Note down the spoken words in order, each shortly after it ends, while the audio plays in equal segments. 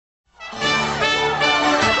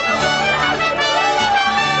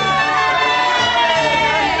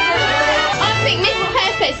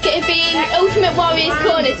Ultimate Warrior's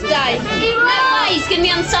corner today. No way, he's going to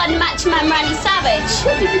be on the side of Macho Man Randy Savage.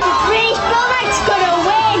 British Bulldog's gonna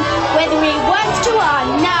win, whether he wants to or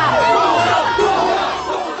not.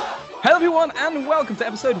 Hello everyone and welcome to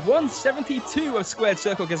episode 172 of Squared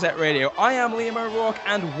Circle Gazette Radio. I am Liam O'Rourke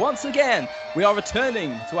and once again we are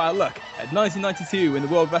returning to our look at 1992 in the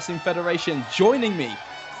World Wrestling Federation. Joining me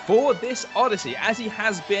for this odyssey, as he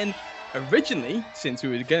has been originally since we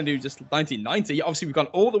were going to do just 1990. Obviously we've gone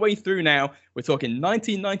all the way through now. We're talking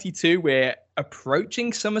 1992. We're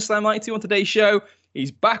approaching SummerSlam 92 on today's show.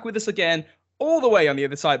 He's back with us again, all the way on the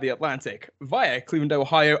other side of the Atlantic, via Cleveland,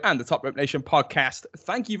 Ohio, and the Top Rope Nation podcast.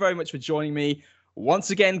 Thank you very much for joining me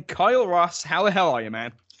once again, Kyle Ross. How the hell are you,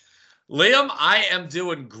 man? Liam, I am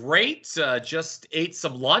doing great. Just ate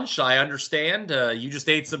some lunch. I understand. You just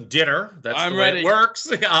ate some dinner. That's the way it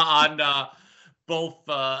works on both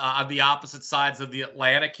on the opposite sides of the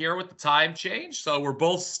Atlantic here with the time change. So we're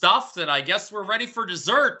both stuffed, and I guess we're ready for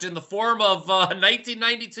dessert in the form of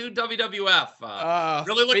 1992 WWF.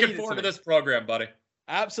 Really looking forward to this program, buddy.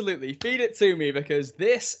 Absolutely. Feed it to me, because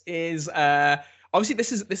this is obviously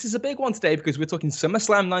this is a big one today, because we're talking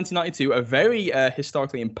SummerSlam 1992, a very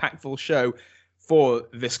historically impactful show for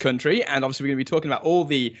this country. And obviously we're going to be talking about all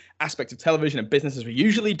the aspects of television and business as we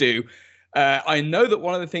usually do. I know that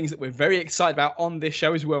one of the things that we're very excited about on this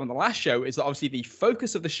show, as we were on the last show, is that obviously the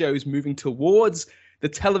focus of the show is moving towards the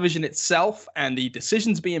television itself and the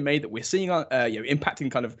decisions being made that we're seeing on, impacting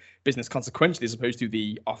kind of business consequentially, as opposed to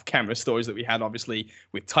the off-camera stories that we had, obviously,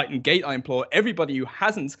 with Titan Gate. I implore everybody who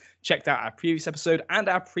hasn't checked out our previous episode and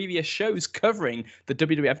our previous shows covering the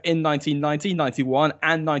WWF in 1990, 91,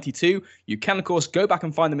 and 92. You can, of course, go back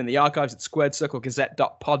and find them in the archives at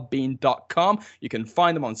squaredcirclegazette.podbean.com. You can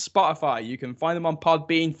find them on Spotify. You can find them on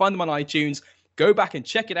Podbean. Find them on iTunes. Go back and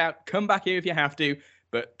check it out. Come back here if you have to.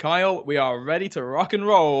 But Kyle, we are ready to rock and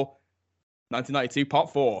roll 1992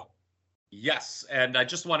 Part 4. Yes, and I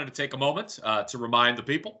just wanted to take a moment to remind the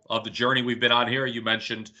people of the journey we've been on here. You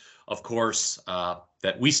mentioned, of course,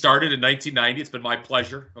 that we started in 1990. It's been my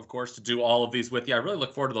pleasure, of course, to do all of these with you. I really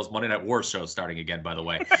look forward to those Monday Night Wars shows starting again, by the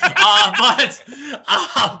way.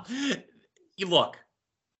 You look,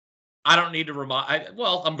 I don't need to remind,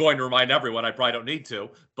 I'm going to remind everyone. I probably don't need to,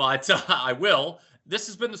 but I will. This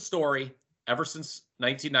has been the story ever since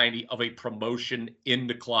 1990 of a promotion in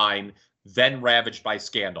decline, then ravaged by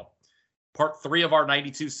scandal. Part 3 of our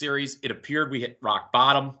 92 series, it appeared we hit rock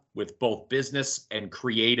bottom with both business and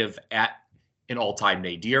creative at an all-time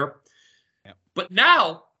nadir. Yep. But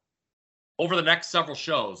now, over the next several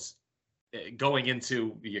shows, going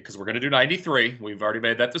into, because we're going to do 93, we've already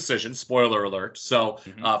made that decision, spoiler alert. So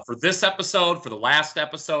for this episode, for the last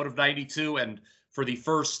episode of 92, and for the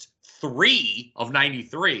first 3 of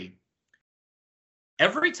 93,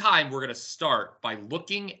 every time we're going to start by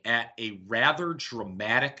looking at a rather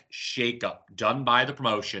dramatic shakeup done by the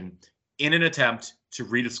promotion in an attempt to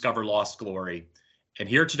rediscover lost glory. And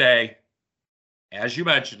here today, as you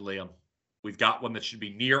mentioned, Liam, we've got one that should be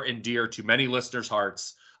near and dear to many listeners'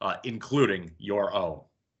 hearts, including your own.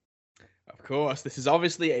 Of course, this is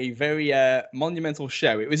obviously a very monumental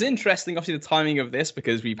show. It was interesting, obviously, the timing of this,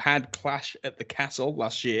 because we've had Clash at the Castle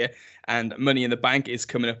last year, and Money in the Bank is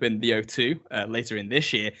coming up in the O2 later in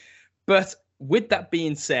this year. But with that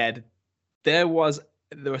being said, there were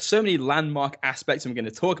so many landmark aspects, and we're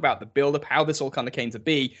going to talk about the build-up, how this all kind of came to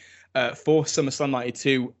be for SummerSlam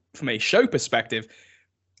 92 from a show perspective.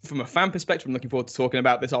 From a fan perspective, I'm looking forward to talking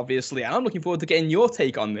about this, obviously, and I'm looking forward to getting your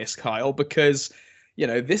take on this, Kyle, because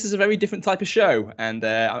this is a very different type of show, and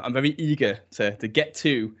I'm very eager to get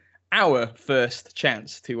to our first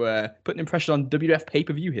chance to put an impression on WWF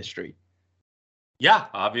pay-per-view history. Yeah,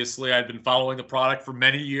 obviously, I've been following the product for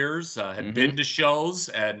many years, had been to shows,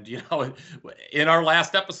 and, in our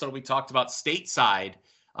last episode, we talked about Stateside.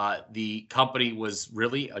 The company was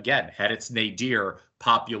really, again, had its nadir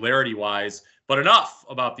popularity-wise, but enough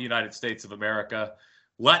about the United States of America.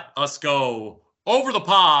 Let us go over the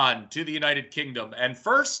pond to the United Kingdom. And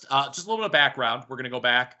first, just a little bit of background. We're going to go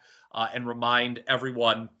back and remind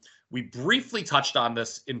everyone. We briefly touched on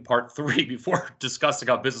this in part 3 before discussing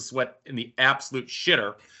how business went in the absolute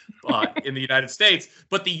shitter in the United States.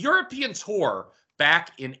 But the European tour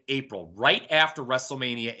back in April, right after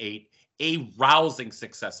WrestleMania 8, a rousing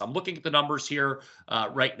success. I'm looking at the numbers here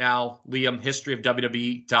right now, Liam,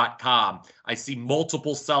 historyofwwe.com. I see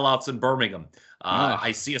multiple sellouts in Birmingham.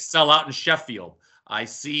 I see a sellout in Sheffield. I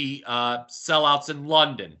see sellouts in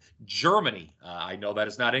London, Germany. I know that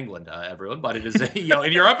is not England, everyone, but it is in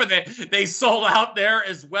Europe, and they sold out there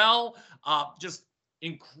as well. Just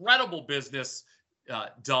incredible business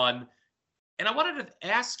done. And I wanted to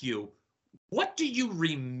ask you, what do you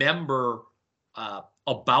remember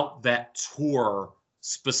about that tour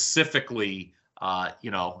specifically, and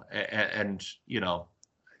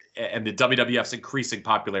the WWF's increasing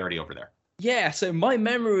popularity over there? Yeah, so my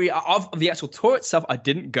memory of the actual tour itself, I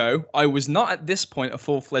didn't go. I was not at this point a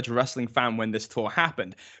full-fledged wrestling fan when this tour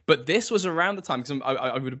happened. But this was around the time, because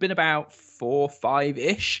I would have been about 4,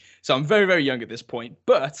 5-ish. So I'm very, very young at this point.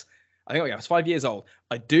 But I think I was 5 years old.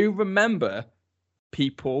 I do remember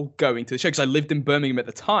people going to the show, because I lived in Birmingham at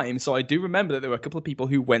the time. So I do remember that there were a couple of people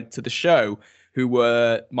who went to the show who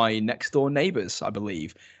were my next-door neighbors, I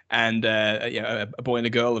believe. And a boy and a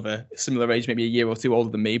girl of a similar age, maybe a year or two older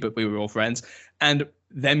than me, but we were all friends. And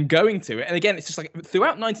them going to it. And again, it's just like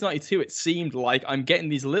throughout 1992, it seemed like I'm getting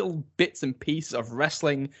these little bits and pieces of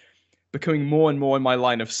wrestling becoming more and more in my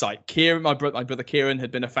line of sight. Kieran, my brother Kieran,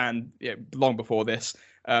 had been a fan long before this.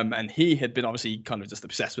 And he had been obviously kind of just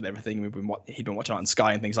obsessed with everything. He'd been watching on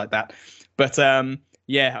Sky and things like that. But I'm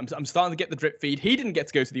starting to get the drip feed. He didn't get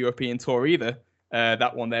to go to the European tour either.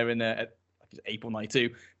 That one there in April 92.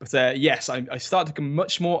 But yes, I started to become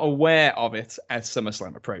much more aware of it as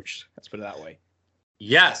SummerSlam approached. Let's put it that way.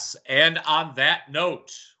 Yes, and on that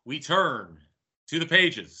note, we turn to the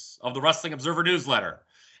pages of the Wrestling Observer newsletter.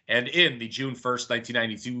 And in the June 1st,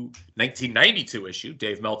 1992 issue,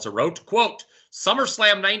 Dave Meltzer wrote, quote,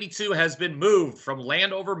 SummerSlam 92 has been moved from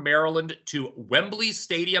Landover, Maryland to Wembley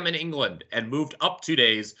Stadium in England and moved up 2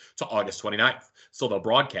 days to August 29th. So they'll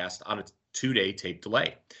broadcast on a 2-day tape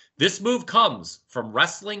delay. This move comes from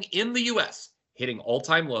wrestling in the U.S. hitting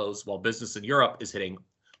all-time lows while business in Europe is hitting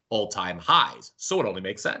all-time highs. So it only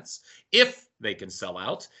makes sense. If they can sell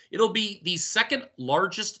out, it'll be the second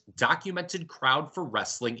largest documented crowd for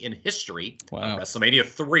wrestling in history. Wow. WrestleMania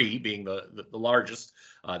 3 being the largest.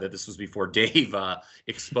 That this was before Dave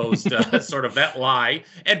exposed sort of that lie.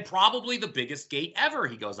 And probably the biggest gate ever,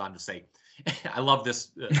 he goes on to say. I love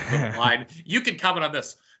this line. You can comment on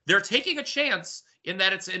this. They're taking a chance in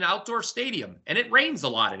that it's an outdoor stadium and it rains a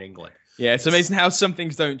lot in England. Yeah, it's amazing how some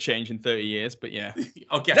things don't change in 30 years, but yeah.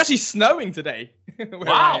 Okay. It's actually snowing today.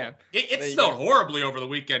 Wow. It snowed horribly over the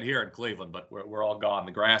weekend here in Cleveland, but we're all gone.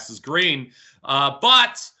 The grass is green.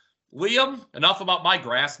 But Liam, enough about my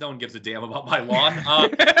grass. No one gives a damn about my lawn.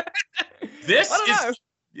 This is...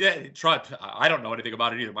 Yeah, I don't know anything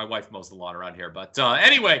about it either. My wife mows the lawn around here. But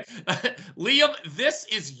anyway, Liam, this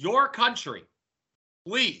is your country.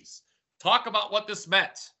 Please talk about what this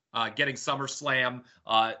meant, getting SummerSlam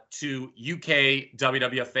to UK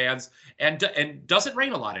WWF fans. And does it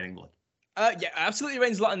rain a lot in England? Yeah, absolutely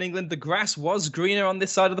rains a lot in England. The grass was greener on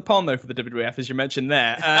this side of the pond, though, for the WWF, as you mentioned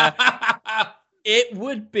there. It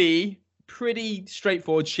would be pretty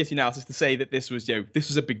straightforward, shitty analysis to say that this was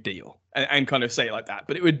a big deal and kind of say it like that.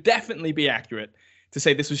 But it would definitely be accurate to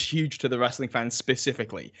say this was huge to the wrestling fans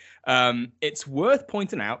specifically. It's worth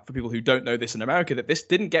pointing out for people who don't know this in America that this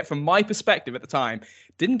didn't get, from my perspective at the time,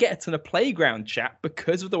 didn't get a ton of playground chat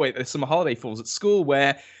because of the way that the summer holiday falls at school,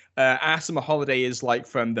 where our summer holiday is like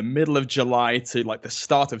from the middle of July to like the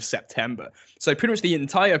start of September. So pretty much the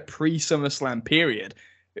entire pre-SummerSlam period,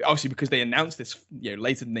 obviously because they announced this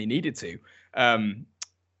later than they needed to,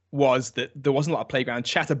 was that there wasn't a lot of playground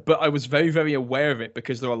chatter, but I was very, very aware of it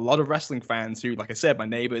because there are a lot of wrestling fans who, like I said, my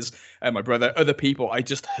neighbors, my brother, other people, I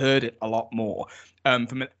just heard it a lot more.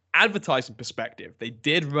 From an advertising perspective, they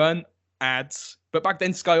did run ads, but back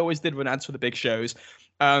then Sky always did run ads for the big shows.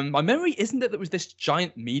 My memory isn't that there was this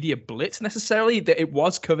giant media blitz necessarily, that it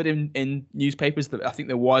was covered in newspapers. That I think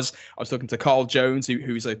there was. I was talking to Carl Jones,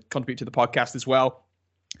 who's a contributor to the podcast as well,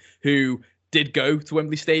 who did go to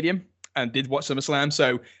Wembley Stadium and did watch SummerSlam.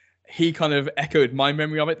 So he kind of echoed my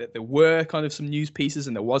memory of it, that there were kind of some news pieces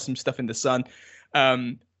and there was some stuff in the Sun.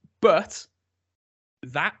 But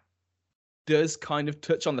that does kind of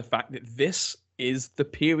touch on the fact that this is the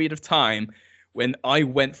period of time when I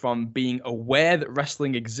went from being aware that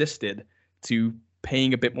wrestling existed to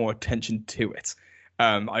paying a bit more attention to it.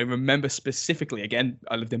 I remember specifically, again,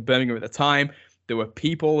 I lived in Birmingham at the time. There were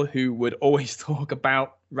people who would always talk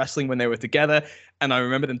about wrestling when they were together. And I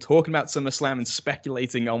remember them talking about SummerSlam and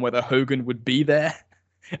speculating on whether Hogan would be there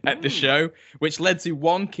at the show, which led to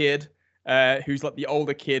one kid who's like the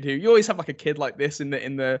older kid who, you always have like a kid like this in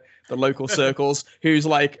the local circles,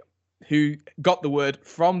 who got the word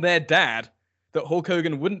from their dad that Hulk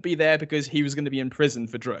Hogan wouldn't be there because he was going to be in prison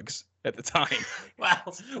for drugs at the time.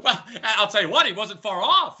 Well, I'll tell you what, he wasn't far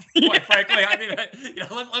off, quite frankly. I mean,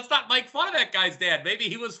 let's not make fun of that guy's dad. Maybe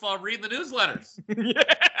he was reading the newsletters.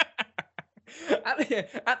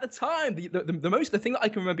 At the time, the thing that I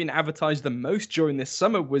can remember being advertised the most during this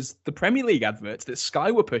summer was the Premier League adverts that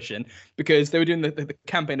Sky were pushing, because they were doing the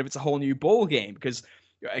campaign of It's a Whole New Ball Game, because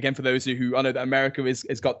again, for those who I know that America has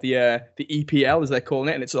got the EPL, as they're calling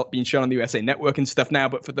it, and it's being shown on the USA Network and stuff now.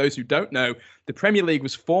 But for those who don't know, the Premier League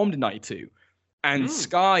was formed in '92, and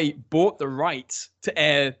Sky bought the rights to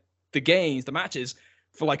air the games, the matches,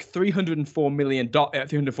 for like £304 million,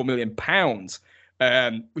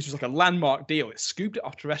 which was like a landmark deal. It scooped it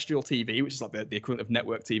off terrestrial TV, which is like the equivalent of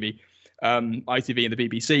network TV, ITV and the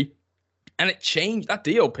BBC, and it changed that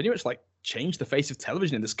deal. Pretty much like changed the face of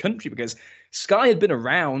television in this country, because Sky had been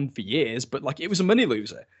around for years, but like it was a money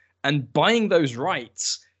loser. And buying those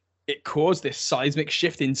rights, it caused this seismic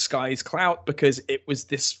shift in Sky's clout, because it was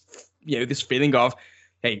this, this feeling of,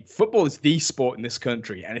 hey, football is the sport in this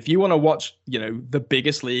country, and if you want to watch, the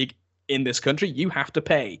biggest league in this country, you have to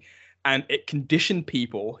pay. And it conditioned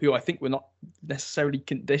people who I think were not necessarily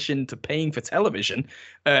conditioned to paying for television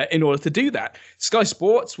in order to do that. Sky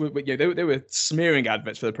Sports, they were smearing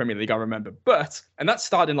adverts for the Premier League, I remember. And that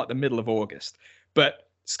started in like the middle of August. But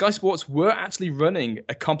Sky Sports were actually running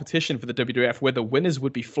a competition for the WWF where the winners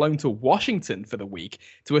would be flown to Washington for the week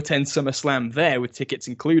to attend SummerSlam there, with tickets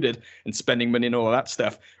included and spending money and all of that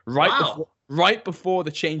stuff, right before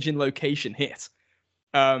the change in location hit.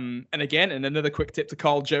 And again, and another quick tip to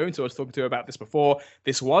Carl Jones, who I was talking to about this before,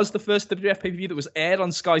 this was the first WWF pay-per-view that was aired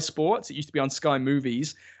on Sky Sports. It used to be on Sky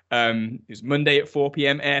Movies. It was Monday at 4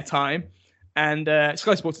 p.m. airtime. And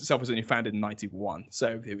Sky Sports itself was only founded in 91.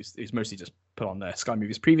 So it was mostly just put on Sky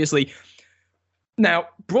Movies previously. Now,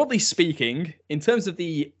 broadly speaking, in terms of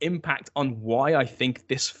the impact on why I think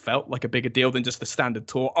this felt like a bigger deal than just the standard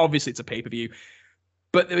tour, obviously it's a pay-per-view.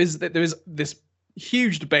 But there is this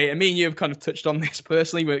huge debate. I mean, you have kind of touched on this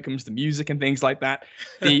personally when it comes to music and things like that.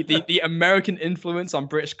 The American influence on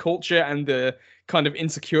British culture and the kind of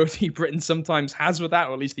insecurity Britain sometimes has with that,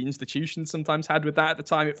 or at least the institutions sometimes had with that at the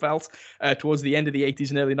time, it felt, towards the end of the 80s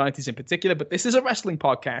and early 90s in particular. But this is a wrestling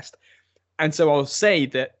podcast. And so I'll say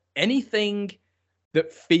that anything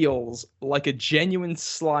that feels like a genuine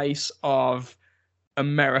slice of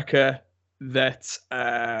America that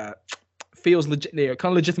feels kind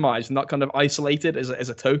of legitimized, not kind of isolated as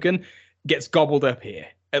a token, gets gobbled up here.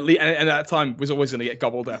 At least, and at that time was always going to get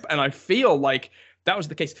gobbled up. And I feel like that was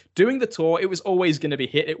the case. Doing the tour, it was always going to be a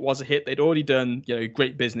hit. It was a hit. They'd already done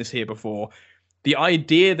great business here before. The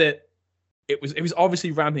idea that it was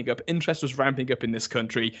obviously ramping up. Interest was ramping up in this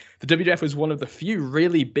country. The WWF was one of the few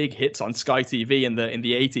really big hits on Sky TV in the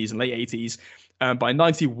 80s and late 80s. By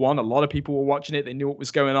 91, a lot of people were watching it. They knew what was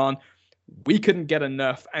going on. We couldn't get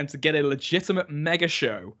enough, and to get a legitimate mega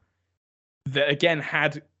show that again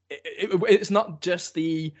had it's not just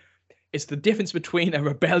it's the difference between a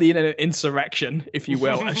rebellion and an insurrection, if you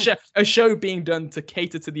will. A show being done to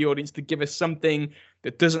cater to the audience, to give us something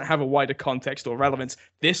that doesn't have a wider context or relevance.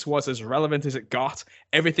 This was as relevant as it got.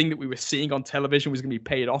 Everything that we were seeing on television was going to be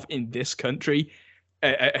paid off in this country.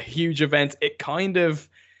 A huge event.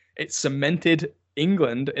 It cemented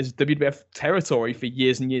England as WWF territory for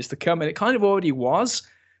years and years to come, and it kind of already was,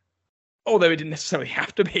 although it didn't necessarily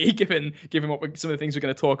have to be, given some of the things we're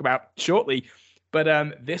going to talk about shortly. But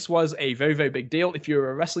this was a very, very big deal. If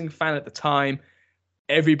you're a wrestling fan at the time,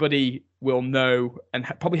 everybody will know and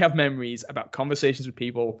probably have memories about conversations with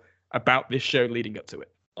people about this show leading up to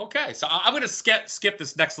it. Okay, so I'm going to skip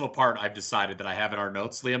this next little part I've decided that I have in our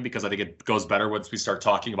notes, Liam, because I think it goes better once we start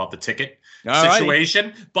talking about the ticket situation.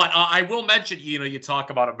 Right. But I will mention, you talk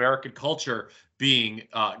about American culture being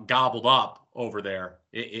gobbled up over there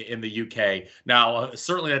in the UK. Now,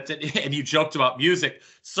 certainly and you joked about music.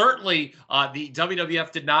 Certainly, the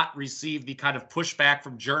WWF did not receive the kind of pushback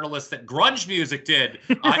from journalists that grunge music did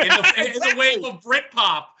in the wave of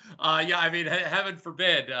Britpop. I mean, heaven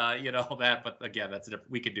forbid, that. But again,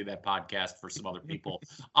 we could do that podcast for some other people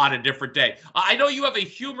on a different day. I know you have a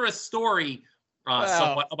humorous story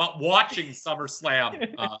somewhat about watching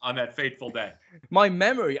SummerSlam on that fateful day. My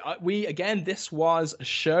memory, this was a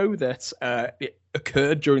show that it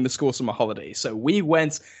occurred during the school summer holidays. So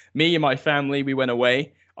me and my family, we went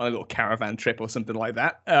away on a little caravan trip or something like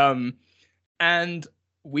that. And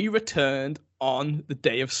we returned on the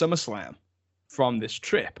day of SummerSlam from this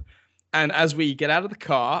trip. And as we get out of the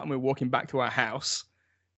car and we're walking back to our house,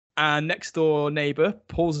 our next door neighbor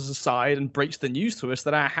pulls us aside and breaks the news to us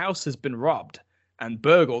that our house has been robbed and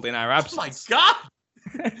burgled in our absence. Oh my God!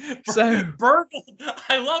 So burgled.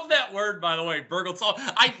 I love that word, by the way, burgled. So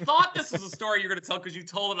I thought this was a story you're going to tell because you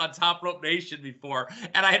told it on Top Rope Nation before,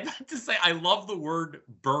 and I had meant to say I love the word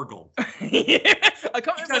burgled. Yeah, I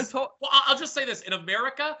can't remember. Well, I'll just say this: in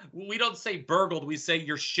America, we don't say burgled; we say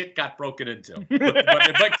your shit got broken into.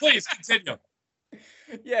 But please continue.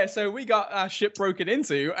 Yeah, so we got our shit broken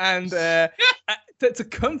into, and to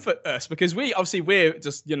comfort us, because we're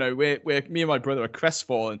just, we're me and my brother are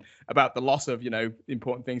crestfallen about the loss of,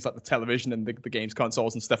 important things like the television and the games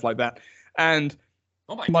consoles and stuff like that. And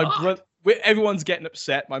Oh my God. brother, everyone's getting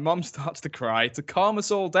upset. My mom starts to cry. To calm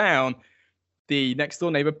us all down, the next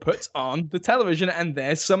door neighbor puts on the television, and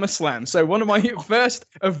there's SummerSlam. So one of my first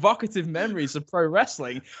evocative memories of pro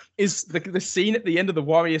wrestling is the scene at the end of the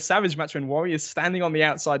Warrior Savage match when Warrior's standing on the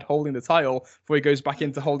outside holding the title before he goes back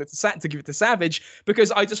in to hold it to give it to Savage,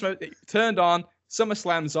 because I just turned on,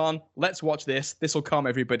 SummerSlam's on, let's watch this. This will calm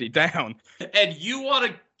everybody down. And you want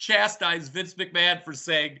to chastise Vince McMahon for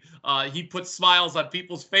saying he puts smiles on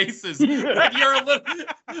people's faces when you're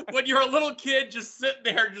a little kid just sitting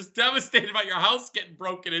there just devastated about your house getting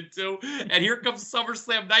broken into, and here comes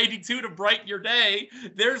SummerSlam 92 to brighten your day.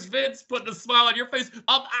 There's Vince putting a smile on your face.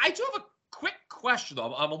 I do have a quick question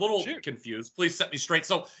though. I'm a little confused. Please set me straight.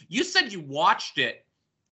 So you said you watched it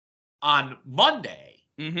on Monday,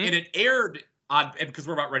 and it aired and because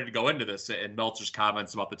we're about ready to go into this and Meltzer's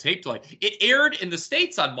comments about the tape delay. It aired in the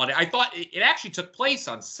States on Monday. I thought it actually took place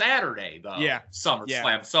on Saturday, though. Yeah. SummerSlam.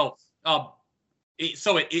 Yeah. So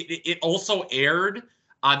it also aired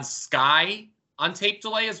on Sky on tape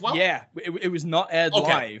delay as well? Yeah, it was not aired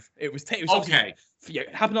live. It was okay. Yeah,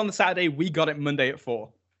 it happened on the Saturday. We got it Monday at 4.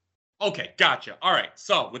 Okay, gotcha. All right.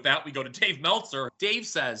 So with that, we go to Dave Meltzer. Dave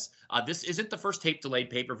says, this isn't the first tape-delayed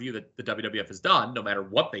pay-per-view that the WWF has done, no matter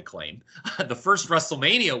what they claim. The first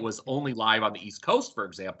WrestleMania was only live on the East Coast, for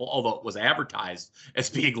example, although it was advertised as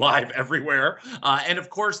being live everywhere. And, of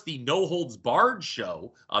course, the No Holds Barred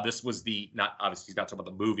show, this was obviously he's not talking about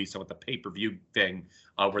the movie, so with the pay-per-view thing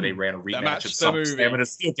where they ran a rematch of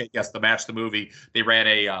SummerSlam. Yes, the match, the movie. They ran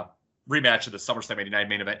a rematch of the SummerSlam 89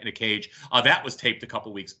 main event in a cage. That was taped a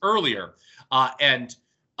couple weeks earlier. And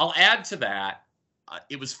I'll add to that,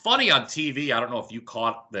 it was funny on TV. I don't know if you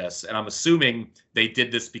caught this, and I'm assuming they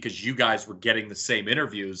did this because you guys were getting the same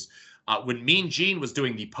interviews. When Mean Gene was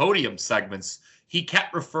doing the podium segments, he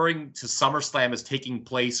kept referring to SummerSlam as taking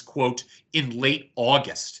place, quote, in late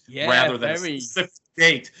August, rather than a specific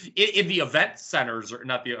date. In the event centers, or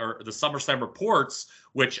the SummerSlam reports,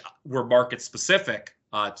 which were market specific,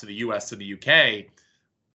 to the U.S. and the U.K.,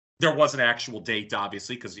 there was an actual date,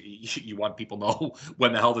 obviously, because you want people to know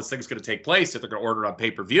when the hell this thing's going to take place if they're going to order it on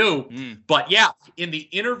pay-per-view. But yeah, in the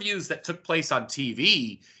interviews that took place on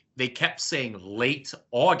TV, they kept saying late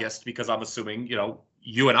August because I'm assuming,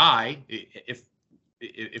 you and I, if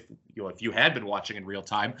you had been watching in real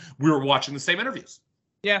time, we were watching the same interviews.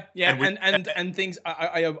 Yeah, and things.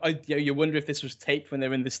 You wonder if this was taped when they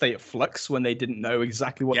were in the state of flux, when they didn't know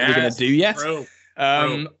exactly what they were going to do yet. True.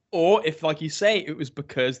 Or if, like you say, it was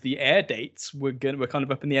because the air dates were kind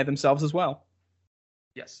of up in the air themselves as well.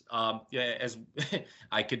 Yes. As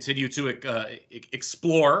I continue to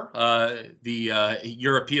explore the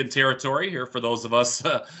European territory here for those of us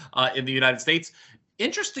in the United States.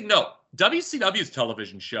 Interesting note: WCW's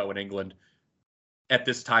television show in England at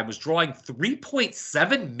this time was drawing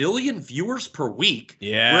 3.7 million viewers per week,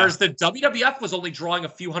 whereas the WWF was only drawing a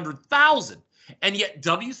few 100,000, and yet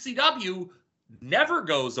WCW never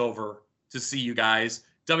goes over to see you guys.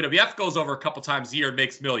 WWF goes over a couple times a year and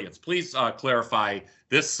makes millions. Please clarify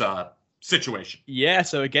this situation. Yeah,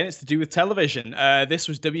 so again, it's to do with television. This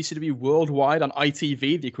was WCW worldwide on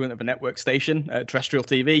ITV, the equivalent of a network station, terrestrial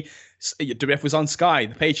TV. WWF was on Sky,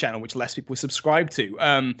 the pay channel, which less people were subscribed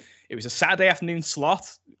to. It was a Saturday afternoon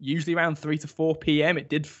slot, usually around 3 to 4 p.m. It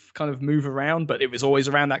did kind of move around, but it was always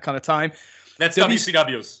around that kind of time. That's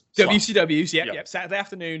WCW's. WCW's, yep. Saturday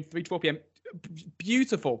afternoon, 3 to 4 p.m.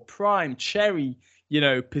 Beautiful, prime, cherry,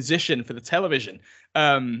 position for the television.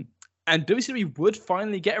 And WCW would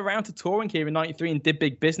finally get around to touring here in 93 and did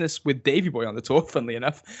big business with Davey Boy on the tour, funnily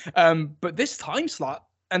enough. But this time slot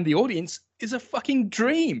and the audience is a fucking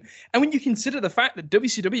dream. And when you consider the fact that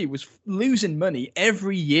WCW was losing money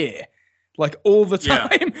every year, like all the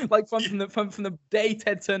time, like from the day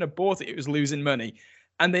Ted Turner bought it, it was losing money.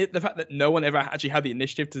 And the fact that no one ever actually had the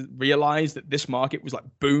initiative to realize that this market was like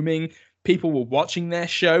booming. People were watching their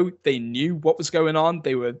show. They knew what was going on.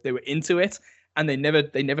 They were into it, and they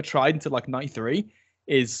never tried until like 93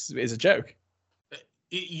 is a joke.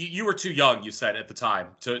 You were too young, you said at the time,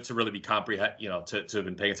 to really be to have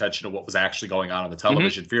been paying attention to what was actually going on the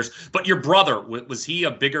television for years. But your brother, was he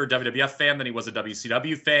a bigger WWF fan than he was a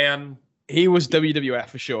WCW fan? He was WWF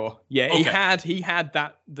for sure. Yeah, okay. He had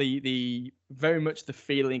that the very much the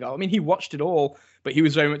feeling. I mean, he watched it all, but he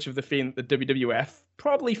was very much of the feeling that the WWF,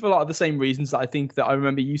 probably for a lot of the same reasons that I think that I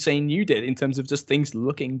remember you saying you did, in terms of just things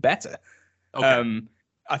looking better. Okay.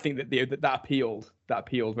 I think that appealed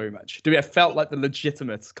very much. WWF felt like the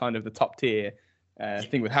legitimate kind of the top tier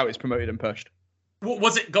thing with how it's promoted and pushed.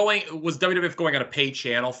 Was WWF going on a pay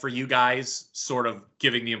channel for you guys, sort of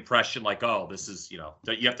giving the impression like, oh, this is,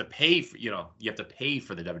 that you have to pay for, you have to pay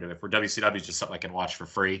for the WWF, where WCW is just something I can watch for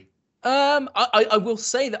free? I will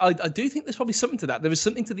say that I do think there's probably something to that. There was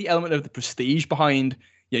something to the element of the prestige behind,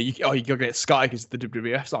 you gotta get Sky because the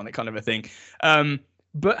WWF's on it, kind of a thing.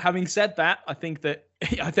 But having said that, I think that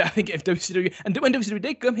I think if WCW, and when WCW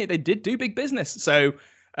did come here, they did do big business. So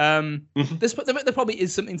there probably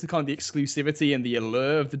is something to kind of the exclusivity and the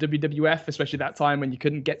allure of the WWF, especially that time when you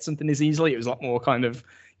couldn't get something as easily. It was a lot more kind of,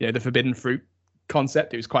 the forbidden fruit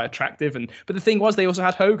concept. It was quite attractive. But the thing was, they also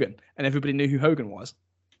had Hogan, and everybody knew who Hogan was.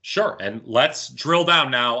 Sure. And let's drill down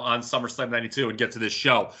now on SummerSlam 92 and get to this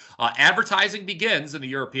show. Advertising begins in the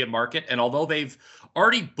European market. And although they've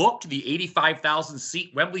already booked the 85,000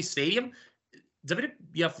 seat Wembley Stadium,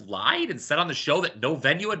 WWF lied and said on the show that no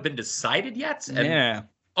venue had been decided yet. And, yeah.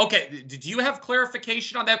 Okay. Did you have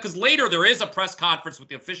clarification on that? Because later there is a press conference with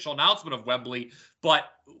the official announcement of Wembley. But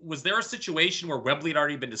was there a situation where Wembley had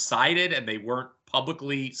already been decided and they weren't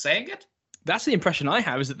publicly saying it? That's the impression I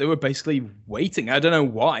have, is that they were basically waiting. I don't know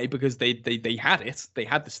why, because they had it. They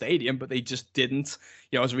had the stadium, but they just didn't.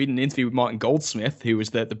 I was reading an interview with Martin Goldsmith, who was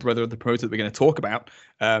the brother of the promoter that we're going to talk about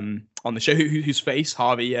on the show, whose face,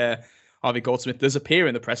 Harvey Goldsmith, does appear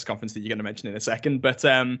in the press conference that you're going to mention in a second. But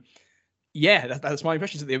that's my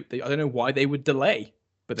impression. That I don't know why they would delay,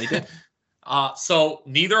 but they did. So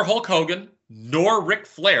neither Hulk Hogan nor Ric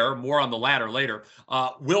Flair, more on the latter later,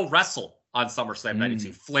 will wrestle on SummerSlam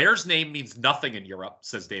 92. Flair's name means nothing in Europe,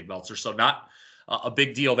 says Dave Meltzer, so not a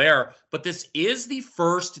big deal there. But this is the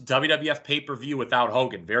first WWF pay-per-view without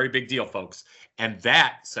Hogan. Very big deal, folks. And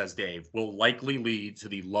that, says Dave, will likely lead to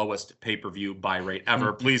the lowest pay-per-view buy rate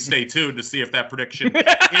ever. Please stay tuned to see if that prediction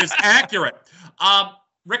is accurate.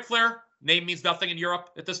 Ric Flair, name means nothing in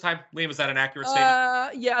Europe at this time. Liam, is that an accurate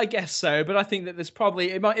statement? Yeah, I guess so. But I think that there's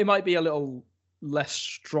probably, it might be a little less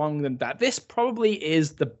strong than that. This probably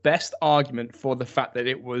is the best argument for the fact that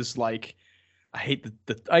it was like, I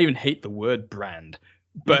even hate the word brand,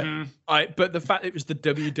 but but the fact it was the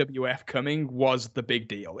WWF coming was the big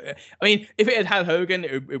deal. I mean, if it had Hogan,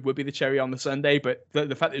 it would be the cherry on the sundae, but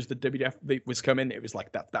the fact that it was the WWF that was coming, it was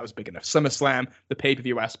like that was big enough. SummerSlam, the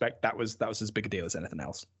pay-per-view aspect, that was as big a deal as anything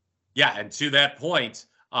else. Yeah, and to that point,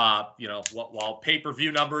 while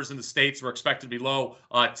pay-per-view numbers in the States were expected to be low,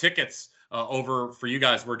 tickets over for you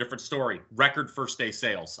guys were a different story. Record first day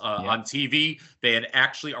sales. On TV, they had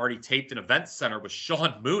actually already taped an event center with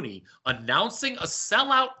Sean Mooney announcing a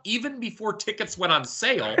sellout even before tickets went on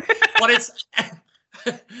sale. But it's,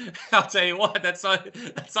 I'll tell you what, that's something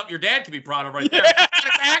your dad can be proud of right there. Yeah.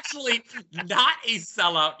 It's actually not a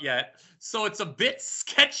sellout yet. So it's a bit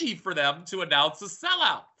sketchy for them to announce a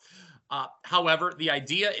sellout. However, the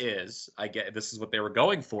idea is, this is what they were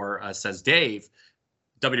going for, says Dave.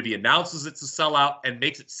 WWE announces it's a sellout and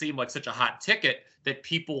makes it seem like such a hot ticket that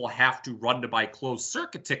people will have to run to buy closed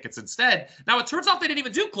circuit tickets instead. Now, it turns out they didn't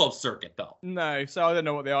even do closed circuit, though. No, so I don't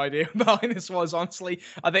know what the idea behind this was, honestly.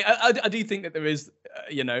 I do think that there is,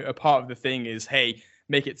 a part of the thing is, hey,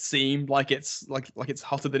 make it seem like it's it's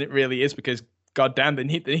hotter than it really is, because goddamn, they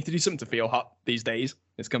need to do something to feel hot these days,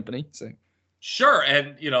 this company. So. Sure,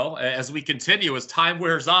 and, as we continue, as time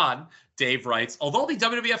wears on, Dave writes, although the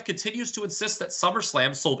WWF continues to insist that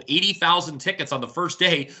SummerSlam sold 80,000 tickets on the first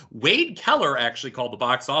day, Wade Keller actually called the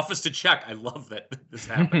box office to check. I love that this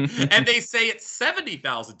happened. And they say it's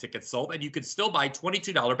 70,000 tickets sold, and you could still buy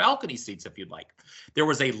 $22 balcony seats if you'd like. There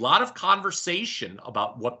was a lot of conversation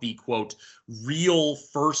about what the, quote, real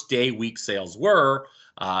first day week sales were,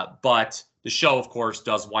 but the show, of course,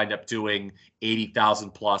 does wind up doing 80,000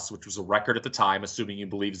 plus, which was a record at the time, assuming you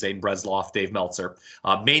believe Zane Bresloff, Dave Meltzer.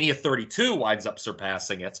 Mania 32 winds up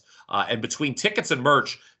surpassing it. And between tickets and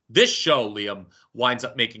merch, this show, Liam, winds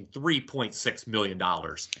up making $3.6 million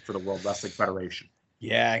for the World Wrestling Federation.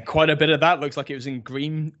 Yeah, quite a bit of that looks like it was in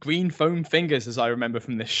green foam fingers, as I remember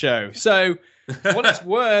from this show. So, what it's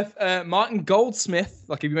worth, Martin Goldsmith,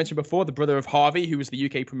 like you mentioned before, the brother of Harvey, who was the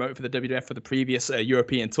UK promoter for the WWF for the previous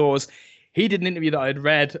European tours, he did an interview that I had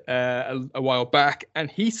read a while back, and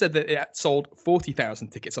he said that it sold 40,000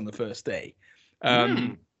 tickets on the first day.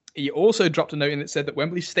 He also dropped a note in that said that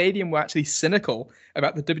Wembley Stadium were actually cynical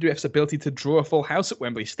about the WWF's ability to draw a full house at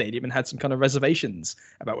Wembley Stadium and had some kind of reservations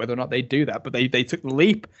about whether or not they'd do that. But they took the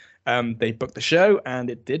leap. They booked the show, and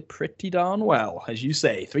it did pretty darn well, as you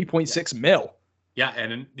say, 3.6 mil. Yeah,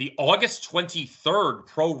 and in the August 23rd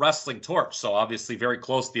Pro Wrestling Torch, so obviously very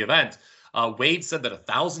close to the event, Wade said that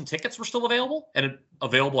 1,000 tickets were still available, and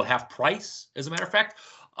available at half price, as a matter of fact.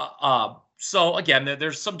 So again,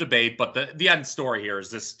 there's some debate, but the end story here is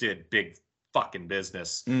this did big fucking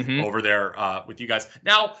business over there with you guys.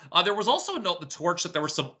 Now, there was also a note in the Torch that there were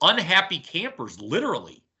some unhappy campers,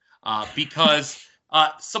 literally, because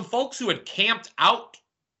some folks who had camped out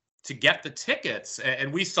to get the tickets,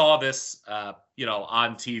 and we saw this,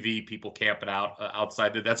 on TV, people camping out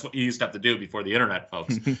outside. That's what you used to have to do before the internet,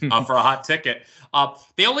 folks, for a hot ticket. But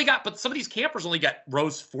some of these campers only got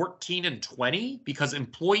rows 14 and 20 because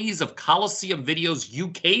employees of Coliseum Video's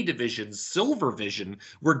UK division, Silver Vision,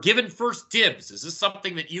 were given first dibs. Is this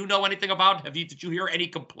something that you know anything about? Did you hear any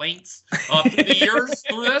complaints through the years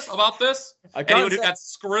about this? Anyone who got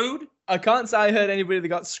screwed? I can't say I heard anybody that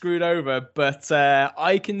got screwed over, but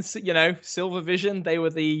I can see, Silver Vision, they were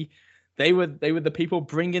the people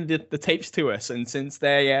bringing the tapes to us, and since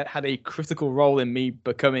they had a critical role in me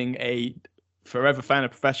becoming a forever fan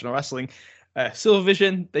of professional wrestling, Silver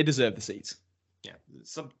Vision, they deserve the seats. Yeah,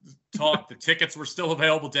 some talk. The tickets were still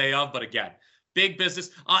available day of, but again, big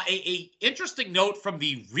business. A interesting note from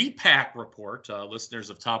the Repack report. Listeners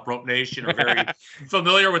of Top Rope Nation are very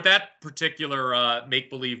familiar with that particular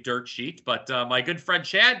make-believe dirt sheet. But my good friend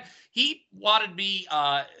Chad, he wanted me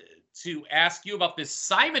to ask you about this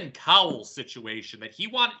Simon Cowell situation that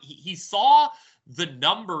he saw the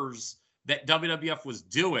numbers that WWF was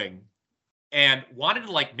doing and wanted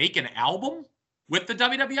to make an album with the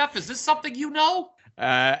WWF. Is this something you know?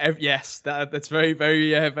 Yes, that's very,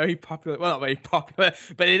 very, very popular. Well, not very popular,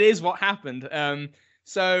 but it is what happened.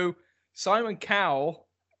 So Simon Cowell,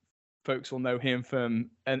 folks will know him from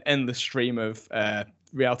an endless stream of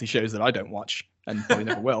reality shows that I don't watch and probably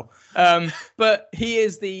never will. But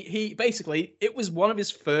basically, it was one of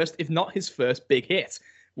his first, if not his first big hit,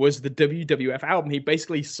 was the WWF album. He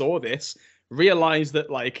basically saw this, realized that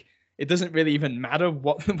it doesn't really even matter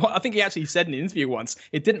what I think he actually said in an interview once.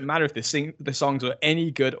 It didn't matter if the songs were any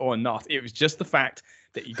good or not. It was just the fact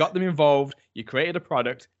that you got them involved, you created a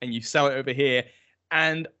product, and you sell it over here.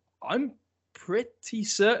 And I'm pretty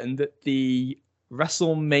certain that the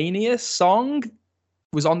WrestleMania song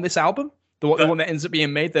was on this album. The one that ends up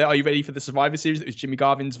being made, the Are You Ready for the Survivor Series? It was Jimmy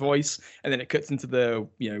Garvin's voice, and then it cuts into the,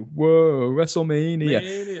 whoa,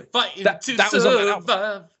 WrestleMania. That was on that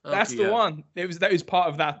album. That's the one. That was part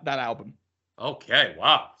of that album. Okay,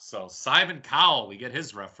 wow. So Simon Cowell, we get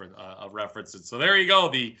his references. So there you go.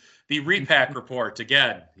 The Repack report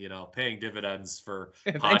again. Paying dividends for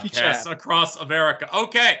podcasts across America.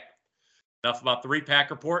 Okay. Enough about the Repack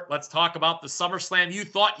report. Let's talk about the SummerSlam you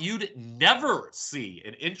thought you'd never see.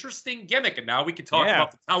 An interesting gimmick. And now we can talk about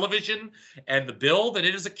the television and the build. And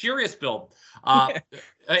it is a curious build. An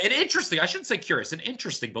interesting, I shouldn't say curious, an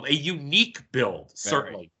interesting build. A unique build,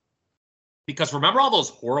 certainly. Right. Because remember all those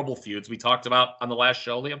horrible feuds we talked about on the last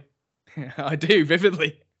show, Liam? I do,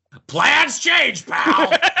 vividly. Plans change,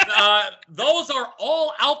 pal. Those are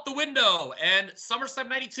all out the window, and SummerSlam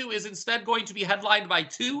 92 is instead going to be headlined by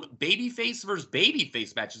two babyface versus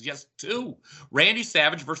babyface matches. Yes, two. Randy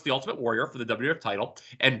Savage versus the Ultimate Warrior for the WWF title,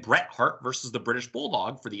 and Bret Hart versus the British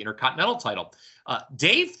Bulldog for the Intercontinental title.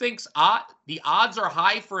 Dave thinks the odds are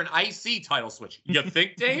high for an IC title switch. You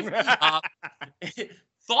think, Dave?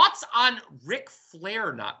 Thoughts on Ric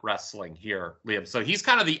Flair not wrestling here, Liam? So he's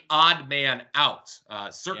kind of the odd man out.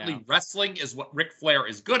 Certainly wrestling is what Ric Flair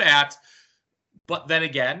is good at. But then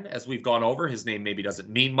again, as we've gone over, his name maybe doesn't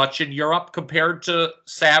mean much in Europe compared to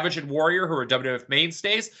Savage and Warrior, who are WWF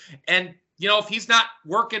mainstays. And, if he's not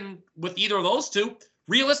working with either of those two,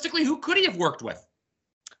 realistically, who could he have worked with?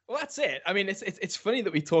 Well, that's it. I mean, it's funny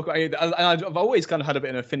that we talk about it. I've always kind of had a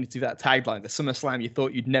bit of an affinity to that tagline, the SummerSlam you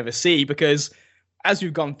thought you'd never see, because as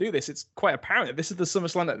we've gone through this, it's quite apparent that this is the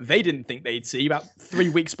SummerSlam that they didn't think they'd see about 3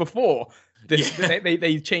 weeks before.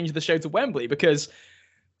 They changed the show to Wembley, because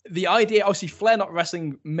the idea, obviously, Flair not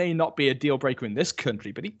wrestling may not be a deal breaker in this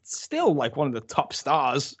country, but he's still one of the top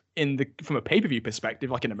stars from a pay-per-view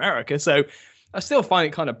perspective, in America. So I still find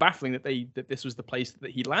it kind of baffling that this was the place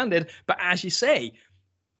that he landed. But as you say,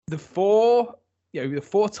 the four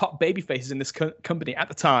top baby faces in this company at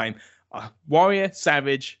the time are Warrior,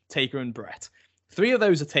 Savage, Taker, and Bret. 3 of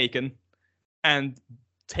those are Taken, and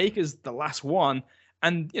Taker's the last one.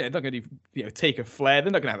 And they're not going to do Taker Flair.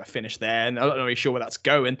 They're not going to have a finish there, and I'm not really sure where that's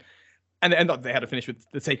going. And they had a finish with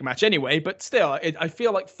the Taker match anyway. But still, I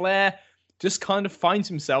feel like Flair just kind of finds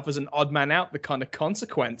himself as an odd man out, the kind of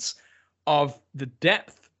consequence of the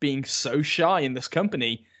depth being so shy in this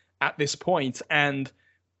company at this point. And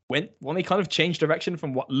when they kind of changed direction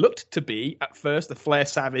from what looked to be at first the Flair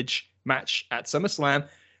Savage match at SummerSlam.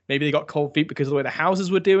 Maybe they got cold feet because of the way the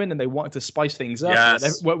houses were doing and they wanted to spice things up.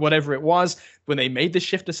 Yes. Whatever it was. When they made the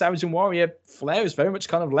shift to Savage and Warrior, Flair was very much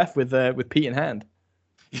kind of left with Pete in hand.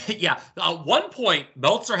 Yeah. One point,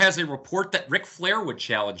 Meltzer has a report that Ric Flair would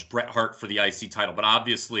challenge Bret Hart for the IC title, but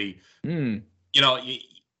obviously, you know,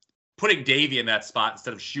 putting Davey in that spot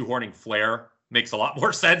instead of shoehorning Flair makes a lot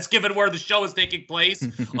more sense given where the show is taking place.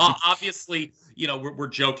 Obviously, you know, we're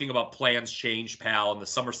joking about plans change, pal, and the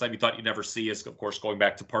SummerSlam you thought you'd never see is, of course, going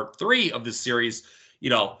back to part 3 of this series. You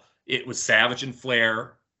know, it was Savage and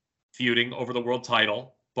Flair feuding over the world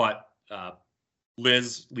title, but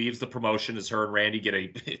Liz leaves the promotion as her and Randy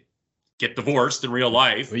get divorced in real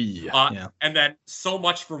life. And then so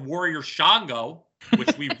much for Warrior Shango,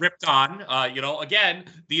 which we ripped on. You know, again,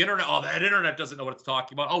 the internet, that internet doesn't know what it's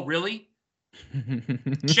talking about. Oh, really?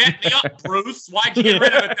 Chat me up, Bruce. Why'd you get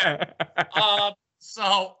rid of it then?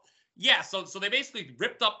 So they basically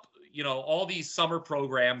ripped up, you know, all these summer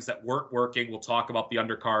programs that weren't working. We'll talk about the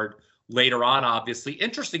undercard later on, obviously.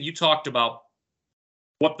 Interesting, you talked about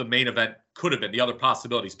what the main event could have been, the other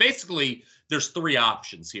possibilities. Basically, there's 3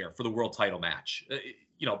 options here for the world title match.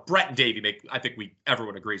 You know, Bret and Davey I think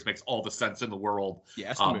everyone agrees, makes all the sense in the world.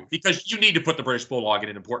 Yeah, because you need to put the British Bulldog in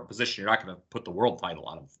an important position. You're not going to put the world title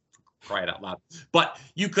on him, cry it out loud. But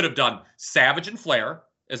you could have done Savage and Flair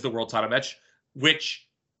as the world title match, which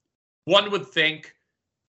one would think,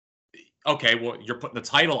 okay, well, you're putting the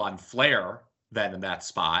title on Flair then in that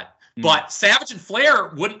spot. But Savage and Flair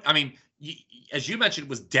wouldn't, I mean, as you mentioned, it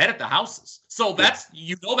was dead at the houses. So that's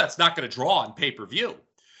not going to draw on pay-per-view.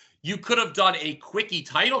 You could have done a quickie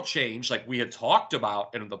title change like we had talked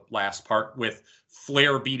about in the last part with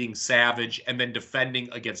Flair beating Savage and then defending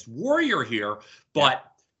against Warrior here. But,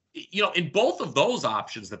 you know, in both of those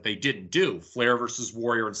options that they didn't do, Flair versus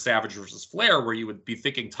Warrior and Savage versus Flair, where you would be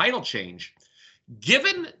thinking title change,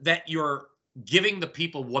 given that you're giving the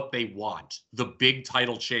people what they want, the big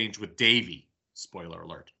title change with Davey, spoiler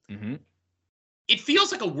alert, it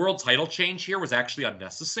feels like a world title change here was actually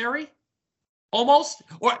unnecessary, almost,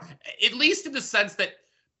 or at least in the sense that,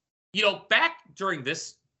 you know, back during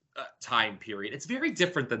this time period, it's very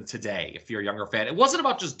different than today. If you're a younger fan, it wasn't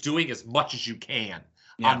about just doing as much as you can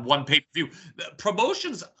on one pay-per-view. The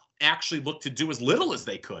promotions actually looked to do as little as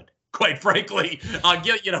they could, quite frankly.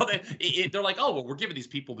 You know, they're like, oh, well, we're giving these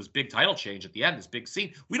people this big title change at the end, this big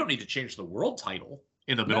scene. We don't need to change the world title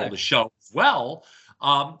in the middle of the show as well.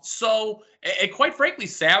 So quite frankly,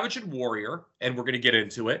 Savage and Warrior, and we're going to get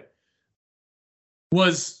into it,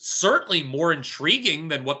 was certainly more intriguing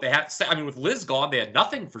than what they had. I mean, with Liz gone, they had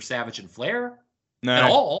nothing for Savage and Flair at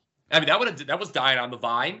all. I mean, that was dying on the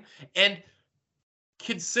vine. And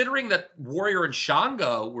considering that Warrior and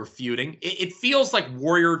Shango were feuding, it feels like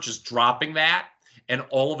Warrior just dropping that, and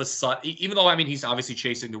all of a sudden, even though, I mean, he's obviously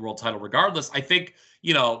chasing the world title regardless, I think,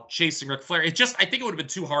 you know, chasing Ric Flair, I think it would have been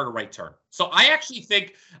too hard a right turn. So I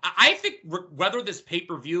think whether this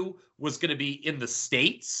pay-per-view was going to be in the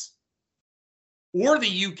States or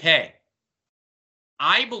the UK,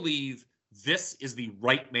 I believe this is the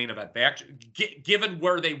right main event, given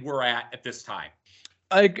where they were at this time.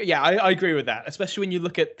 I agree with that, especially when you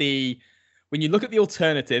look at the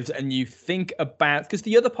alternatives and you think about, because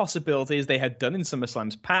the other possibilities they had done in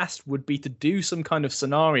SummerSlam's past would be to do some kind of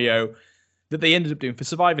scenario that they ended up doing for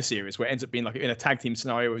Survivor Series, where it ends up being like in a tag team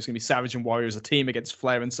scenario where it's going to be Savage and Warrior as a team against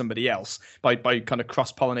Flair and somebody else by kind of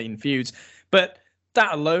cross-pollinating feuds. But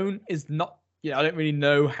that alone is not, you know, I don't really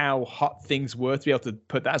know how hot things were to be able to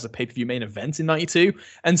put that as a pay-per-view main event in 92.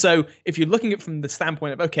 And so if you're looking at it from the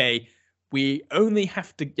standpoint of, okay, we only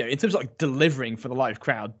have to, you know, in terms of like delivering for the live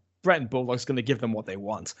crowd, Bret and Bulldog's going to give them what they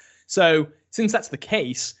want. So since that's the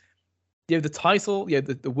case, you know, the title, you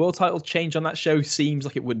know, the world title change on that show seems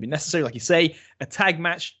like it wouldn't be necessary. Like you say, a tag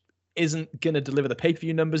match isn't going to deliver the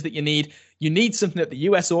pay-per-view numbers that you need. You need something that the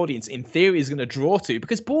US audience, in theory, is going to draw to,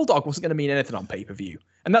 because Bulldog wasn't going to mean anything on pay-per-view.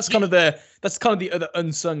 And that's kind of the other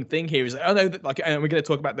unsung thing here. Is, I know that, like, and we're going to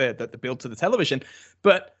talk about the build to the television,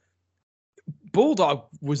 but Bulldog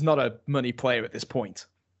was not a money player at this point.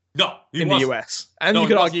 No, in the US, and you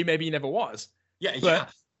could argue maybe he never was. Yeah, yeah.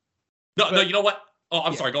 No, you know what? Oh,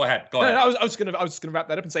 I'm sorry. Go ahead. Go ahead. I was gonna wrap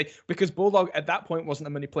that up and say, because Bulldog at that point wasn't a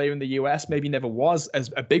money player in the US, maybe never was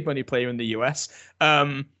as a big money player in the US.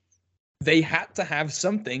 They had to have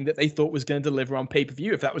something that they thought was going to deliver on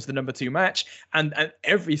pay-per-view if that was the number 2 match, and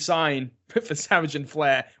every sign for Savage and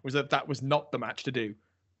Flair was that was not the match to do.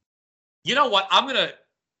 You know what? I'm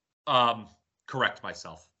gonna correct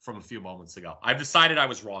myself from a few moments ago. I've decided I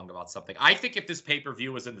was wrong about something. I think if this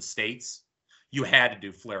pay-per-view was in the States, you had to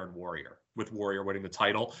do Flair and Warrior, with Warrior winning the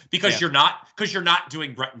title, because you're not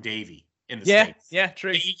doing Bret and Davey in the States. Yeah,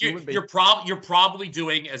 true. You're probably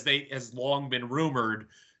doing, as long been rumored,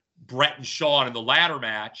 Bret and Shawn in the ladder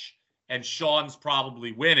match, and Shawn's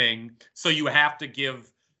probably winning. So you have to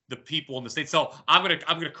give the people in the States. So I'm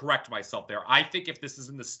gonna correct myself there. I think if this is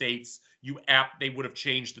in the States, they would have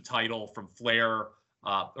changed the title from Flair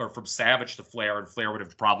or from Savage to Flair, and Flair would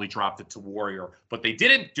have probably dropped it to Warrior. But they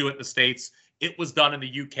didn't do it in the States. It was done in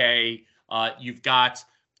the UK. You've got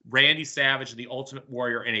Randy Savage and the Ultimate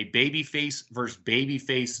Warrior in a babyface versus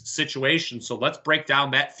babyface situation. So let's break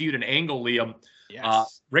down that feud and angle, Liam.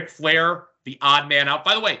 Yes. Ric Flair, the odd man out.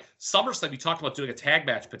 By the way, SummerSlam, we talked about doing a tag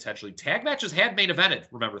match potentially. Tag matches had main evented.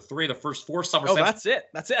 Remember, 3 of the first 4 SummerSlams. Oh, that's it.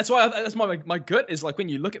 That's why. That's my gut is like when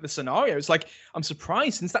you look at the scenario, it's like I'm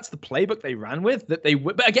surprised since that's the playbook they ran with that they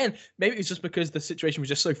would. But again, maybe it's just because the situation was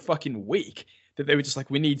just so fucking weak that they were just like,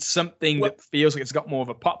 we need something that feels like it's got more of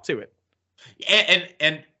a pop to it.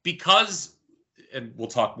 And because, and we'll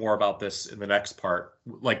talk more about this in the next part,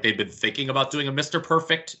 like they've been thinking about doing a Mr.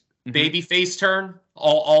 Perfect baby face turn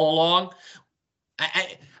all along.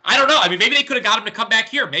 I don't know. I mean, maybe they could have got him to come back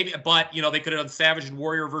here. Maybe, but they could have done Savage and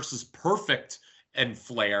Warrior versus Perfect and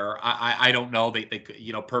Flair. I don't know. They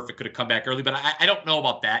could, Perfect could have come back early, but I don't know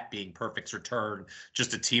about that being Perfect's return just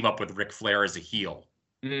to team up with Ric Flair as a heel.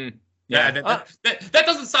 Yeah, that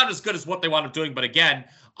doesn't sound as good as what they wound up doing. But again,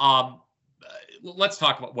 let's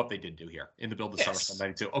talk about what they did do here in the build of SummerSlam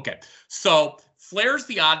 92. Okay, so Flair's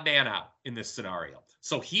the odd man out in this scenario.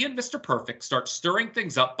 So he and Mr. Perfect start stirring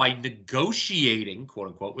things up by negotiating, quote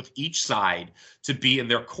unquote, with each side to be in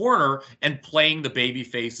their corner and playing the baby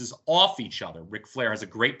faces off each other. Ric Flair has a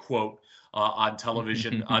great quote on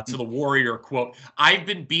television to the Warrior, quote, "I've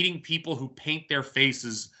been beating people who paint their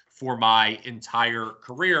faces for my entire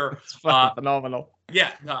career." It's phenomenal.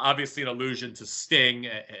 Yeah, obviously an allusion to Sting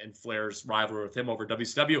and Flair's rivalry with him over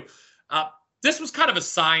WCW. This was kind of a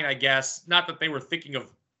sign, I guess, not that they were thinking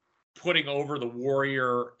of putting over the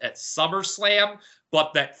Warrior at SummerSlam,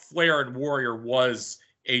 but that Flair and Warrior was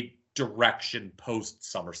a direction post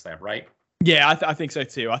SummerSlam, right? Yeah, I think so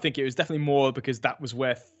too. I think it was definitely more because that was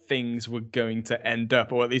where things were going to end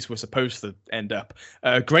up, or at least were supposed to end up.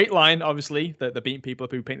 Great line, obviously, that they're beating people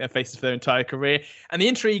up who paint their faces for their entire career. And the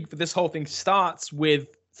intrigue for this whole thing starts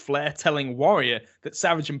with Flair telling Warrior that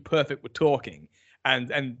Savage and Perfect were talking,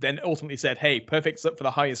 and then ultimately said, hey, Perfect's up for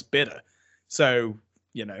the highest bidder. So,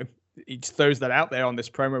 he just throws that out there on this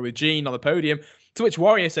promo with Gene on the podium, to which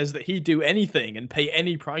Warrior says that he'd do anything and pay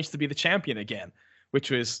any price to be the champion again, which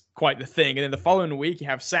was quite the thing. And then the following week, you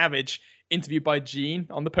have Savage interviewed by Gene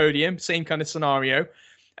on the podium, same kind of scenario.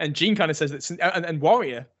 And Gene kind of says that, and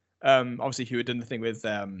Warrior, obviously who had done the thing with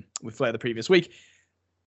Flair the previous week,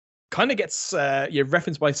 kind of gets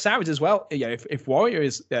referenced by Savage as well. If Warrior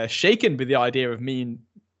is shaken with the idea of me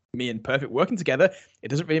and Perfect working together, it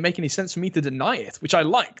doesn't really make any sense for me to deny it, which I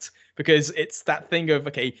liked, because it's that thing of,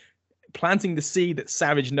 okay, planting the seed that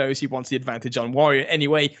Savage knows he wants the advantage on Warrior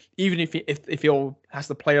anyway, even if he all has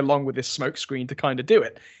to play along with this smokescreen to kind of do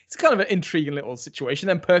it. It's kind of an intriguing little situation.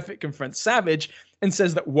 Then Perfect confronts Savage and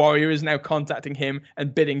says that Warrior is now contacting him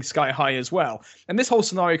and bidding sky high as well. And this whole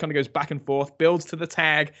scenario kind of goes back and forth, builds to the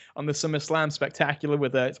tag on the SummerSlam Spectacular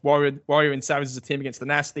with Warrior and Savage as a team against the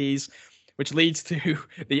Nasties, which leads to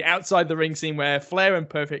the outside the ring scene where Flair and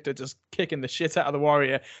Perfect are just kicking the shit out of the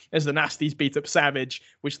Warrior as the Nasties beat up Savage,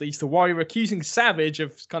 which leads to Warrior accusing Savage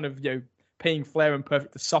of kind of, paying Flair and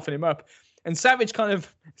Perfect to soften him up. And Savage kind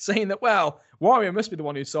of saying that, well, Warrior must be the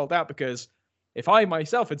one who sold out, because if I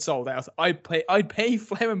myself had sold out, I'd pay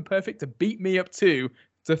Flair and Perfect to beat me up too,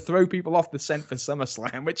 to throw people off the scent for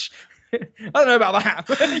SummerSlam, which I don't know about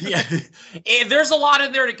that. Yeah, and there's a lot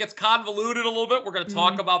in there that gets convoluted a little bit. We're going to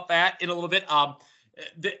talk about that in a little bit.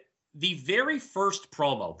 The very first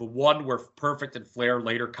promo, the one where Perfect and Flair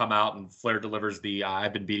later come out and Flair delivers the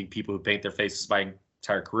 "I've been beating people who paint their faces my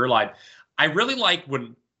entire career" line. I really like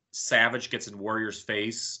when Savage gets in Warrior's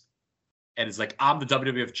face and is like, "I'm the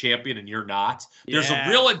WWF champion and you're not." There's a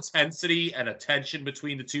real intensity and a tension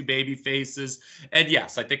between the two baby faces. And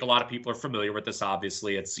yes, I think a lot of people are familiar with this.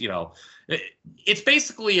 Obviously, it's, it's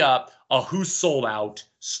basically a who sold out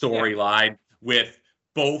storyline with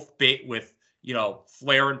both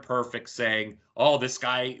Flair and Perfect saying, "Oh, this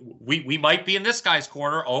guy, we might be in this guy's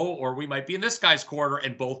corner. Oh, or we might be in this guy's corner,"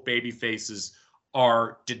 and both baby faces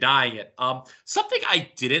are denying it. Something I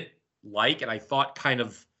didn't like, and I thought kind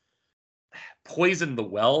of poisoned the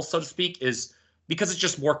well, so to speak, is because it's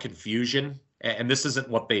just more confusion, and this isn't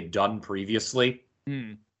what they'd done previously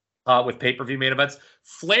with pay-per-view main events.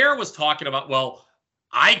 Flair was talking about, well,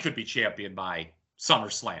 I could be champion by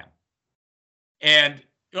SummerSlam, and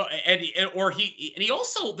he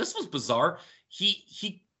also, this was bizarre,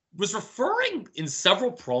 he was referring in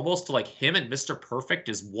several promos to like him and Mr. Perfect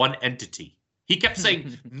as one entity. He kept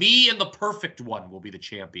saying, "Me and the Perfect One will be the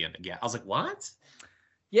champion again." I was like, what?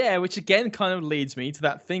 Yeah, which again kind of leads me to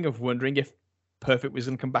that thing of wondering if Perfect was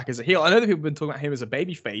going to come back as a heel. I know that people have been talking about him as a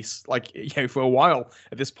babyface, like, you know, for a while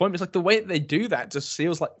at this point. But it's like the way that they do that just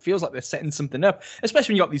feels like they're setting something up.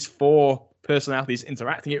 Especially when you got these four personalities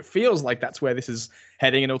interacting, it feels like that's where this is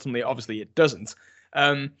heading, and ultimately, obviously, it doesn't.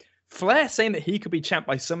 Flair saying that he could be champ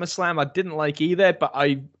by SummerSlam, I didn't like either, but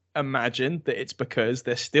I imagine that it's because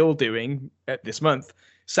they're still doing this month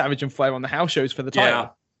Savage and Flair on the house shows for the title. Yeah.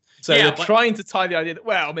 So they're trying to tie the idea that,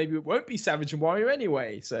 well, maybe it won't be Savage and Warrior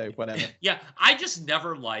anyway. So whatever. Yeah, I just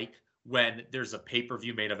never like when there's a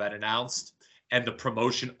pay-per-view main event announced and the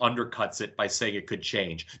promotion undercuts it by saying it could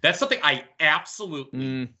change. That's something I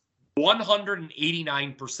absolutely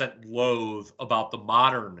 189% loathe about the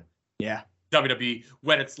modern WWE,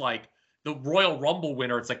 when it's like the Royal Rumble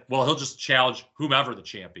winner, it's like, well, he'll just challenge whomever the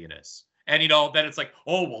champion is. And, you know, then it's like,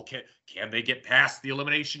 oh, well, can they get past the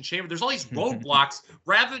Elimination Chamber? There's all these roadblocks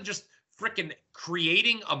rather than just freaking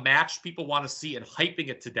creating a match people want to see and hyping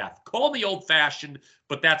it to death. Call me old-fashioned,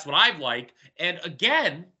 but that's what I like. And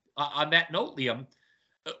again, on that note, Liam,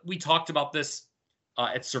 we talked about this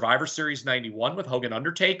at Survivor Series 91 with Hogan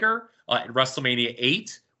Undertaker, at WrestleMania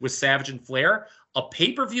 8 with Savage and Flair. A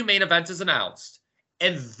pay-per-view main event is announced,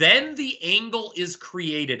 and then the angle is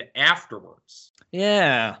created afterwards.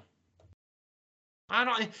 Yeah. I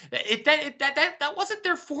don't. That wasn't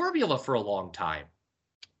their formula for a long time.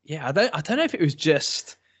 Yeah, I don't know if it was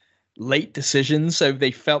just late decisions, so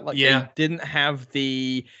they felt like they didn't have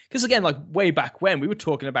the. Because again, like way back when we were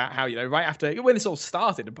talking about how, you know, right after when this all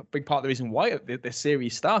started, a big part of the reason why the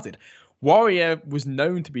series started, Warrior was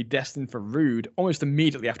known to be destined for Rude almost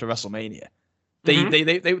immediately after WrestleMania.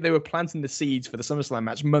 They were planting the seeds for the SummerSlam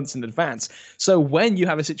match months in advance. So when you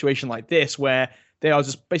have a situation like this where they are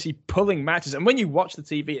just basically pulling matches, and when you watch the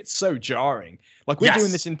TV, it's so jarring. Like, we're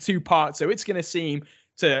doing this in 2 parts, so it's going to seem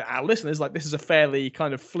to our listeners like this is a fairly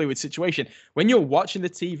kind of fluid situation. When you're watching the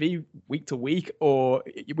TV week to week, or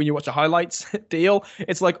when you watch a highlights deal,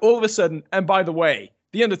 it's like all of a sudden, and by the way,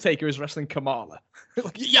 The Undertaker is wrestling Kamala.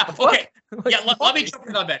 Let me jump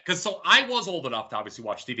in on that, because so I was old enough to obviously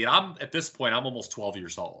watch TV, and I'm at this point I'm almost 12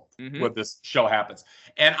 years old when this show happens,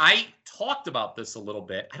 and I talked about this a little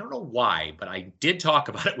bit. I don't know why, but I did talk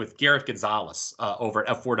about it with Garrett Gonzalez over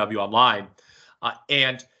at F4W Online,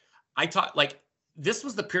 and I talked like this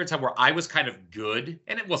was the period of time where I was kind of good,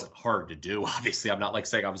 and it wasn't hard to do. Obviously, I'm not like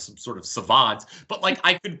saying I was some sort of savant, but like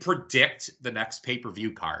I could predict the next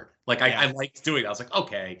pay-per-view card. Like I liked doing it. I was like,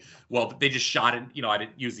 okay, well, they just shot in, you know, I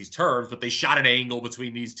didn't use these terms, but they shot an angle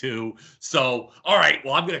between these two. So, all right,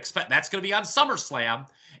 well, I'm going to expect that's going to be on SummerSlam.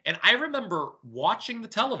 And I remember watching the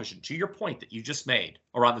television, to your point that you just made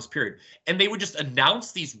around this period, and they would just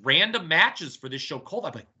announce these random matches for this show cold.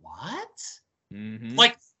 I'm like, what?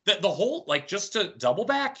 Like, the whole, like, just to double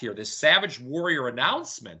back here, this Savage Warrior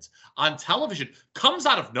announcement on television comes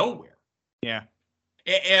out of nowhere. Yeah.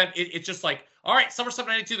 And it's just like, all right, SummerSlam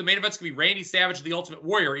 92, the main event's going to be Randy Savage and the Ultimate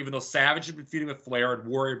Warrior, even though Savage had been feuding with Flair and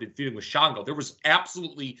Warrior had been feuding with Shango. There was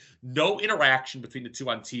absolutely no interaction between the two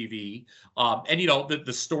on TV. And, you know, the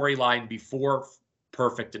storyline before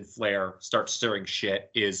Perfect and Flair start stirring shit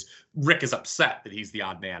is Rick is upset that he's the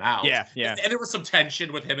odd man out. Yeah. And there was some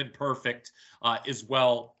tension with him and Perfect as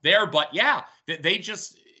well there. But yeah, they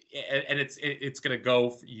just, and it's going to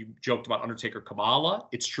go, you joked about Undertaker Kamala.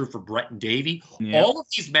 It's true for Brett and Davey. Yep. All of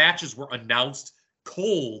these matches were announced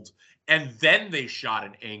cold, and then they shot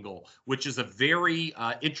an angle, which is a very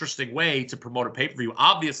interesting way to promote a pay-per-view.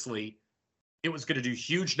 Obviously, it was going to do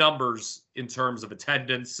huge numbers in terms of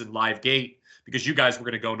attendance and live gate, because you guys were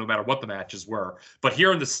going to go no matter what the matches were. But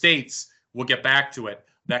here in the States, we'll get back to it,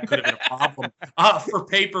 that could have been a problem for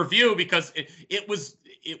pay-per-view, because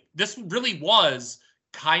this really was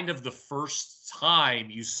kind of the first time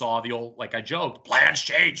you saw the old, like I joked, plans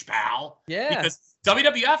change, pal. Yeah. Because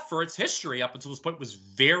WWF, for its history up until this point, was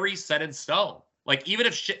very set in stone. Like, even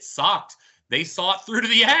if shit sucked, they saw it through to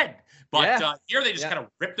the end. But here they just kind of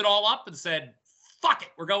ripped it all up and said, fuck it,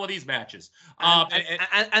 we're going with these matches.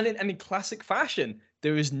 And in classic fashion,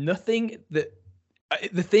 there is nothing that...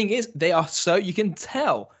 the thing is, they are so... You can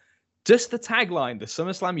tell, just the tagline, the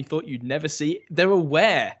SummerSlam you thought you'd never see, they're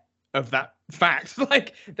aware of that fact.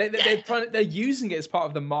 Like, they're using it as part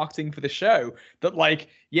of the marketing for the show. That, like,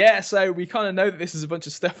 so we kind of know that this is a bunch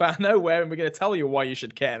of stuff out of nowhere, and we're going to tell you why you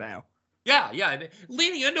should care now. Yeah. And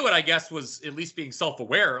leaning into it, I guess, was at least being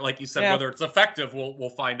self-aware. Like you said, whether it's effective, we'll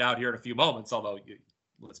find out here in a few moments. Although,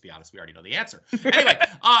 let's be honest, we already know the answer. Anyway,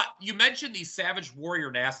 you mentioned the Savage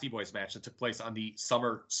Warrior Nasty Boys match that took place on the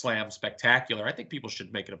SummerSlam Spectacular. I think people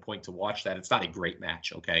should make it a point to watch that. It's not a great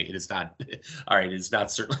match, okay? It is not. All right, it is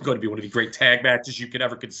not certainly going to be one of the great tag matches you could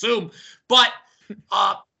ever consume. But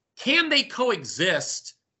Can they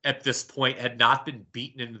coexist at this point? Had not been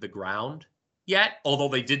beaten into the ground yet, although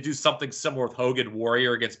they did do something similar with Hogan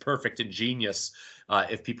Warrior against Perfect and Genius,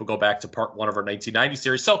 if people go back to part 1 of our 1990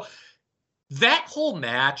 series. So that whole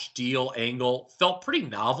match deal angle felt pretty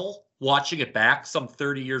novel. Watching it back some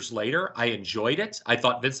 30 years later, I enjoyed it. I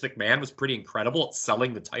thought Vince McMahon was pretty incredible at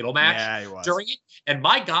selling the title match during it. And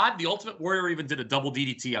my God, the Ultimate Warrior even did a double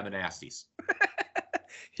DDT on the Nasties.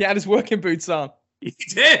 He had his working boots on. He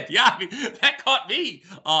did, yeah. I mean, that caught me,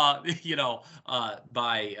 caught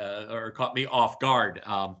me off guard.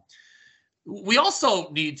 We also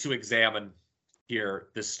need to examine here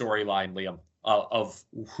this storyline, Liam, of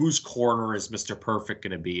whose corner is Mr. Perfect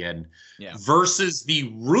going to be in versus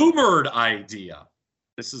the rumored idea.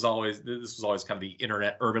 This was always kind of the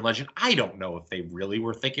internet urban legend. I don't know if they really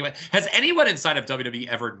were thinking it. Has anyone inside of WWE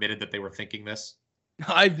ever admitted that they were thinking this?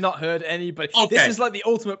 I've not heard anybody. Okay. This is like the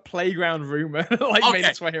ultimate playground rumor, made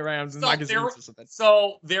its way around in magazines or something.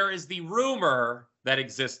 So there is the rumor that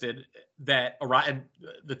existed that, and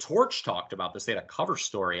the Torch talked about this. They had a cover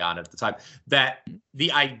story on it at the time, that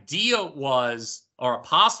the idea was, or a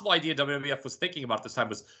possible idea WWF was thinking about this time,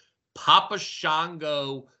 was Papa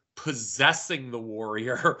Shango possessing the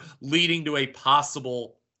Warrior, leading to a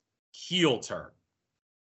possible heel turn.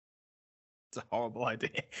 It's a horrible idea.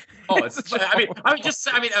 Oh,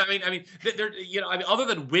 other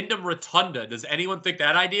than Wyndham Rotunda, does anyone think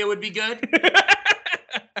that idea would be good?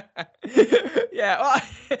 Yeah, well,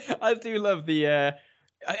 I do love the.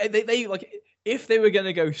 They like, if they were going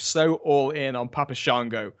to go so all in on Papa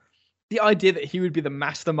Shango, the idea that he would be the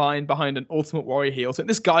mastermind behind an Ultimate Warrior heel. So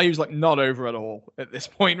this guy who's like not over at all at this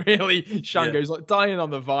point, really. Shango's like dying on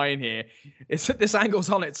the vine here. It's that this angle's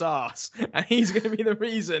on its ass, and he's going to be the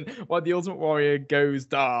reason why the Ultimate Warrior goes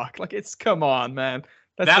dark. Like, it's, come on, man.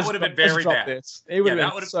 That would have been very bad. It would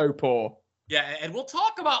have been so poor. Yeah, and we'll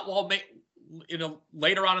talk about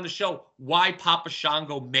later on in the show why Papa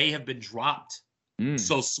Shango may have been dropped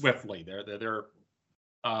so swiftly. There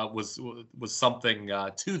was something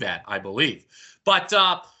to that, I believe. But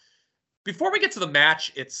before we get to the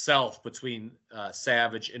match itself between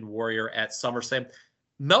Savage and Warrior at SummerSlam,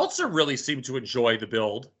 Meltzer really seemed to enjoy the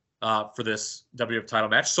build for this WWF title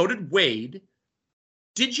match. So did Wade.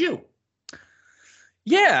 Did you?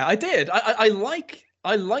 Yeah, I did. I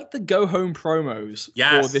like the go home promos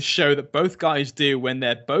for this show that both guys do when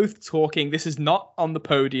they're both talking. This is not on the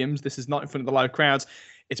podiums. This is not in front of the live crowds.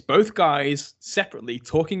 It's both guys separately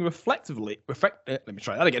talking reflectively about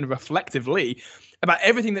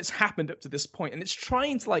everything that's happened up to this point. And it's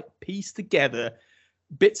trying to like piece together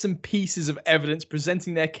bits and pieces of evidence,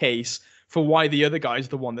 presenting their case for why the other guy's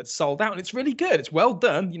the one that's sold out. And it's really good. It's well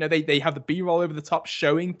done. You know, they have the B-roll over the top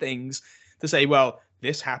showing things to say, well,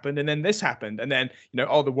 this happened and then this happened. And then,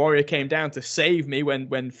 the Warrior came down to save me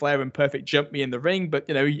when Flair and Perfect jumped me in the ring. But,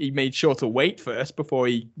 he made sure to wait first before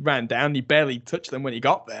he ran down. He barely touched them when he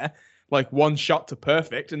got there. Like, one shot to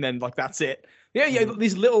Perfect and then, like, that's it. Yeah,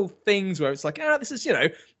 these little things where it's like, this is,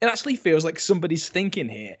 it actually feels like somebody's thinking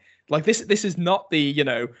here. Like, this is not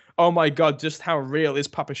the, oh my God, just how real is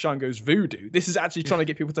Papa Shango's voodoo? This is actually trying to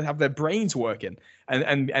get people to have their brains working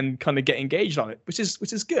and kind of get engaged on it, which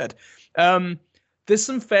is good. There's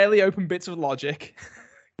some fairly open bits of logic,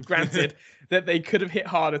 granted, that they could have hit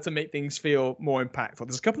harder to make things feel more impactful.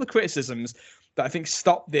 There's a couple of criticisms that I think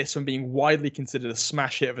stop this from being widely considered a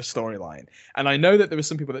smash hit of a storyline. And I know that there are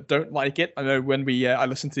some people that don't like it. I know when I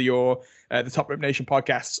listened to your the Top Rope Nation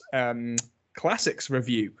podcast's classics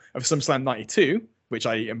review of SummerSlam 92, which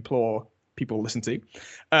I implore people to listen to.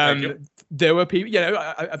 There were people,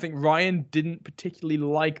 I think Ryan didn't particularly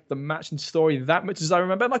like the match and story that much as I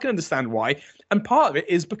remember, and I can understand why. And part of it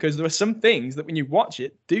is because there are some things that when you watch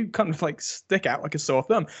it do kind of like stick out like a sore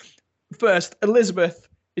thumb. First, Elizabeth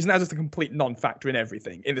is now just a complete non-factor in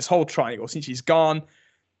everything. In this whole triangle, since she's gone,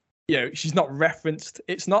 she's not referenced.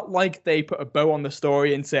 It's not like they put a bow on the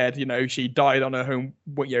story and said, she died on her home,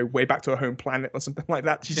 way back to her home planet or something like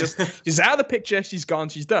that. She's out of the picture. She's gone.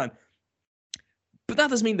 She's done. But that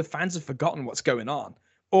doesn't mean the fans have forgotten what's going on,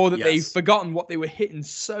 or that they've forgotten what they were hitting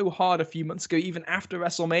so hard a few months ago, even after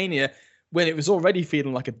WrestleMania, when it was already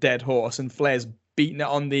feeling like a dead horse and Flair's beating it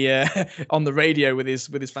on the radio with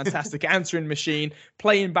his fantastic answering machine,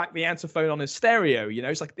 playing back the answer phone on his stereo.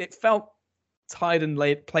 It's like it felt tired and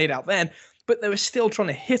played out then, but they were still trying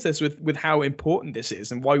to hit us with how important this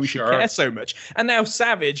is and why we should care so much. And now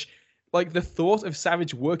Savage, like the thought of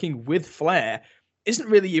Savage working with Flair isn't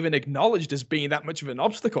really even acknowledged as being that much of an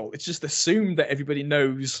obstacle. It's just assumed that everybody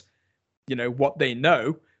knows, what they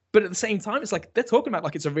know. But at the same time, it's like they're talking about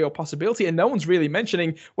like it's a real possibility, and no one's really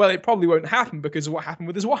mentioning, well, it probably won't happen because of what happened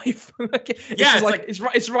with his wife.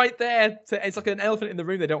 It's right there. It's like an elephant in the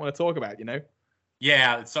room they don't want to talk about, you know?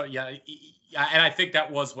 Yeah. So yeah, and I think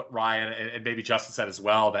that was what Ryan and maybe Justin said as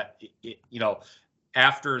well. That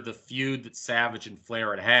after the feud that Savage and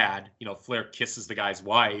Flair had, Flair kisses the guy's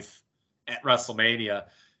wife at WrestleMania.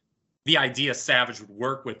 The idea Savage would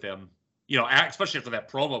work with him, especially after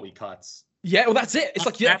that promo he cuts. Yeah, well, that's it. It's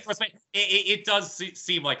like, yeah, it does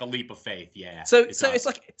seem like a leap of faith. Yeah. So it's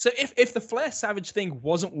like, if the Flair Savage thing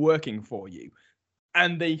wasn't working for you,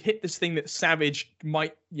 and they hit this thing that Savage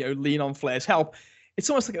might, lean on Flair's help, it's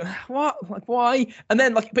almost like, what? Like, why? And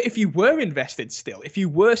then, like, but if you were invested still, if you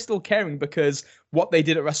were still caring because what they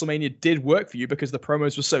did at WrestleMania did work for you because the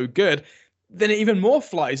promos were so good, then it even more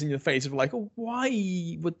flies in your face of like, oh,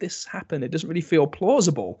 why would this happen? It doesn't really feel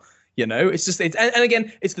plausible. It's just, and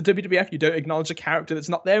again, it's the WWF. You don't acknowledge a character that's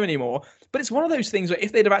not there anymore. But it's one of those things where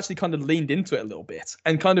if they'd have actually kind of leaned into it a little bit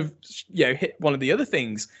and kind of, hit one of the other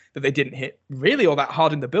things that they didn't hit really all that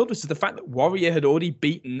hard in the build, which is the fact that Warrior had already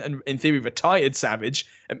beaten and in theory retired Savage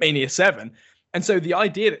at Mania 7. And so the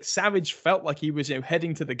idea that Savage felt like he was,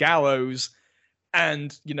 heading to the gallows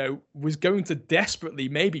and, was going to desperately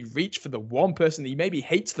maybe reach for the one person he maybe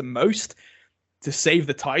hates the most to save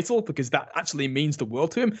the title because that actually means the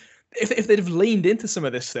world to him. If they'd have leaned into some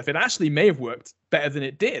of this stuff, it actually may have worked better than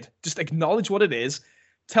it did. Just acknowledge what it is,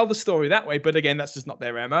 tell the story that way. But again, that's just not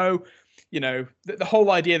their MO. The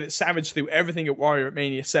whole idea that Savage threw everything at Warrior at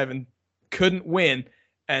Mania 7, couldn't win,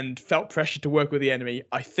 and felt pressure to work with the enemy,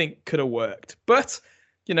 I think could have worked. But,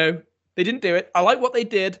 they didn't do it. I like what they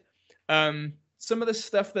did. Some of the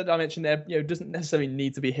stuff that I mentioned there, doesn't necessarily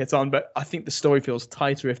need to be hit on, but I think the story feels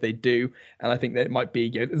tighter if they do, and I think that it might be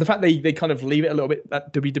the fact they kind of leave it a little bit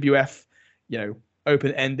that WWF,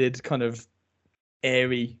 open-ended kind of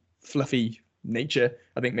airy, fluffy nature.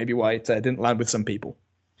 I think maybe why it didn't land with some people.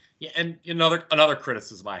 Yeah, and another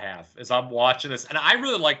criticism I have is I'm watching this, and I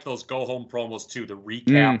really liked those go home promos too, the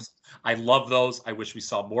recaps. I love those. I wish we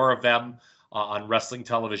saw more of them. On wrestling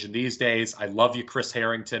television these days. I love you, Chris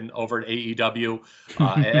Harrington, over at AEW.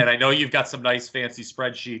 And I know you've got some nice fancy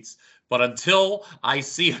spreadsheets, but until I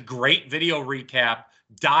see a great video recap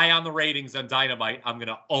die on the ratings on Dynamite, I'm going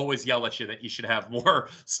to always yell at you that you should have more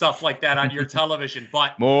stuff like that on your television.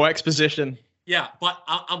 But more exposition. Yeah, but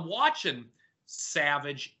I'm watching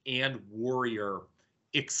Savage and Warrior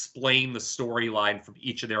explain the storyline from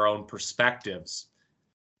each of their own perspectives.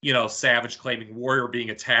 Savage claiming Warrior being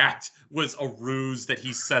attacked was a ruse that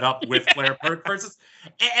he set up with Flair versus.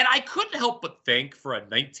 And I couldn't help but think for a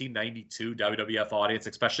 1992 WWF audience,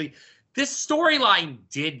 especially, this storyline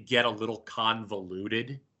did get a little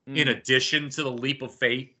convoluted in addition to the leap of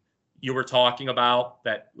faith you were talking about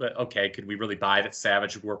that, okay, could we really buy that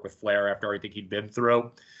Savage would work with Flair after everything he'd been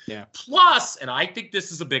through? Yeah. Plus, and I think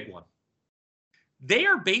this is a big one, they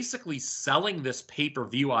are basically selling this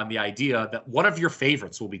pay-per-view on the idea that one of your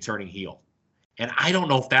favorites will be turning heel. And I don't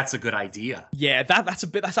know if that's a good idea. Yeah, that's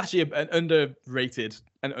actually an underrated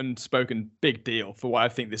and unspoken big deal for why I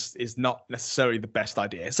think this is not necessarily the best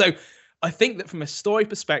idea. So I think that from a story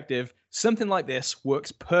perspective, something like this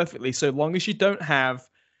works perfectly so long as you don't have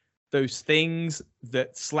those things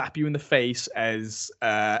that slap you in the face as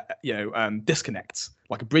disconnects,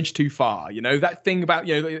 like a bridge too far. That thing about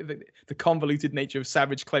the convoluted nature of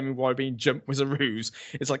Savage claiming Warrior being jumped was a ruse.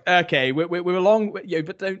 It's like, okay, we're along, but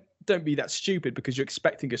don't be that stupid because you're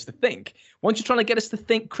expecting us to think. Once you're trying to get us to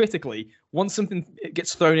think critically, once something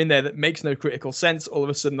gets thrown in there that makes no critical sense, all of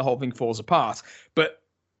a sudden the whole thing falls apart. But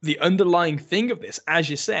the underlying thing of this, as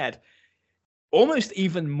you said, almost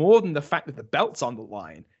even more than the fact that the belt's on the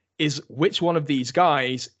line, is which one of these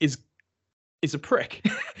guys is a prick.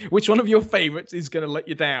 Which one of your favorites is going to let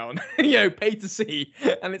you down? Pay to see.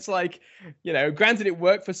 And it's like, granted it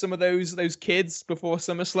worked for some of those kids before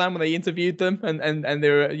SummerSlam when they interviewed them and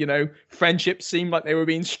their, friendships seemed like they were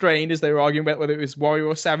being strained as they were arguing about whether it was Warrior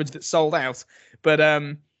or Savage that sold out. But,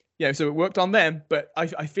 so it worked on them. But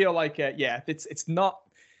I feel like, it's not,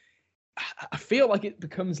 I feel like it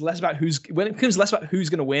becomes less about who's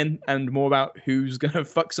going to win and more about who's going to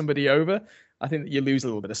fuck somebody over. I think that you lose a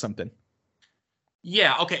little bit of something.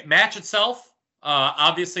 Yeah. Okay. Match itself.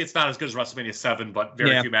 Obviously, it's not as good as WrestleMania 7, but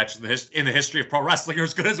very few matches in the history of pro wrestling are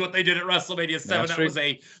as good as what they did at WrestleMania 7. That was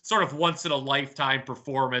a sort of once in a lifetime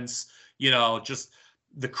performance. Just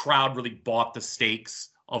the crowd really bought the stakes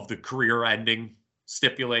of the career ending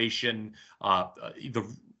stipulation. The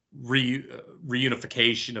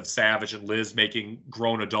reunification of Savage and Liz making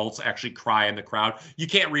grown adults actually cry in the crowd. You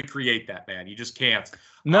can't recreate that, man. You just can't.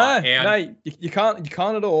 No, you can't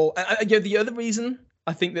at all. The other reason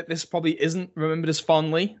I think that this probably isn't remembered as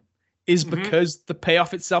fondly is because the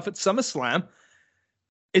payoff itself at SummerSlam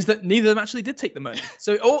is that neither of them actually did take the money.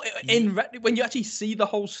 So when you actually see the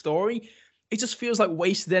whole story, it just feels like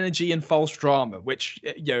wasted energy and false drama, which,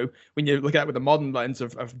 when you look at it with the modern lens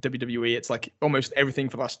of WWE, it's like almost everything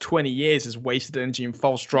for the last 20 years is wasted energy and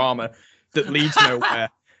false drama that leads nowhere.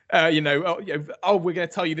 We're going to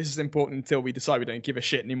tell you this is important until we decide we don't give a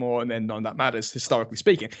shit anymore, and then none of that matters, historically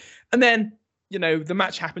speaking. And then, the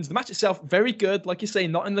match happens. The match itself, very good. Like you say,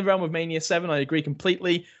 not in the realm of Mania 7. I agree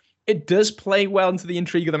completely. It does play well into the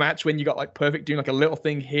intrigue of the match when you got like Perfect doing like a little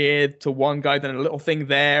thing here to one guy, then a little thing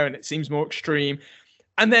there, and it seems more extreme.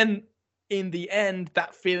 And then in the end,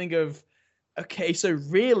 that feeling of, okay, so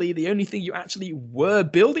really the only thing you actually were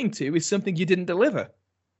building to is something you didn't deliver.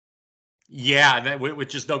 Yeah,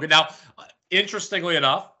 which is no good. Now, interestingly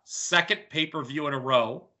enough, second pay-per-view in a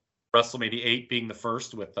row, WrestleMania 8 being the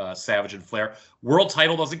first with Savage and Flair. World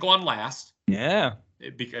title doesn't go on last. Yeah.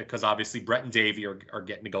 Because obviously Brett and Davey are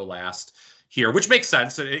getting to go last here, which makes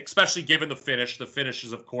sense, especially given the finish. The finish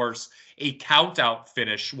is, of course, a count-out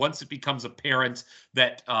finish. Once it becomes apparent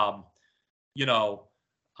that,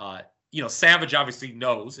 Savage obviously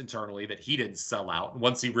knows internally that he didn't sell out. And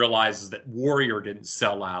once he realizes that Warrior didn't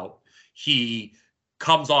sell out, he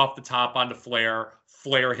comes off the top onto Flair.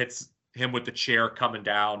 Flair hits him with the chair coming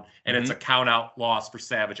down, and it's a count-out loss for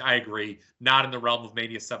Savage. I agree. Not in the realm of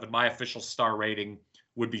Mania 7. My official star rating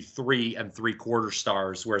would be 3 3/4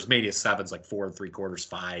 stars, whereas Mania 7's like 4 3/4,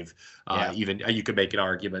 5. Even you could make an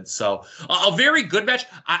argument. So a very good match.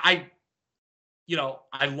 I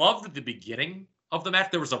loved the beginning of the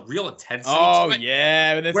match. There was a real intensity. Oh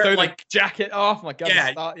yeah, and then throw like the jacket off. My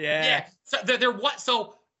God, yeah. So there was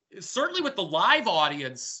certainly with the live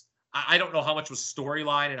audience. I don't know how much was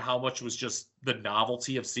storyline and how much was just the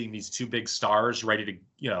novelty of seeing these two big stars ready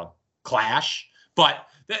to, clash. But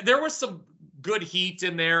there was some good heat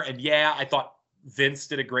in there. And yeah, I thought Vince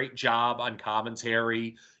did a great job on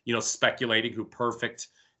commentary, speculating who Perfect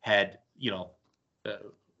had,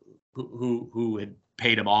 who had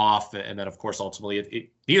paid him off. And then, of course,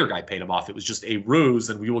 ultimately, neither guy paid him off. It was just a ruse.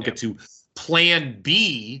 And we will get to Plan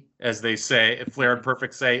B, as they say, Flair and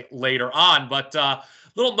Perfect say later on. But,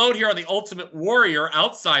 little note here on the Ultimate Warrior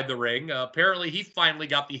outside the ring. Apparently, he finally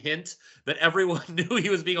got the hint that everyone knew he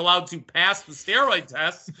was being allowed to pass the steroid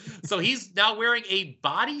test. So he's now wearing a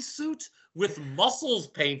bodysuit with muscles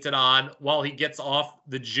painted on while he gets off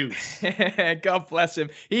the juice. God bless him.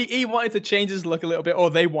 He wanted to change his look a little bit, or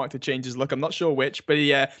they wanted to change his look. I'm not sure which, but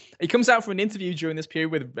he comes out for an interview during this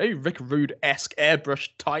period with very Rick Rude-esque airbrush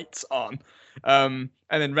tights on.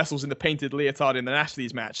 And then wrestles in the painted leotard in the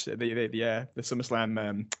Ashley's match, the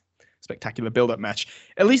SummerSlam spectacular build-up match.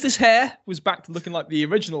 At least his hair was back to looking like the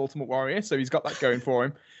original Ultimate Warrior, so he's got that going for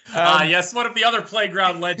him. Yes, one of the other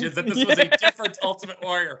playground legends that this was a different Ultimate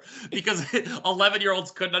Warrior, because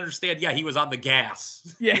 11-year-olds couldn't understand. Yeah, he was on the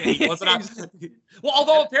gas. Yeah, he wasn't on. Well,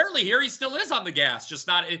 although apparently here he still is on the gas, just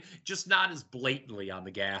not as blatantly on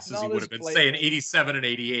the gas as he would have been, say, in 87 and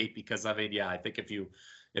 88. Because I think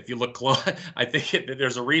if you look close, I think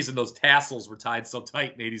there's a reason those tassels were tied so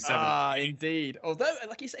tight in 87. Indeed. Although,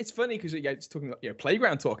 like you said, it's funny because it's talking about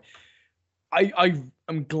playground talk.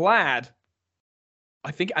 I'm glad.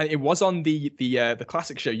 I think it was on the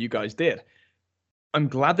classic show you guys did. I'm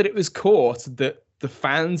glad that it was caught that the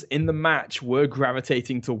fans in the match were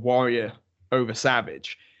gravitating to Warrior over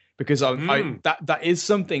Savage, because that is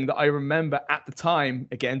something that I remember at the time.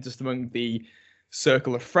 Again, just among the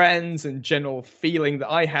circle of friends and general feeling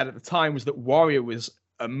that I had at the time was that Warrior was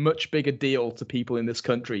a much bigger deal to people in this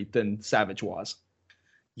country than Savage was.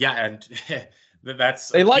 Yeah, and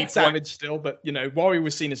they like Savage still, but Warrior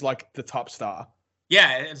was seen as like the top star.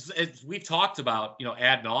 Yeah, as we've talked about,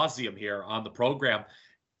 ad nauseum here on the program.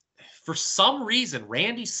 For some reason,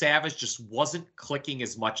 Randy Savage just wasn't clicking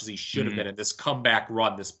as much as he should have been in this comeback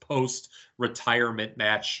run, this post-retirement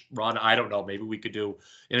match run. I don't know. Maybe we could do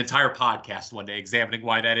an entire podcast one day examining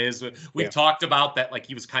why that is. We've talked about that, like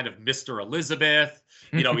he was kind of Mr. Elizabeth.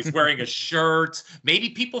 He's wearing a shirt. Maybe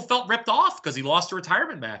people felt ripped off because he lost a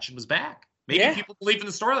retirement match and was back. Maybe people believe in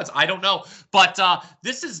the storylines. I don't know. But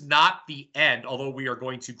this is not the end, although we are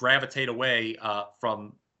going to gravitate away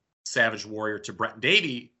from Savage Warrior to Brett and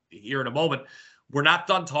Davey here in a moment. We're not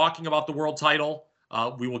done talking about the world title.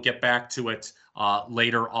 We will get back to it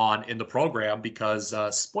later on in the program because,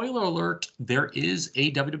 spoiler alert, there is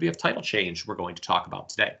a WWF title change we're going to talk about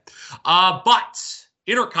today. But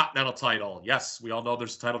Intercontinental title, yes, we all know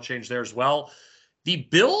there's a title change there as well. The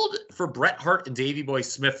build for Bret Hart and Davey Boy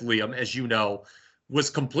Smith, Liam, as you know,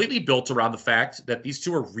 was completely built around the fact that these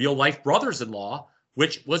two are real-life brothers-in-law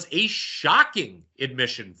which was a shocking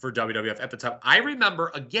admission for WWF at the time. I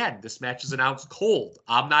remember, again, this match is announced cold.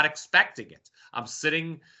 I'm not expecting it. I'm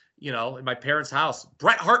sitting, in my parents' house.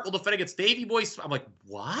 Bret Hart will defend against Davey Boy Smith. I'm like,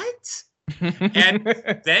 what?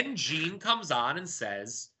 And then Gene comes on and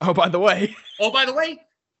says, Oh, by the way,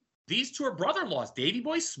 these two are brother-in-laws. Davey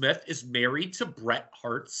Boy Smith is married to Bret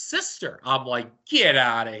Hart's sister. I'm like, get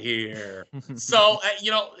out of here. So,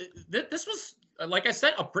 this was, like I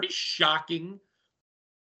said, a pretty shocking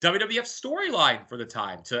WWF storyline for the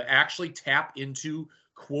time to actually tap into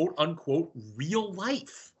quote unquote real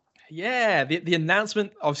life. Yeah, the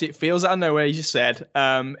announcement, obviously it feels out of nowhere, as you said,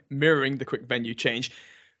 mirroring the quick venue change.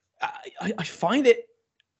 I find it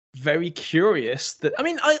very curious that,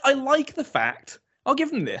 I like the fact, I'll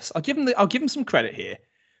give them this, I'll give them some credit here.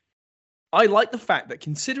 I like the fact that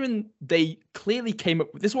considering they clearly came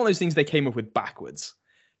up with, this is one of those things they came up with backwards.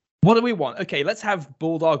 What do we want? Okay, let's have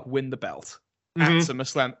Bulldog win the belt at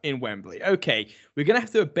SummerSlam in Wembley. Okay, we're going to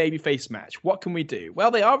have to do a babyface match. What can we do?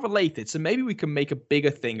 Well, they are related, so maybe we can make a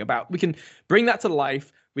bigger thing we can bring that to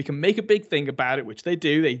life. We can make a big thing about it, which they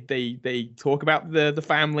do. They talk about the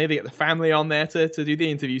family. They get the family on there to do the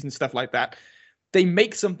interviews and stuff like that. They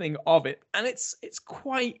make something of it, and it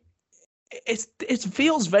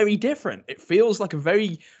feels very different. It feels like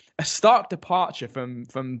a stark departure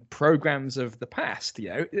from programs of the past.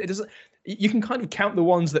 It doesn't. You can kind of count the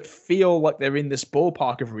ones that feel like they're in this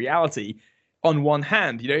ballpark of reality on one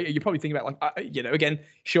hand. You're probably thinking about again,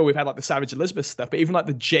 sure, we've had like the Savage Elizabeth stuff, but even like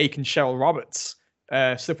the Jake and Cheryl Roberts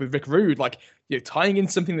stuff with Rick Rude, tying in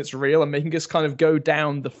something that's real and making us kind of go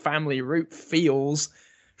down the family route feels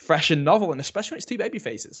fresh and novel, and especially when it's two baby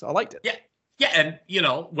faces. I liked it. Yeah, and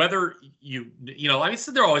whether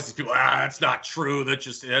so there are always these people, that's not true.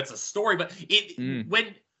 That's a story. But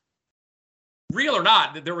when real or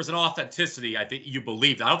not, there was an authenticity. I think you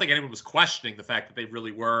believed. I don't think anyone was questioning the fact that they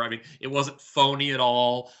really were. It wasn't phony at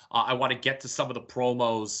all. I want to get to some of the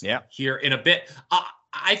promos here in a bit.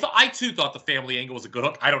 I too thought the family angle was a good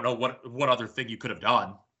hook. I don't know what other thing you could have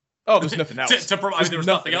done. Oh, there's nothing else. There was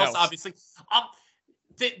nothing else, obviously.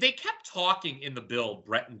 They kept talking in the build,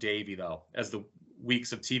 Bret and Davey, though, as the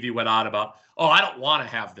weeks of TV went on about, I don't want to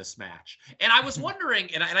have this match. And I was wondering,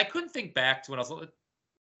 and I couldn't think back to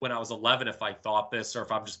when I was 11 if I thought this or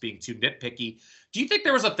if I'm just being too nitpicky. Do you think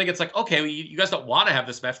there was a thing, it's like, okay, well, you guys don't want to have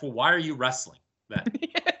this match, well, why are you wrestling then?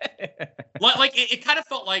 It kind of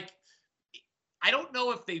felt like, I don't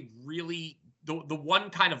know if they really, the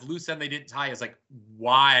one kind of loose end they didn't tie is like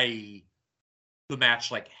why the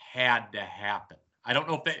match had to happen. I don't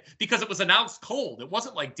know if because it was announced cold. It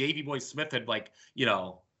wasn't like Davey Boy Smith had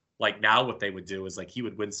now what they would do is he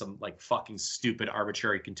would win some fucking stupid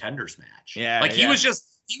arbitrary contenders match.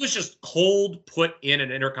 He was just cold put in an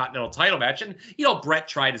Intercontinental title match. And, Bret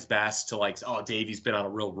tried his best to Davey's been on a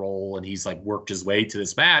real roll and he's worked his way to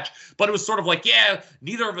this match. But it was sort of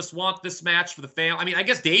neither of us want this match for the family. I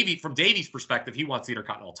guess from Davey's perspective, he wants the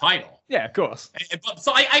Intercontinental title. Yeah, of course.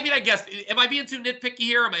 So I guess, am I being too nitpicky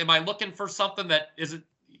here? Am I looking for something that isn't?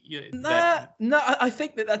 No, I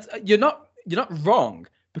think that's, you're not wrong.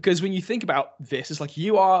 Because when you think about this, it's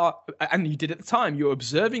you are, and you did at the time, you're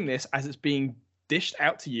observing this as it's being dished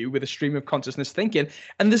out to you with a stream of consciousness thinking.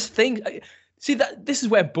 And this thing, this is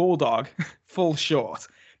where Bulldog falls short.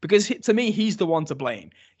 Because to me, he's the one to blame.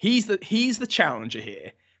 He's the challenger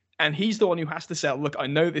here. And he's the one who has to say, look, I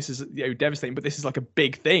know this is devastating, but this is a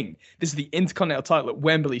big thing. This is the Intercontinental title at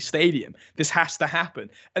Wembley Stadium. This has to happen.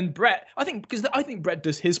 And Bret, I think Bret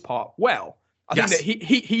does his part well. I think that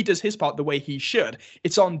he does his part the way he should.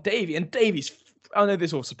 It's on Davey, and Davey's, I know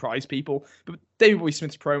this will surprise people, but Davey Boy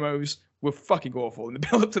Smith's promos were fucking awful in the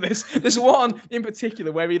build up to this. There's one in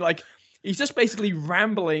particular where he's just basically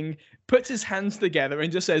rambling, puts his hands together and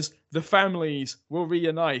just says, the families will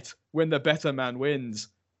reunite when the better man wins.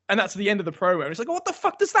 And that's the end of the promo. And it's what the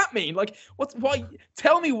fuck does that mean? Why?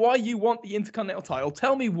 Tell me why you want the Intercontinental title.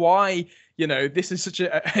 Tell me why, this is such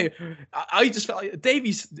I just felt like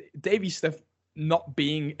Davey's stuff not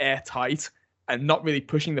being airtight and not really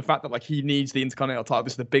pushing the fact that he needs the Intercontinental title.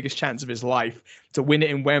 This is the biggest chance of his life to win it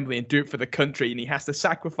in Wembley and do it for the country. And he has to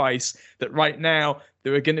sacrifice that right now.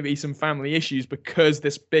 There are going to be some family issues because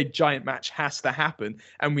this big giant match has to happen.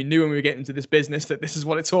 And we knew when we were getting into this business that this is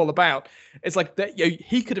what it's all about. It's that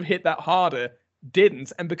he could have hit that harder,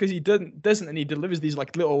 didn't. And because he doesn't, and he delivers these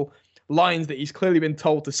little lines that he's clearly been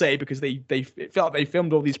told to say because it felt like they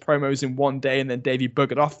filmed all these promos in one day and then Davey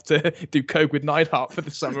buggered off to do coke with Neidhart for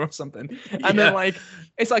the summer or something. And then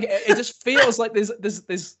it just feels like there's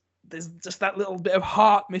just that little bit of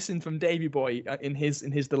heart missing from Davey Boy in his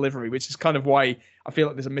delivery, which is kind of why I feel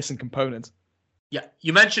like there's a missing component. Yeah,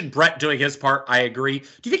 you mentioned Brett doing his part. I agree.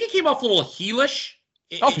 Do you think he came off a little heelish?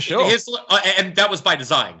 Oh, for sure. And that was by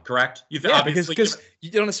design, correct? Yeah, because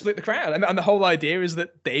you don't want to split the crowd. And the whole idea is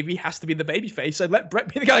that Davey has to be the babyface. So let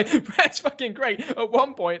Brett be the guy. Brett's fucking great. At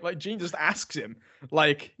one point, like, Gene just asks him,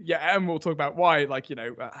 like, yeah, and we'll talk about why, like, you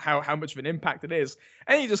know, how much of an impact it is.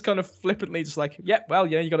 And he just kind of flippantly just like, yeah, well,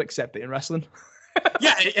 yeah, you got to accept it in wrestling.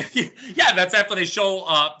 yeah. That's after they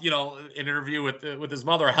show, you know, an interview with his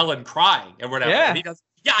mother, Helen, crying and whatever. Yeah. And he does.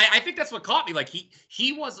 Yeah, I think that's what caught me. Like,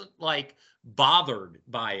 he wasn't like bothered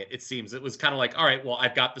by it. It seems it was kind of like, all right, well,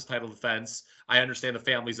 I've got this title defense. I understand the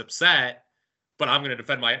family's upset, but I'm going to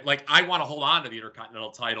defend I want to hold on to the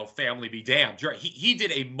Intercontinental title. Family be damned. He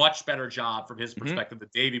did a much better job from his perspective than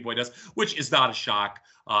Davey Boy does, which is not a shock,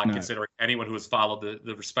 considering anyone who has followed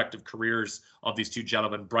the respective careers of these two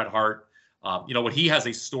gentlemen. Bret Hart, you know, when he has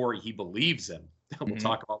a story he believes in, we'll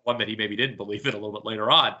talk about one that he maybe didn't believe in a little bit later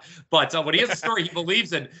on. But when he has a story he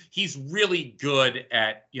believes in, he's really good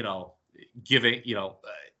at, you know, giving, you know,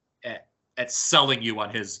 at selling you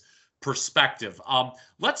on his perspective.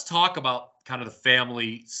 Let's talk about kind of the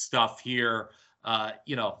family stuff here.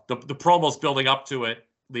 You know, the promos building up to it,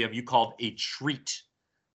 Liam, you called a treat.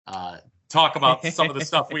 Talk about some of the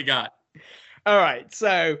stuff we got. All right,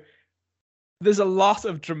 so there's a lot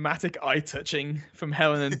of dramatic eye-touching from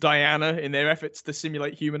Helen and Diana in their efforts to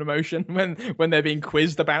simulate human emotion when they're being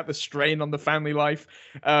quizzed about the strain on the family life.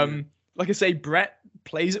 Like I say, Brett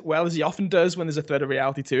plays it well, as he often does when there's a thread of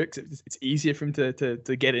reality to it. It's easier for him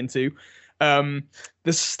to get into. The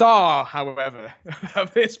star, however,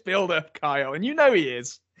 of this build-up, Kyle, and you know he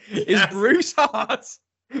is Bruce Hart.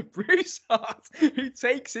 Bruce Hart, who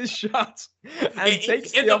takes his shot and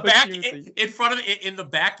takes the opportunity. In front of in the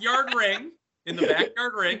backyard ring. In the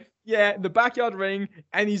backyard ring. Yeah, the backyard ring,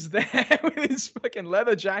 and he's there with his fucking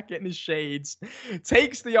leather jacket and his shades,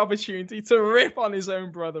 takes the opportunity to rip on his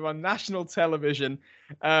own brother on national television,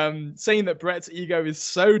 saying that Brett's ego is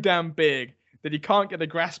so damn big that he can't get a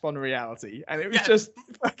grasp on reality. And it was just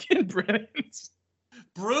fucking brilliant.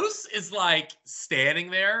 Bruce is like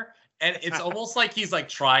standing there, and it's almost like he's like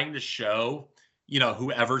trying to show, you know,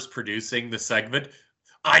 whoever's producing the segment,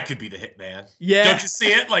 I could be the hitman. Yeah. Don't you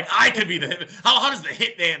see it? Like, I could be the hitman. How does the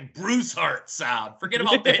hitman Bruce Hart sound? Forget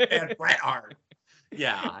about the hitman Bret Hart.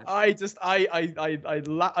 Yeah. I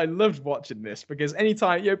loved watching this because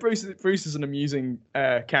anytime, you know, Bruce is an amusing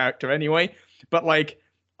character anyway, but like,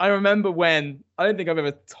 I remember when, I don't think I've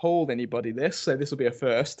ever told anybody this, so this will be a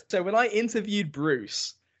first. So when I interviewed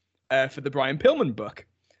Bruce for the Brian Pillman book,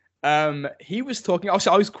 he was talking,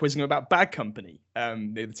 also I was quizzing him about Bad Company,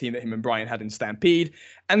 the team that him and Brian had in Stampede,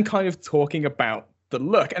 and kind of talking about the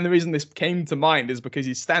look. And the reason this came to mind is because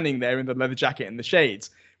he's standing there in the leather jacket and the shades,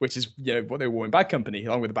 which is, you know, what they wore in Bad Company,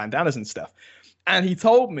 along with the bandanas and stuff. And he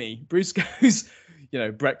told me, Bruce goes, you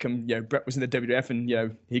know, Brett was in the WWF, and, you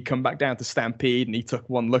know, he'd come back down to Stampede, and he took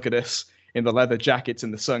one look at us in the leather jackets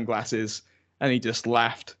and the sunglasses, and he just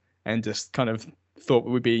laughed and just kind of thought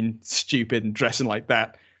we were being stupid and dressing like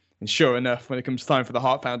that. And sure enough, when it comes time for the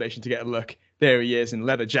Hart Foundation to get a look, there he is in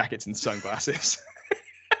leather jackets and sunglasses.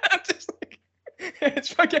 I'm just like,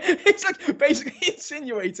 it's like basically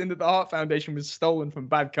insinuating that the Hart Foundation was stolen from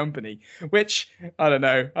Bad Company, which, I don't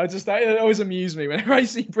know. It always amused me whenever I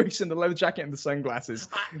see Bruce in the leather jacket and the sunglasses.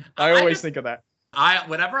 I always think of that.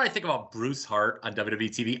 Whenever I think about Bruce Hart on WWE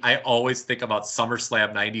TV, I always think about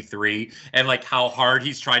SummerSlam '93 and like how hard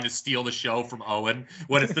he's trying to steal the show from Owen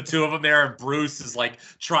when it's the two of them there, and Bruce is like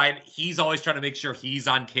he's always trying to make sure he's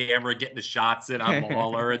on camera, getting the shots in on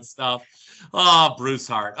Lawler and stuff. Oh, Bruce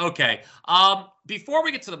Hart. Okay. Before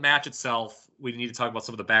we get to the match itself, we need to talk about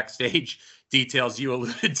some of the backstage details you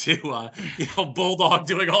alluded to. You know, Bulldog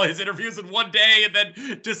doing all his interviews in one day and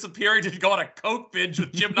then disappearing to go on a coke binge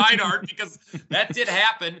with Jim Neidhart, because that did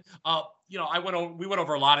happen. You know, we went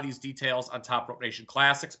over a lot of these details on Top Rope Nation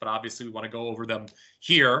Classics, but obviously we want to go over them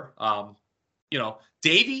here. You know,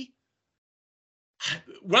 Davey,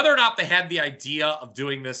 whether or not they had the idea of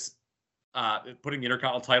doing this, putting the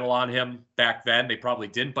Intercontinental title on him back then, they probably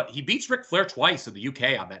didn't, but he beats Ric Flair twice in the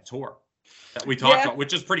UK on that tour that we talked about,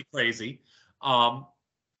 which is pretty crazy.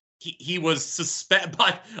 He was suspended,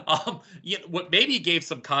 but what maybe gave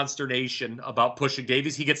some consternation about pushing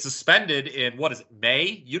Davies, he gets suspended in, what is it,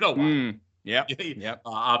 May? You know why? Yeah.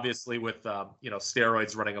 Obviously with you know,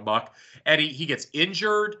 steroids running amok, and he gets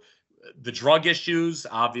injured. The drug issues,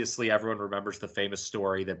 obviously, everyone remembers the famous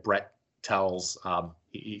story that Brett tells.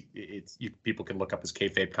 People can look up his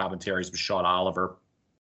kayfabe commentaries with Sean Oliver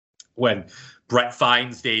when Brett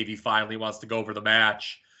finds Davey, finally wants to go over the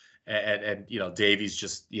match, And you know, Davey's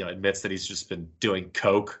just, you know, admits that he's just been doing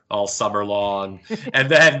coke all summer long. And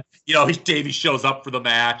then, you know, Davey shows up for the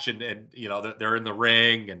match, and you know, they're in the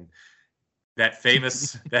ring, and those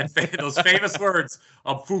famous words,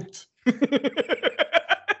 "I'm fucked."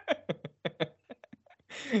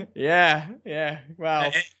 Yeah.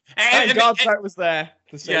 Well, thank God Bret was there.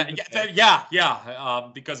 Because as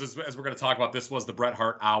we're going to talk about, this was the Bret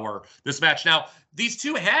Hart Hour. This match. Now, these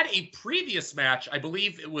two had a previous match. I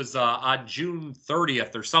believe it was on June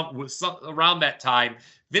 30th or something around that time.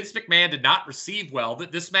 Vince McMahon did not receive well.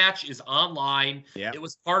 This match is online. Yeah. It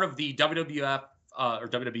was part of the WWF or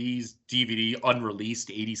WWE's DVD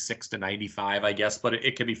unreleased 86 to 95, I guess, but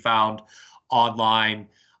it can be found online.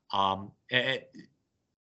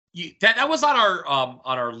 That was on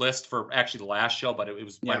our list for actually the last show, but it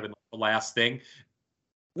might have been the last thing.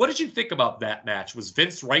 What did you think about that match? Was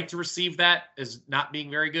Vince right to receive that as not being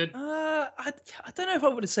very good? I don't know if I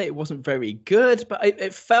would say it wasn't very good, but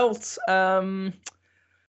it felt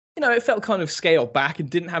it felt kind of scaled back and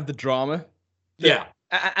didn't have the drama. Yeah.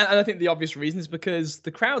 And I think the obvious reason is because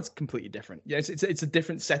the crowd's completely different. Yeah, it's a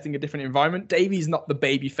different setting, a different environment. Davey's not the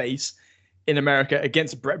baby face in America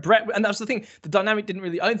against Bret. And that's the thing. The dynamic I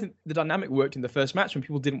don't think the dynamic worked in the first match when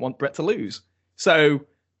people didn't want Bret to lose. So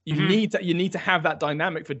you need to have that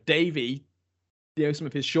dynamic for Davey, you know, some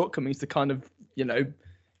of his shortcomings to kind of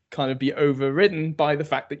be overridden by the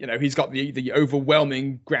fact that, you know, he's got the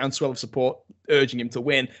overwhelming groundswell of support urging him to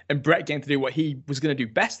win, and Bret getting to do what he was going to do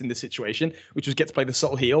best in this situation, which was get to play the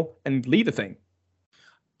subtle heel and lead the thing.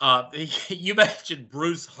 You mentioned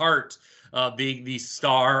Bruce Hart being the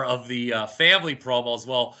star of the family promos.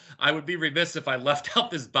 Well, I would be remiss if I left out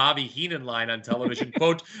this Bobby Heenan line on television.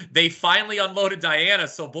 Quote, "They finally unloaded Diana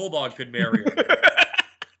so Bulldog could marry her."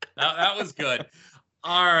 that was good.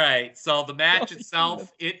 All right. So the match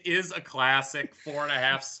itself, it is a classic.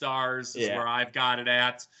 4.5 stars is where I've got it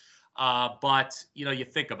at. But, you know, you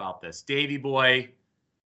think about this. Davey Boy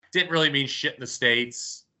didn't really mean shit in the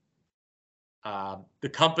States. The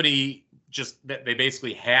company they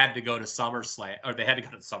basically had to go to SummerSlam, or they had to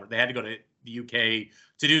go to the UK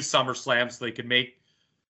to do SummerSlam so they could make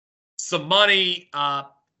some money.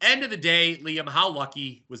 End of the day, Liam, how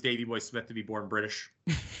lucky was Davey Boy Smith to be born British?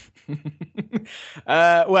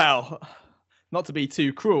 Well, not to be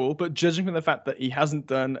too cruel, but judging from the fact that he hasn't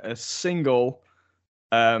done a single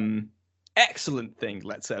excellent thing,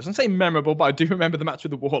 let's say. I was going to say memorable, but I do remember the match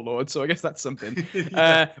with the Warlord, so I guess that's something.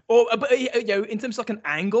 But you know, in terms of like an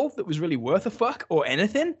angle that was really worth a fuck or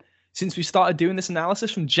anything, since we started doing this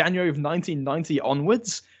analysis from January of 1990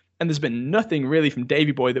 onwards, and there's been nothing really from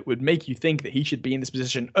Davey Boy that would make you think that he should be in this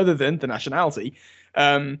position other than the nationality.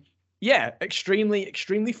 Extremely,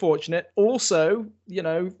 extremely fortunate. Also, you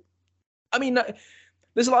know, I mean,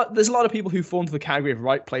 there's a lot of people who fall into the category of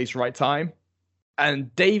right place, right time.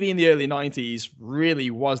 And Davey in the early 90s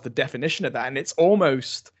really was the definition of that. And it's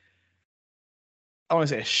almost, I want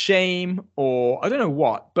to say a shame, or I don't know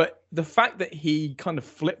what, but the fact that he kind of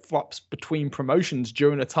flip-flops between promotions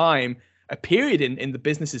during a period in the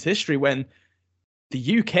business's history when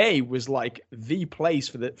the UK was like the place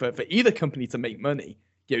for either company to make money.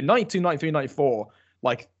 You know, 92, 93, 94,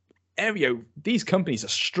 like, these companies are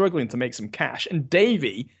struggling to make some cash. And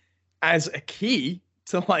Davey, as a key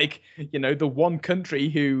to, like, you know, the one country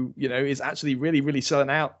who, you know, is actually really, really selling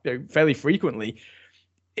out, you know, fairly frequently,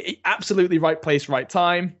 absolutely right place, right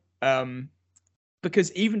time.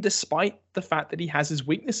 Because even despite the fact that he has his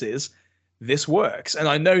weaknesses, this works. And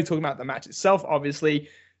I know, talking about the match itself, obviously,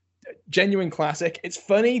 genuine classic. It's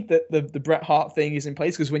funny that the Bret Hart thing is in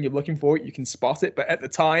place, because when you're looking for it, you can spot it. But at the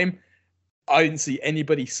time, I didn't see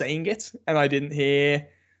anybody saying it, and I didn't hear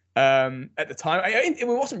at the time. It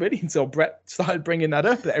wasn't really until Bret started bringing that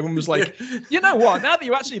up that everyone was like, you know what? Now that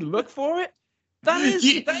you actually look for it, that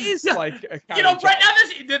is like a, you know, Bret.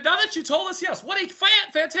 Now that you told us, yes, what a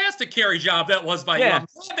fantastic carry job that was by you. I'm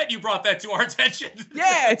glad that you brought that to our attention.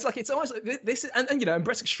 Yeah, it's almost like this is, and you know, and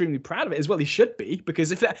Bret's extremely proud of it as well. He should be,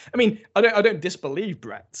 because I don't disbelieve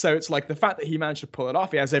Bret. So it's like the fact that he managed to pull it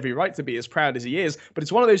off, he has every right to be as proud as he is. But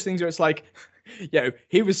it's one of those things where it's like, you know,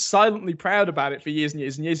 he was silently proud about it for years and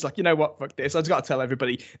years and years. Like, you know what, fuck this. I just got to tell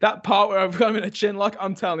everybody that part where I've got him in a chin lock.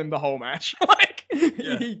 I'm telling him the whole match. Like,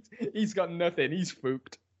 he's got nothing. He's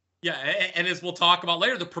fooked. Yeah, and as we'll talk about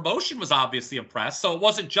later, the promotion was obviously impressed. So it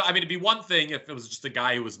wasn't just, I mean, it'd be one thing if it was just a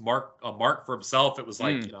guy who was a mark for himself. It was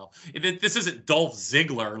like, you know, this isn't Dolph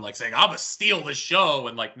Ziggler, like, saying, I'm going to steal the show,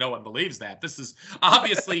 and, like, no one believes that. This is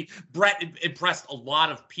obviously Bret impressed a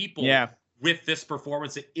lot of people with this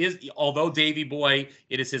performance. It is, although Davey Boy,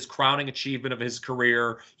 it is his crowning achievement of his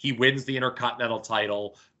career. He wins the Intercontinental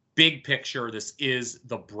title. big picture, this is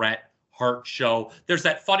the Bret Hart show. There's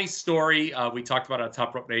that funny story we talked about on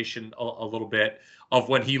Top Rope Nation a little bit of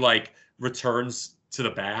when he like returns to the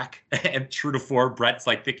back and true to form, Bret's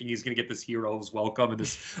like thinking he's going to get this hero's welcome and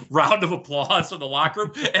this round of applause from the locker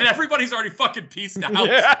room, and everybody's already fucking pieced out.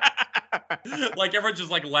 Like everyone just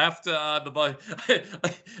like left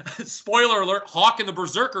spoiler alert, Hawk and the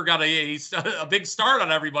Berserker got a big start on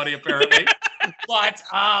everybody apparently. But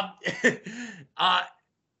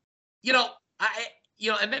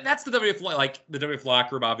and that's the WWF, like the WWF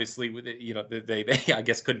locker room, obviously, they I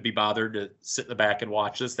guess couldn't be bothered to sit in the back and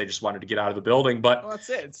watch this. They just wanted to get out of the building. But well, that's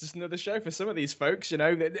it. It's just another show for some of these folks.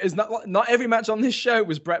 There's not every match on this show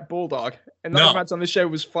was Bret Bulldog, and not every match on this show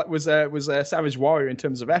was Savage Warrior in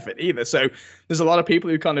terms of effort either. So there's a lot of people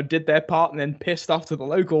who kind of did their part and then pissed off to the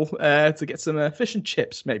local to get some fish and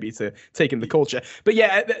chips, maybe, to take in the culture. But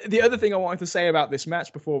yeah, the other thing I wanted to say about this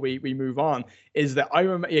match before we move on is that I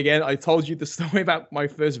remember, again, I told you the story about my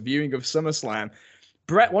first viewing of SummerSlam.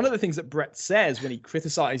 Bret, one of the things that Bret says when he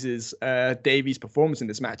criticizes Davey's performance in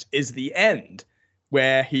this match is the end,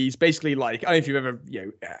 where he's basically like, I don't know if you've ever,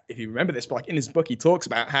 if you remember this, but like in his book, he talks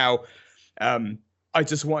about how I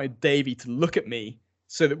just wanted Davey to look at me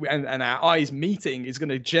so that and our eyes meeting is going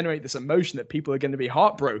to generate this emotion that people are going to be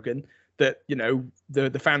heartbroken, that,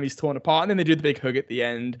 the family's torn apart, and then they do the big hug at the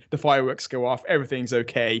end, the fireworks go off, everything's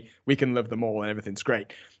okay, we can love them all, and everything's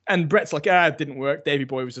great. And Bret's like, it didn't work. Davey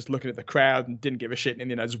Boy was just looking at the crowd and didn't give a shit, and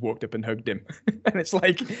then I just walked up and hugged him. And it's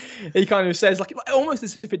like, he kind of says, like almost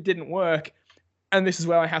as if it didn't work. And this is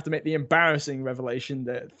where I have to make the embarrassing revelation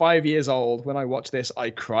that 5 years old, when I watched this, I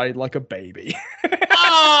cried like a baby.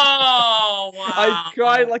 Oh, wow. I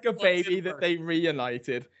cried like a baby that they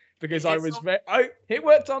reunited. Because I was it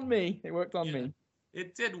worked on me. It worked on me.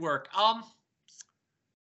 It did work.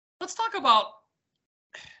 Let's talk about,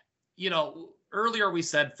 earlier we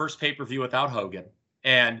said first pay-per-view without Hogan,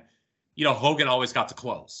 and Hogan always got to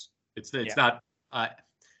close. It's not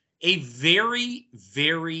a very,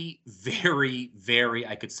 very, very, very,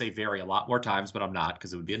 I could say very a lot more times, but I'm not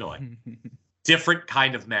because it would be annoying. Different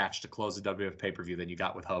kind of match to close a WWF pay-per-view than you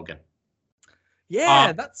got with Hogan.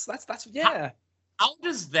 Yeah, that's yeah. How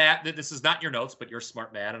does that this is not your notes, but you're a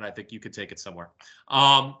smart man, and I think you could take it somewhere.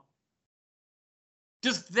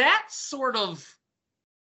 Does that sort of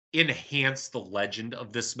enhance the legend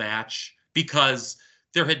of this match? Because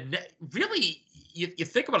there had really, you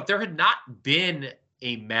think about it, there had not been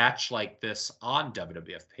a match like this on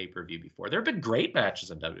WWF pay-per-view before. There have been great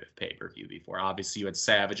matches on WWF pay-per-view before. Obviously, you had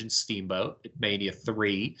Savage and Steamboat at Mania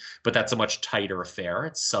 3, but that's a much tighter affair.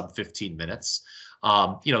 It's sub 15 minutes.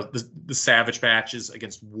 The Savage matches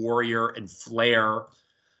against Warrior and Flair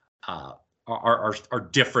are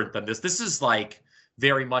different than this. This is like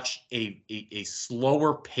very much a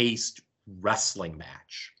slower paced wrestling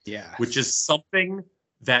match. Yeah. Which is something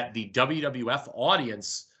that the WWF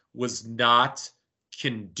audience was not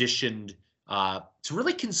conditioned to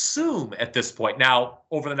really consume at this point. Now,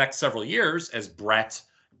 over the next several years, as Bret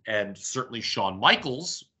and certainly Shawn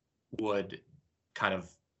Michaels would kind of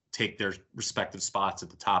take their respective spots at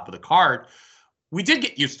the top of the card, we did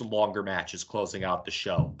get used to longer matches closing out the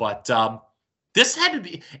show. But this had to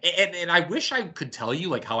be, and I wish I could tell you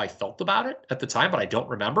like how I felt about it at the time, but I don't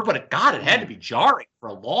remember. But it had to be jarring for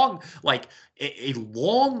a long, like a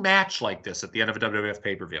long match like this at the end of a WWF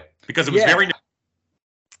pay-per-view, because it was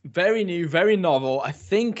very new, very novel. I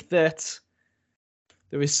think that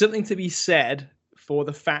there is something to be said for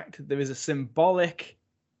the fact that there is a symbolic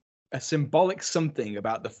something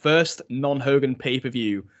about the first non-Hogan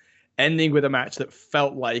pay-per-view ending with a match that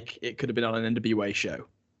felt like it could have been on an NWA show.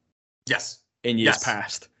 Yes. In years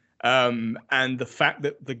past. And the fact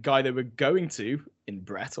that the guy they were going to in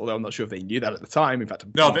Bret, although I'm not sure if they knew that at the time. In fact,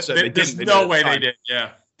 there's no way they did.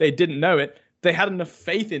 Yeah. They didn't know it. They had enough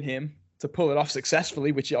faith in him to pull it off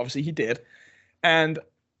successfully, which obviously he did. And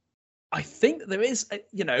I think that there is,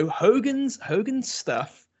 Hogan's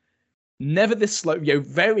stuff, never this slow,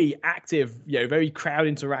 very active, very crowd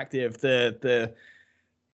interactive. The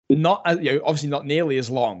not, obviously not nearly as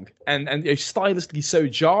long, and stylistically so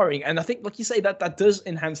jarring. And I think, like you say, that does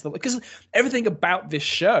enhance because everything about this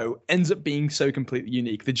show ends up being so completely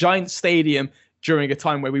unique. The giant stadium during a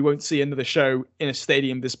time where we won't see another show in a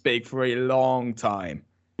stadium this big for a long time.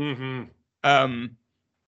 Mm-hmm.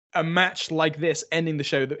 A match like this ending the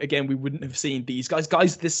show that, again, we wouldn't have seen these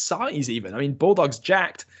guys this size even. I mean, Bulldog's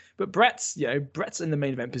jacked, but Bret's in the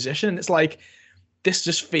main event position, and it's like this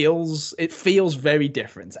just feels very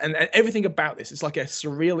different. And everything about this, it's like a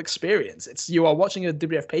surreal experience. You are watching a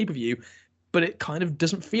WWF pay-per-view, but it kind of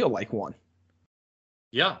doesn't feel like one.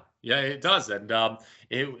 Yeah. Yeah, it does. And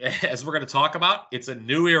as we're going to talk about, it's a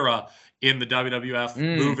new era in the WWF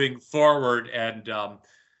moving forward. And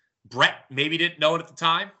Brett maybe didn't know it at the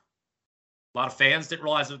time. A lot of fans didn't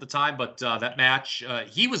realize it at the time, but that match,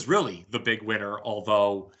 he was really the big winner,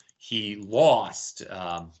 although he lost.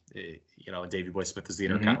 And Davey Boy Smith is the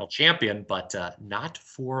Intercontinental Champion, but not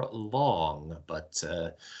for long. But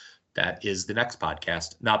that is the next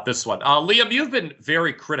podcast, not this one. Liam, you've been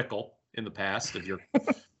very critical in the past of your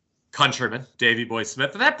countryman, Davey Boy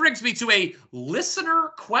Smith. And that brings me to a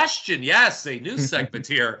listener question. Yes, a new segment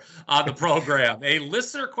here on the program. A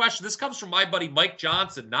listener question. This comes from my buddy Mike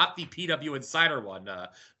Johnson, not the PW Insider one,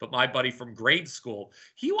 but my buddy from grade school.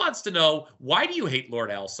 He wants to know, why do you hate Lord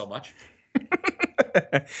Al so much?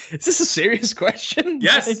 Is this a serious question?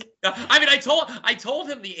 Yes. I mean, I told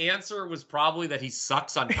him the answer was probably that he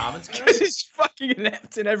sucks on commentary. Because he's fucking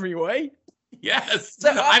inept in every way. Yes.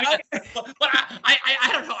 So I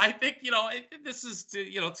don't know. I think, this is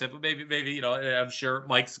to, Tip, maybe, I'm sure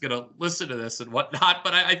Mike's going to listen to this and whatnot,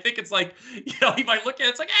 but I think it's like, he might look at it,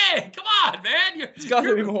 it's like, hey, come on, man. It's got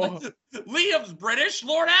to be more. Liam's British,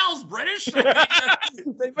 Lord Al's British.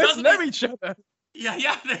 They both know each other.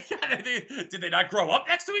 Yeah. Did they not grow up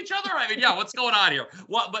next to each other? I mean, yeah, what's going on here?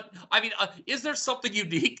 But I mean, is there something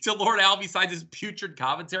unique to Lord Al besides his putrid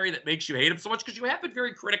commentary that makes you hate him so much? Because you have been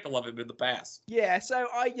very critical of him in the past. Yeah, so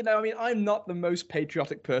I'm not the most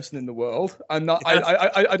patriotic person in the world. I'm not.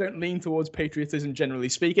 I don't lean towards patriotism, generally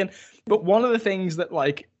speaking. But one of the things that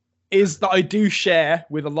is that I do share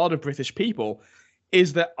with a lot of British people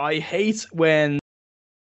is that I hate when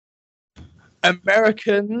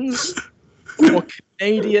Americans or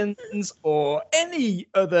Canadians or any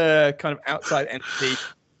other kind of outside entity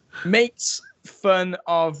makes fun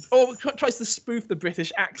of or tries to spoof the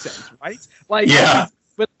British accent, right?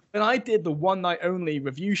 But when I did the one night only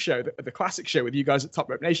review show, the classic show with you guys at Top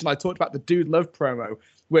Rope Nation, I talked about the Dude Love promo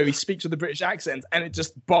where he speaks with the British accent and it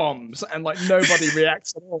just bombs and nobody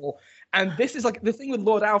reacts at all. And this is the thing with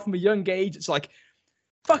Lord Al from a young age. It's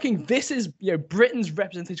fucking this is Britain's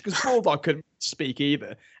representation, because Bulldog couldn't speak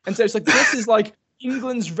either, and so it's this is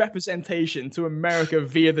England's representation to America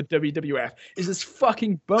via the WWF is this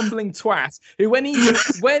fucking bumbling twat who when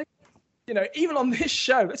even on this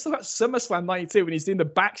show, let's talk about SummerSlam '92 when he's doing the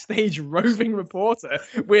backstage roving reporter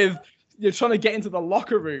with trying to get into the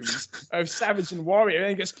locker rooms of Savage and Warrior, and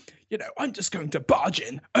he goes, I'm just going to barge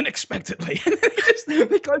in unexpectedly. And then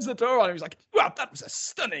they close the door on him. He's like, well, that was a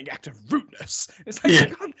stunning act of rudeness. It's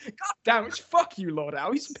God damn it, fuck you, Lord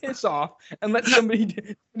Al. He's piss off and let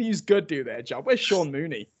somebody who's good do their job. Where's Sean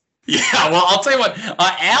Mooney? Yeah, well, I'll tell you what.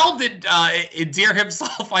 Al did endear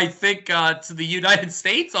himself, I think, to the United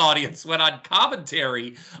States audience when on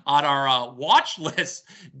commentary on our watch list.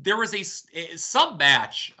 There was some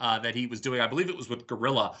match that he was doing. I believe it was with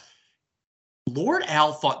Gorilla. Lord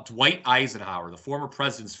Al thought Dwight Eisenhower, the former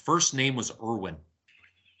president's first name was Irwin.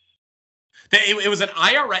 It was an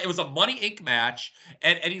IRA, it was a Money Inc. match,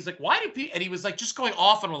 and he's like, why do people? And he was just going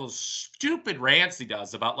off on one of those stupid rants he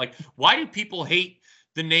does about why do people hate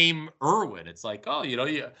the name Irwin? It's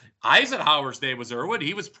Eisenhower's name was Irwin.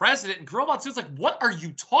 He was president, and Gorilla Monsoon's like, what are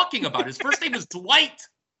you talking about? His first name is Dwight.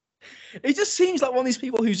 It just seems like one of these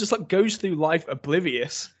people who just goes through life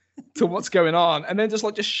oblivious to what's going on, and then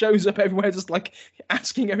just shows up everywhere, just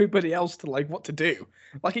asking everybody else to what to do.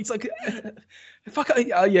 He's fuck.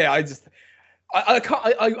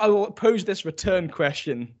 I will pose this return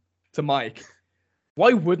question to Mike.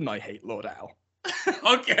 Why wouldn't I hate Lord Al?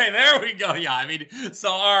 Okay, there we go. Yeah, I mean, so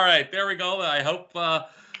all right, there we go. I hope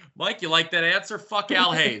Mike, you like that answer? Fuck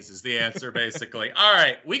Al Hayes is the answer, basically. All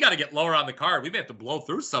right, we got to get lower on the card. We may have to blow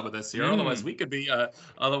through some of this here. Otherwise, we could be.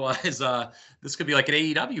 This could be like an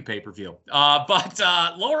AEW pay-per-view. But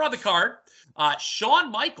lower on the card,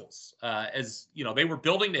 Shawn Michaels, as they were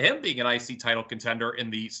building to him being an IC title contender in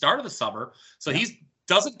the start of the summer. So he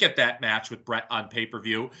doesn't get that match with Brett on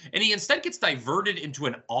pay-per-view, and he instead gets diverted into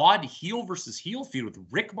an odd heel versus heel feud with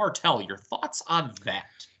Rick Martel. Your thoughts on that?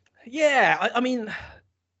 Yeah, I mean,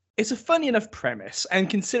 it's a funny enough premise, and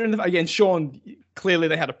considering that, again, Shawn, clearly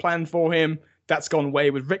they had a plan for him. That's gone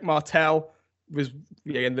away with Rick Martel. The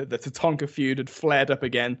Tatanka feud had flared up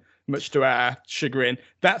again, much to our chagrin.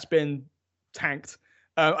 That's been tanked.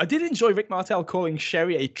 I did enjoy Rick Martel calling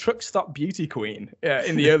Sherry a truck stop beauty queen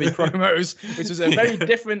in the early promos, which was a very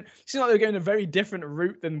different. It seemed like they were going a very different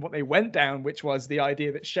route than what they went down, which was the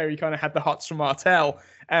idea that Sherry kind of had the hots from Martel.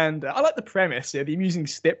 And I like the premise. Yeah, the amusing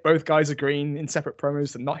stip. Both guys agreeing in separate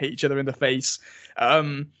promos to not hit each other in the face.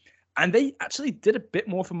 And they actually did a bit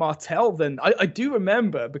more for Martel than I do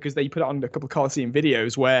remember, because they put it on a couple of Coliseum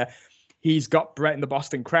videos where he's got Brett in the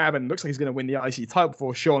Boston Crab and looks like he's going to win the IC title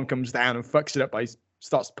before Shawn comes down and fucks it up by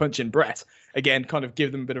starts punching Brett. Again, kind of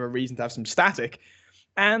give them a bit of a reason to have some static.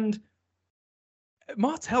 And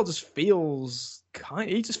Martel just feels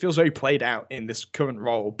he just feels very played out in this current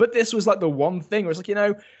role. But this was like the one thing where it's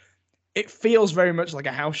like, it feels very much like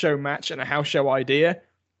a house show match and a house show idea.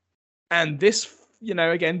 And this,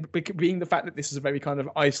 again, being the fact that this is a very kind of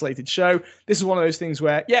isolated show, this is one of those things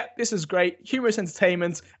where, yeah, this is great, humorous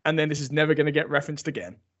entertainment, and then this is never going to get referenced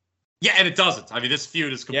again. Yeah, and it doesn't. I mean, this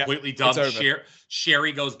feud is completely dumb.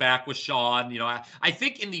 Sherry goes back with Shawn. I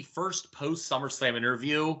think in the first post-SummerSlam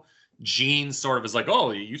interview, Gene sort of is like, oh,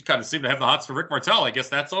 you kind of seem to have the hots for Rick Martel. I guess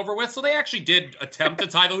that's over with. So they actually did attempt to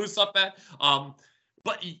tie the loose up that.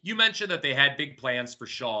 But you mentioned that they had big plans for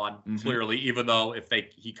Shawn, clearly, even though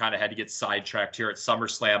he kind of had to get sidetracked here at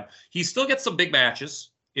SummerSlam. He still gets some big matches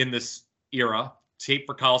in this era. Tape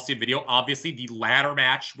for Coliseum Video. Obviously, the ladder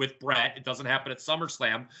match with Brett. It doesn't happen at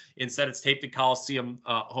SummerSlam. Instead, it's taped at Coliseum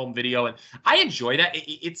home video. And I enjoy that.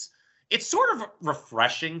 It's sort of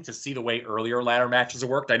refreshing to see the way earlier ladder matches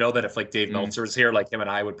have worked. I know that if Dave Meltzer is here, him and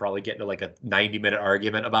I would probably get into a 90-minute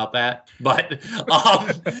argument about that. But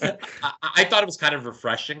I thought it was kind of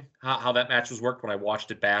refreshing how that match was worked when I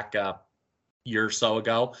watched it back year or so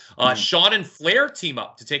ago. Shawn and Flair team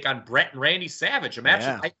up to take on Brett and Randy Savage. A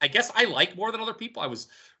match I guess I like more than other people. I was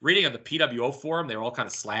reading on the PWO forum. They were all kind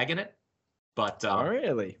of slagging it. But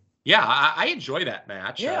really? Yeah, I enjoy that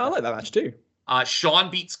match. Yeah, I like that match too. Shawn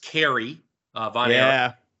beats Kerry Von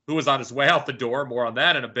Erich, who was on his way out the door. More on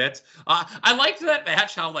that in a bit. I liked that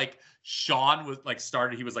match, how Shawn was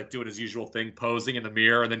started, he was doing his usual thing, posing in the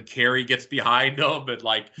mirror, and then Kerry gets behind him,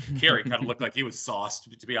 and Kerry kind of looked like he was sauced,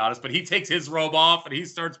 to be honest, but he takes his robe off and he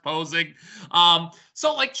starts posing.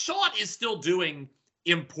 So Shawn is still doing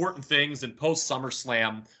important things, and post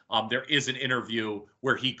SummerSlam, there is an interview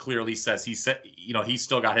where he clearly says he's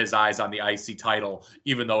still got his eyes on the IC title,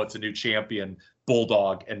 even though it's a new champion,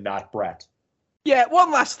 Bulldog, and not Brett. Yeah, one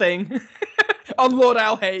last thing on Lord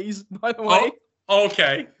Al Hayes, by the way. Oh,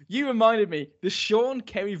 okay. You reminded me, the Shawn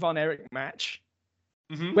Kerry Von Erich match,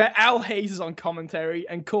 where Al Hayes is on commentary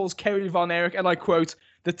and calls Kerry Von Erich, and I quote,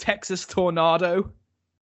 the Texas Tornado.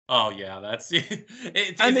 Oh, yeah, that's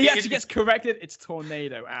and he actually gets corrected. It's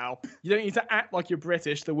tornado, Al. You don't need to act like you're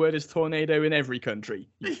British. The word is tornado in every country.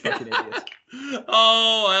 You fucking idiot.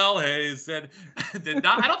 Oh, Al Hayes said, I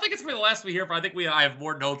don't think it's going to be the last we hear from. I think I have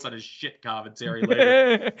more notes on his shit commentary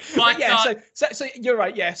later. But yeah, so you're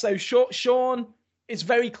right. Yeah, so Shawn, it's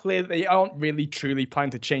very clear that they aren't really truly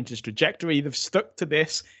planning to change his trajectory. They've stuck to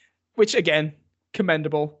this, which again,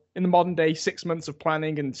 commendable. In the modern day, 6 months of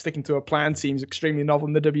planning and sticking to a plan seems extremely novel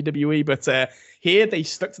in the WWE. But here, they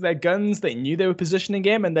stuck to their guns. They knew they were positioning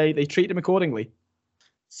him, and they treat him accordingly.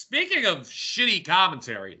 Speaking of shitty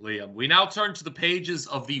commentary, Liam, we now turn to the pages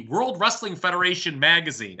of the World Wrestling Federation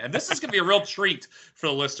magazine. And this is going to be a real treat for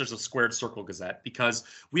the listeners of Squared Circle Gazette, because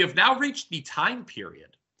we have now reached the time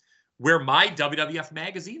period where my WWF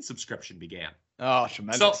magazine subscription began. Oh,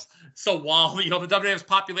 tremendous. So while, the WWF's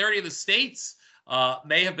popularity in the States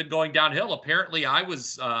may have been going downhill, apparently I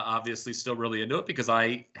was obviously still really into it, because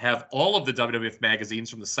I have all of the WWF magazines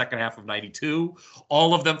from the second half of 92,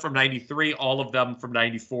 all of them from 93, all of them from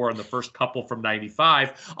 94, and the first couple from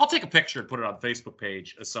 95. I'll take a picture and put it on the Facebook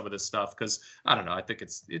page of some of this stuff, because I don't know, I think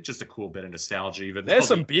it's just a cool bit of nostalgia. Even there's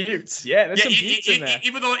some buttes, there's some buttes in there.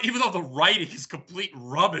 Even though the writing is complete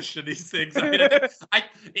rubbish in these things, I mean,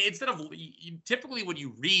 instead of typically when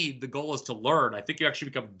you read, the goal is to learn. I think you actually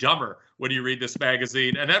become dumber when you read this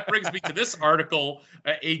magazine. And that brings me to this article,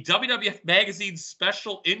 a WWF magazine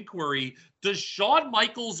special inquiry. Does Shawn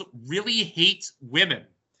Michaels really hate women,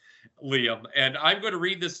 Liam? And I'm going to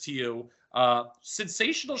read this to you.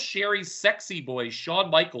 Sensational Sherry's sexy boy, Shawn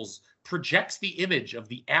Michaels, projects the image of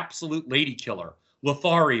the absolute lady killer,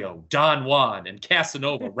 Lothario, Don Juan, and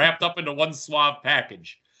Casanova wrapped up into one suave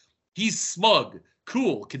package. He's smug,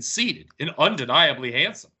 cool, conceited, and undeniably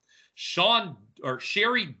handsome.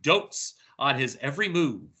 Sherry dotes on his every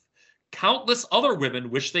move. Countless other women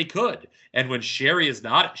wish they could, and when Sherry is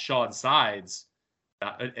not at Shawn's sides,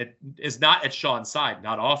 not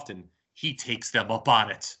often, he takes them up on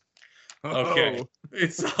it. Okay,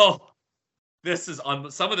 so this is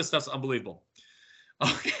some of this stuff's unbelievable.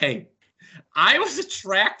 Okay, I was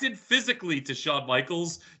attracted physically to Shawn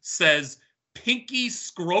Michaels, says Pinky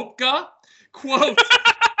Skropka. Quote.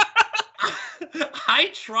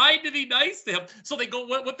 I tried to be nice to him. So they go,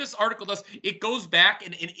 what this article does, it goes back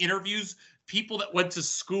and interviews people that went to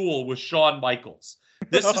school with Shawn Michaels.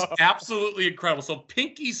 This is absolutely incredible. So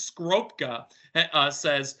Pinky Skropka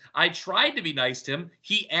says, I tried to be nice to him.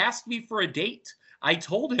 He asked me for a date. I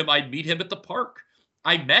told him I'd meet him at the park.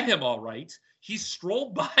 I met him all right. He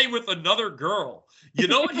strolled by with another girl. You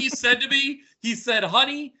know what he said to me? He said,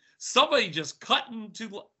 honey, somebody just cut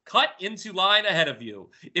into line ahead of you.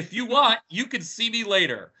 If you want, you can see me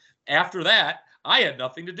later. After that, I had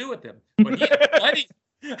nothing to do with him. But he had plenty.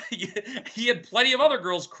 He had plenty of other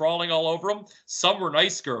girls crawling all over him. Some were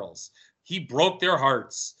nice girls. He broke their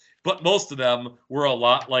hearts, but most of them were a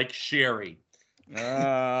lot like Sherry.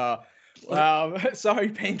 Well, sorry,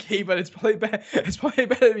 Pinky, but it's probably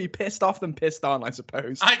better to be pissed off than pissed on, I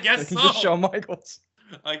suppose. I guess so. Just Shawn Michaels.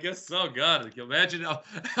 I guess so. God, imagine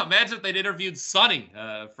if they'd interviewed Sonny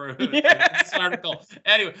for this article.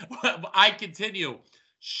 Anyway, I continue.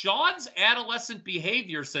 Shawn's adolescent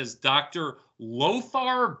behavior, says Dr.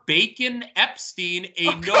 Lothar Bacon Epstein,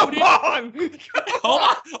 a noted. Hold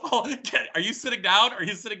on. Are you sitting down? Are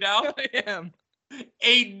you sitting down? I am.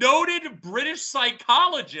 A noted British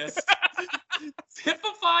psychologist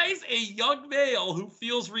typifies a young male who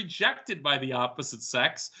feels rejected by the opposite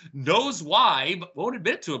sex, knows why, but won't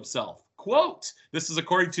admit it to himself. Quote, this is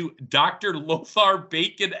according to Dr. Lothar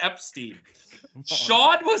Bacon Epstein.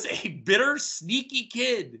 Shawn was a bitter, sneaky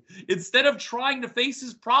kid. Instead of trying to face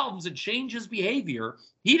his problems and change his behavior,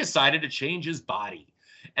 he decided to change his body.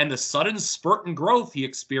 And the sudden spurt in growth he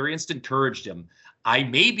experienced encouraged him. I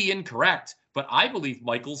may be incorrect, but I believe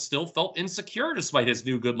Michaels still felt insecure despite his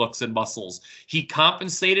new good looks and muscles. He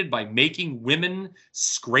compensated by making women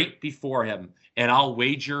scrape before him. And I'll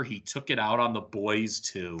wager he took it out on the boys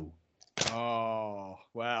too. Oh,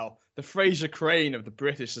 wow. The Fraser Crane of the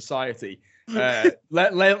British society.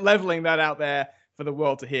 Leveling that out there for the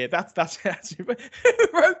world to hear. That's who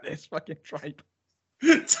wrote this fucking tripe.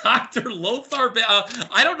 Dr. Lothar,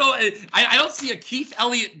 I don't know. I don't see a Keith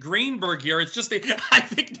Elliott Greenberg here. It's just I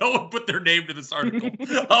think no one put their name to this article.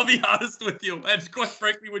 I'll be honest with you. And quite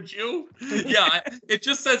frankly, would you? Yeah, it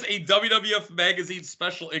just says a WWF Magazine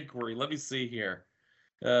special inquiry. Let me see here.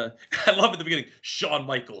 I love at the beginning, Shawn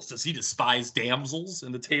Michaels, does he despise damsels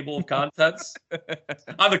in the table of contents?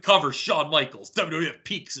 On the cover, Shawn Michaels, WWF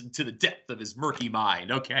peeks into the depth of his murky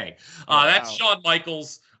mind. Okay, wow. That's Shawn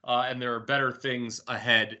Michaels, and there are better things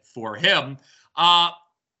ahead for him.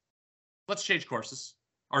 Let's change courses.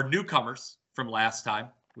 Our newcomers from last time.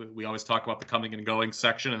 We always talk about the coming and going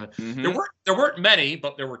section, and there weren't many,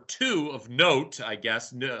 but there were two of note, I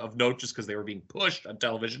guess, of note just because they were being pushed on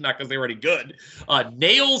television, not because they were any good.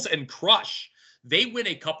 Nails and Crush. They win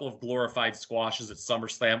a couple of glorified squashes at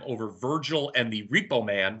SummerSlam over Virgil and the Repo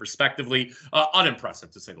Man, respectively.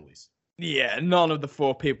 Unimpressive, to say the least. Yeah, none of the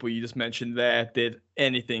four people you just mentioned there did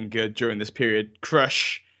anything good during this period.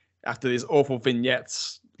 Crush, after these awful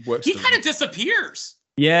vignettes, works. He kind of disappears.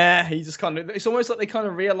 Yeah, he just kind of, it's almost like they kind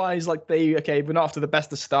of realize like we're not after the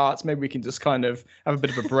best of starts. Maybe we can just kind of have a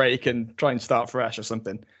bit of a break and try and start fresh or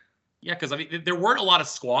something. Yeah, because I mean, there weren't a lot of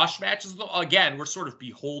squash matches. Again, we're sort of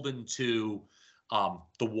beholden to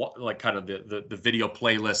the video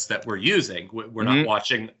playlist that we're using. We're not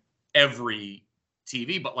watching every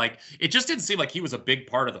TV, but like it just didn't seem like he was a big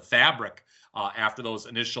part of the fabric after those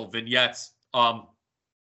initial vignettes. I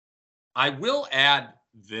will add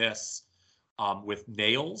this. With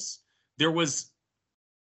Nails, there was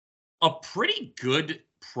a pretty good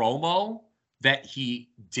promo that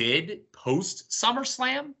he did post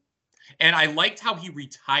SummerSlam, and I liked how he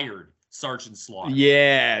retired Sergeant Slaughter.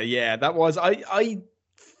 Yeah, that was. I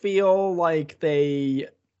feel like they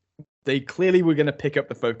clearly were going to pick up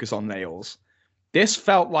the focus on Nails. This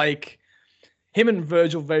felt like him and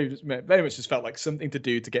Virgil very much just felt like something to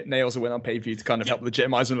do to get Nails a win on pay-per-view to kind of help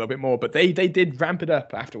legitimize him a little bit more, but they did ramp it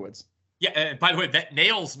up afterwards. Yeah, and by the way, that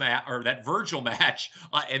Nails match or that Virgil match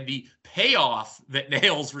and the payoff that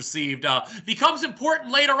Nails received becomes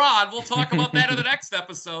important later on. We'll talk about that in the next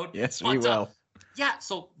episode. Yes, we will. Yeah,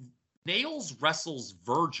 so Nails wrestles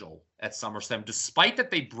Virgil at SummerSlam, despite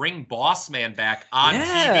that they bring Boss Man back on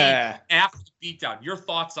TV after the beatdown. Your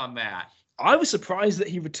thoughts on that? I was surprised that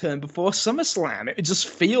he returned before SummerSlam. It just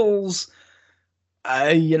feels,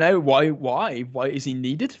 why is he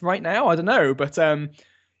needed right now? I don't know, but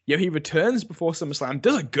he returns before SummerSlam,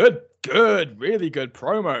 does a really good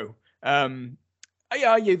promo.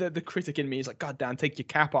 The critic in me is like, God damn, take your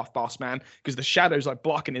cap off, boss man, because the shadow's like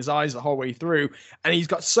blocking his eyes the whole way through, and he's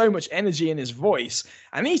got so much energy in his voice,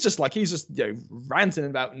 and he's just ranting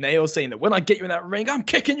about Nails, saying that when I get you in that ring, I'm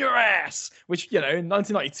kicking your ass, which, in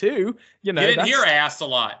 1992, you didn't hear ass a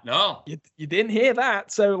lot, no. You didn't hear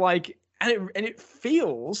that, so like, and it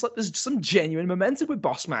feels like there's some genuine momentum with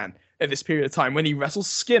Boss Man at this period of time when he wrestles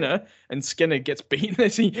Skinner, and Skinner gets beaten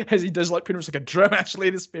as he does like pretty much like a drum actually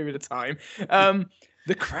this period of time.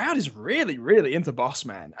 The crowd is really, really into Boss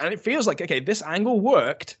Man, and it feels like, okay, this angle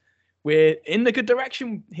worked. We're in the good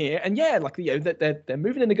direction here, and yeah, like, you know, they're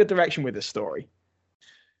moving in the good direction with this story.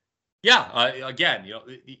 Yeah, again, you know,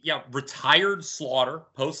 yeah, retired Slaughter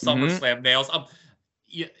post SummerSlam nails.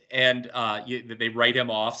 Yeah, and they write him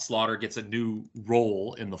off. Slaughter gets a new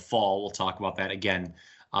role in the fall. We'll talk about that again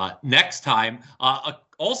next time.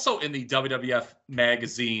 Also in the WWF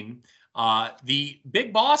magazine, the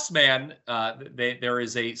Big Boss Man, there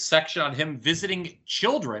is a section on him visiting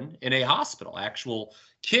children in a hospital, actual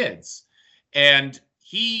kids. And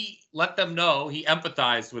he let them know, he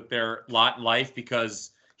empathized with their lot in life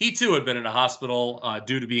because he too had been in a hospital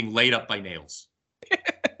due to being laid up by nails.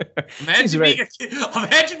 Imagine being a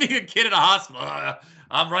kid in a hospital.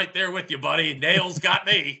 I'm right there with you, buddy. Nails got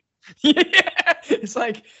me. Yeah, it's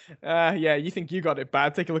like, yeah, you think you got it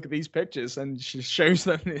bad? Take a look at these pictures, and she shows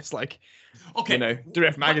them. It's like, okay, you know,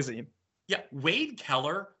 Direct magazine. Yeah, Wade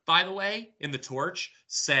Keller, by the way, in the Torch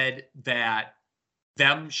said that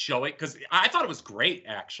them showing, because I thought it was great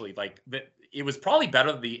actually. Like that, it was probably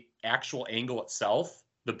better than the actual angle itself,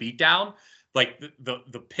 the beatdown. Like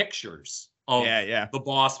the pictures of the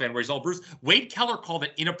Boss Man where he's all bruised. Wade Keller called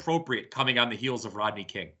it inappropriate coming on the heels of Rodney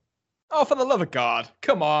King. Oh, for the love of God.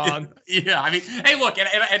 Come on. Yeah, I mean, hey, look,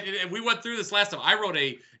 and we went through this last time. I wrote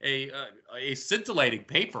a scintillating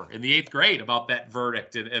paper in the 8th grade about that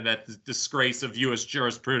verdict and that disgrace of U.S.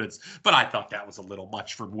 jurisprudence. But I thought that was a little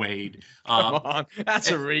much for Wade. Come on.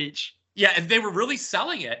 That's a reach. Yeah, and they were really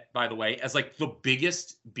selling it, by the way, as like the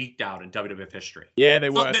biggest beatdown in WWF history. Yeah, they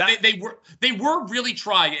were. So they were really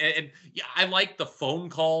trying, and yeah, I like the phone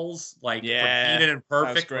calls, like from Keenan and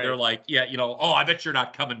Perfect, where they're like, yeah, you know, oh, I bet you're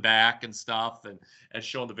not coming back and stuff, and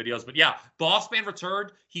showing the videos. But yeah, Boss Man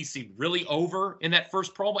returned. He seemed really over in that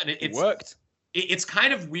first promo, and it worked. It's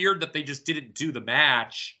kind of weird that they just didn't do the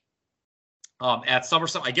match at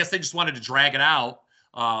SummerSlam. I guess they just wanted to drag it out.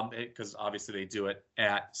 Because obviously they do it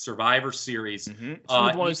at Survivor Series. Mm-hmm. It's one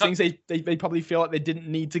of those things they probably feel like they didn't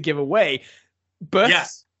need to give away. But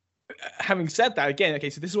yes, having said that, again, okay,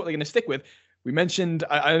 so this is what they're going to stick with. We mentioned,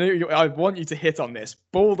 I know I want you to hit on this,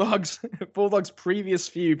 Bulldog's previous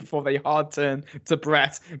feud before they hard turn to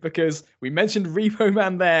Brett, because we mentioned Repo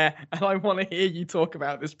Man there, and I want to hear you talk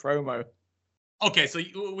about this promo. Okay, so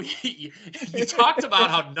you talked about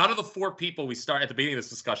how none of the 4 people we start at the beginning of this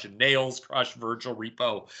discussion, Nails, Crush, Virgil,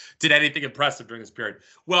 Repo, did anything impressive during this period.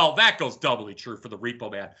 Well, that goes doubly true for the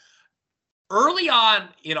Repo Man. Early on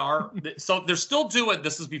in so they're still doing,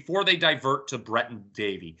 this is before they divert to Brett and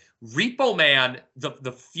Davey. Repo Man,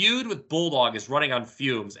 the feud with Bulldog is running on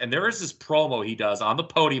fumes, and there is this promo he does on the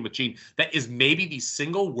podium with Gene that is maybe the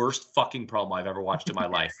single worst fucking promo I've ever watched in my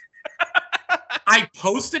life. I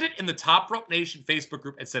posted it in the Top Rope Nation Facebook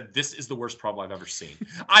group and said, this is the worst promo I've ever seen.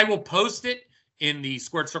 I will post it in the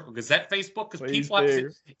Squared Circle Gazette Facebook because people have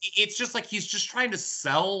to, it's just like he's just trying to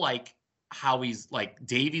sell like how he's like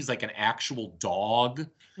Davey's like an actual dog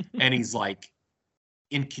and he's like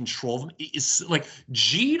in control of him. It's like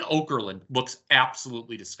Gene Okerlund looks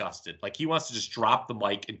absolutely disgusted. Like he wants to just drop the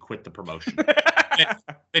mic and quit the promotion that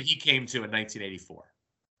he came to in 1984.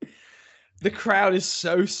 The crowd is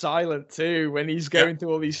so silent too when he's going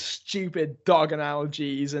through all these stupid dog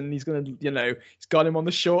analogies, and he's gonna, you know, he's got him on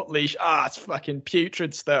the short leash. It's fucking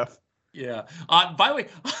putrid stuff. Yeah. By the way,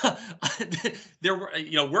 there were,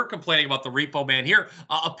 you know, we're complaining about the Repo Man here.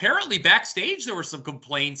 Apparently, backstage there were some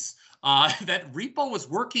complaints that Repo was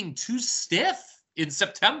working too stiff in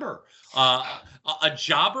September. A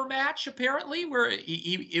jobber match apparently where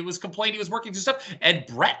it was complained he was working too stiff, and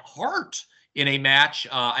Bret Hart. In a match,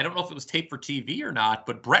 I don't know if it was taped for TV or not,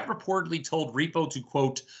 but Bret reportedly told Repo to,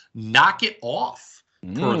 quote, knock it off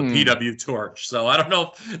per the PW Torch. So I don't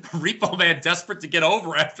know if Repo Man, desperate to get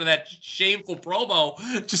over after that shameful promo,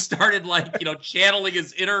 just started, like, you know, channeling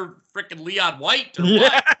his inner freaking Leon White or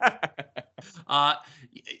what.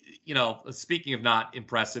 You know, speaking of not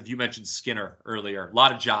impressive, you mentioned Skinner earlier. A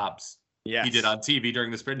lot of jobs. Yes. He did on TV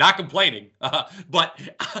during this period. Not complaining, but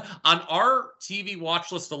on our TV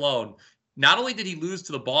watch list alone, not only did he lose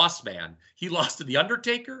to the Boss Man, he lost to The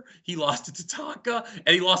Undertaker, he lost to Tatanka,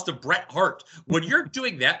 and he lost to Bret Hart. When you're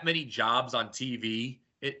doing that many jobs on TV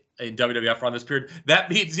in WWF around this period, that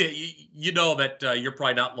means you know that you're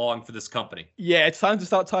probably not long for this company. Yeah, it's time to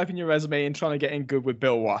start typing your resume and trying to get in good with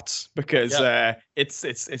Bill Watts, because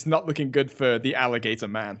it's not looking good for the Alligator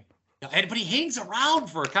Man. But he hangs around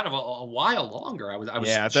for kind of a while longer. I was I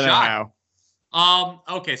don't know how.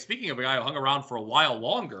 Okay, speaking of a guy who hung around for a while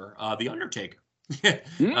longer, The Undertaker. He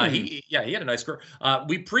had a nice career.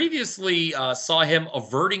 We previously saw him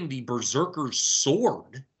averting the Berserker's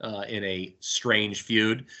sword in a strange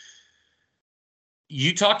feud.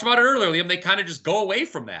 you talked about it earlier, Liam. They kind of just go away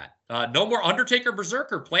from that. No more Undertaker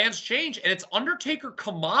Berserker. Plans change, and it's Undertaker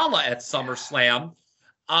Kamala at SummerSlam.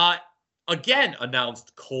 Again,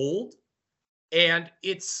 announced cold, and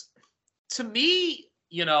it's, to me,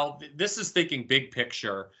 this is thinking big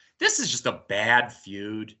picture. This is just a bad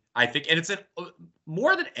feud, I think, and it's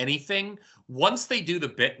more than anything. Once they do the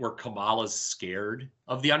bit where Kamala's scared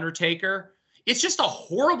of the Undertaker, it's just a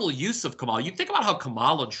horrible use of Kamala. You think about how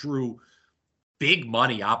Kamala drew big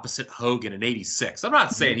money opposite Hogan in '86. I'm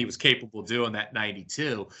not saying he was capable of doing that in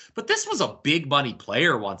 '92, but this was a big money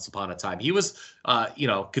player once upon a time. He was,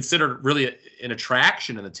 considered really an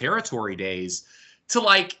attraction in the territory days.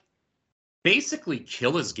 To basically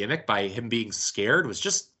kill his gimmick by him being scared was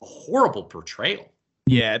just a horrible portrayal.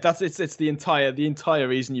 Yeah, it's the entire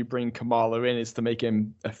reason you bring Kamala in is to make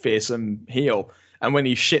him a fearsome heel. And when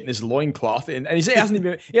he's shitting his loincloth and he hasn't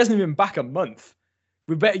even been back a month.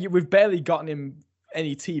 We've barely gotten him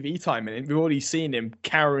any TV time in it. We've already seen him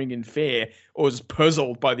cowering in fear or just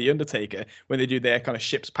puzzled by the Undertaker when they do their kind of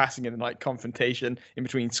ships passing in the night confrontation in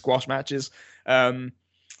between squash matches.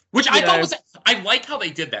 Which I thought was, I like how they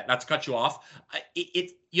did that. Not to cut you off.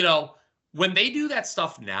 When they do that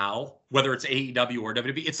stuff now, whether it's AEW or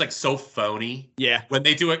WWE, it's so phony. Yeah. When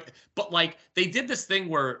they do it, but they did this thing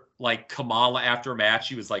where Kamala after a match,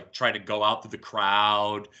 she was trying to go out to the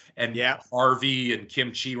crowd, and Harvey and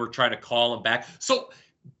Kim Chi were trying to call him back. So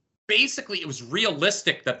basically, it was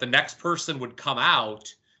realistic that the next person would come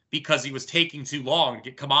out because he was taking too long.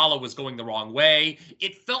 Kamala was going the wrong way.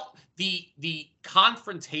 It felt the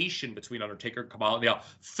confrontation between Undertaker and Kamala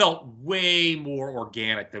felt way more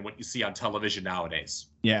organic than what you see on television nowadays.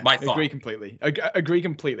 Yeah, my thought. Agree completely. Agree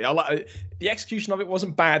completely. The execution of it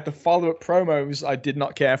wasn't bad. The follow-up promos I did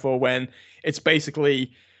not care for, when it's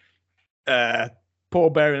basically Paul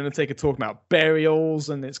Bearer and Undertaker talking about burials,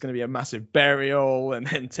 and it's going to be a massive burial, and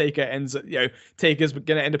then Taker ends up, Taker's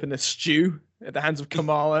going to end up in a stew at the hands of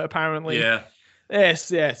Kamala, apparently. Yeah.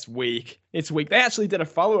 Yes, it's weak. It's weak. They actually did a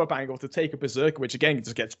follow-up angle to Taker Berserker, which again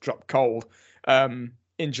just gets dropped cold, in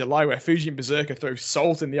July, where Fuji and Berserker throw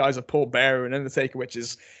salt in the eyes of Paul Bearer and Undertaker, which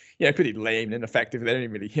is, pretty lame and ineffective. They don't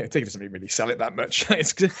even really, Taker doesn't really sell it that much.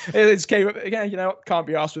 it's came up again. Can't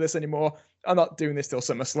be asked for this anymore. I'm not doing this till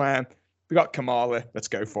SummerSlam. We got Kamala. Let's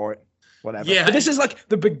go for it. Whatever. Yeah. But this is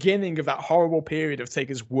the beginning of that horrible period of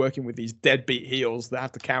Taker's working with these deadbeat heels that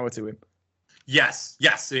have to cower to him. Yes.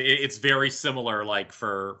 It's very similar,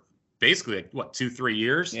 for basically 2-3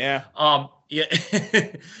 years. Yeah.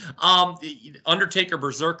 Undertaker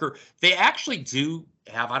Berserker, they actually do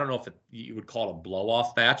have, I don't know if you would call it a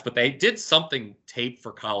blow-off match, but they did something taped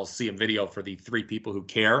for Coliseum Video for the three people who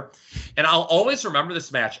care. And I'll always remember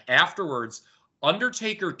this match. Afterwards,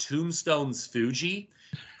 Undertaker tombstones Fuji.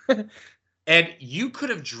 And you could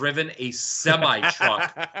have driven a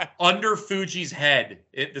semi-truck under Fuji's head,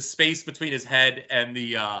 the space between his head and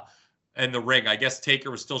the ring. I guess Taker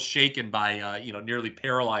was still shaken by nearly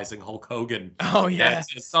paralyzing Hulk Hogan. Oh yeah,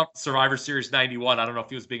 Survivor Series '91. I don't know if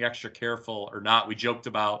he was being extra careful or not. We joked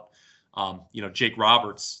about Jake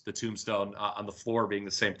Roberts, the tombstone on the floor, being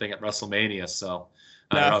the same thing at WrestleMania. So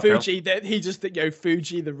Fuji,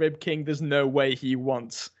 Fuji, the Rib King. There's no way he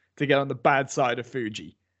wants to get on the bad side of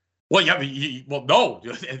Fuji. Well, yeah, no.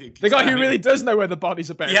 The guy who really does know where the bodies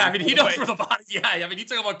are buried. Yeah, he knows where the bodies. Yeah, you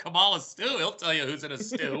talk about Kamala's stew. He'll tell you who's in a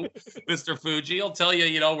stew, Mr. Fuji. He'll tell you,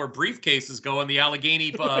 where briefcases go in the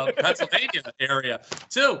Allegheny, Pennsylvania area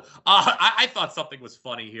too. I thought something was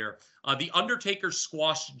funny here. The Undertaker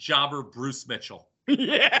squashed jobber Bruce Mitchell.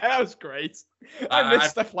 Yeah, that was great. I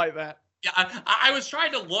miss stuff like that. Yeah, I was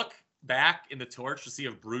trying to look back in the Torch to see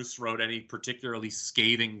if Bruce wrote any particularly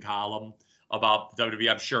scathing column about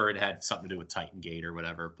WWE. I'm sure it had something to do with Titan Gate or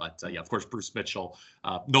whatever. But of course, Bruce Mitchell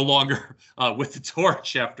no longer with the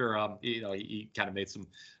Torch after he kind of made some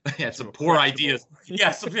poor ideas.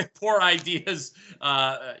 Yeah, some poor ideas.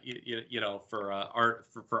 For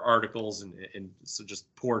articles and so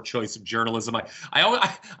just poor choice of journalism.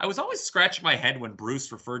 I was always scratching my head when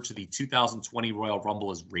Bruce referred to the 2020 Royal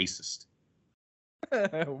Rumble as racist.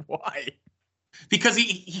 Why? Because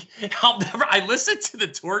I listened to the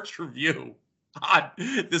Torch review on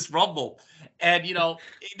this Rumble, and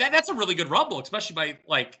that's a really good Rumble, especially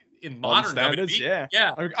by in modern standards. WWE.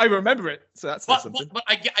 Yeah. I remember it, so that's something. But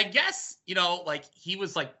I guess he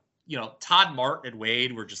was Todd Martin and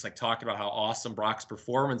Wade were just talking about how awesome Brock's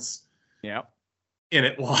performance, in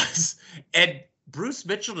it was, and Bruce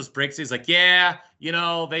Mitchell just breaks it. He's like,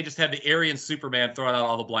 they just had the Aryan Superman throwing out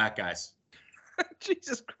all the black guys.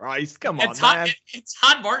 Jesus Christ, come on, man. And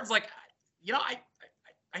Todd Martin's like,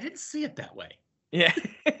 I didn't see it that way. Yeah.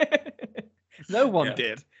 No one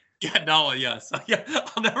did. Yeah, no, yes. Yeah,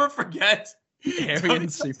 I'll never forget. Aryan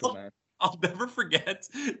Superman. I'll never forget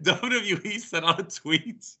WWE sent out a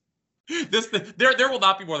tweet. There will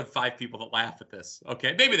not be more than 5 people that laugh at this.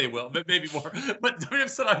 Okay, maybe they will, but maybe more. But WWE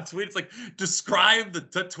sent out a tweet. It's like, describe the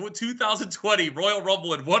 2020 Royal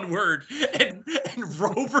Rumble in one word, and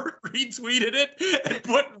Robert retweeted it and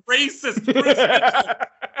put racist.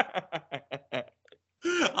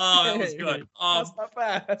 Oh, that was good. That's not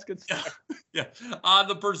bad. That's good stuff. Yeah.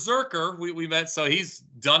 The Berserker we met, so he's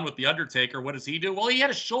done with the Undertaker. What does he do? Well, he had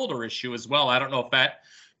a shoulder issue as well. I don't know if that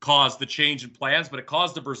caused the change in plans, but it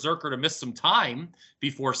caused the Berserker to miss some time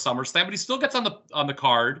before SummerSlam. But he still gets on the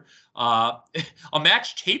card. A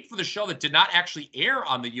match taped for the show that did not actually air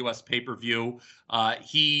on the U.S. pay-per-view.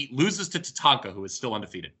 He loses to Tatanka, who is still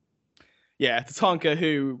undefeated. Yeah, Tatanka,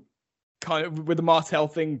 who kind of, with the Martel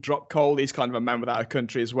thing, dropped cold. He's kind of a man without a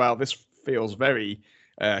country as well. This feels very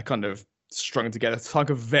kind of strung together.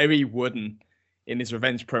 Tatanka very wooden in his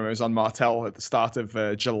revenge promos on Martel at the start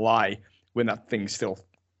of July, when that thing's still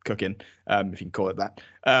cooking, if you can call it that.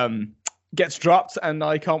 Gets dropped, and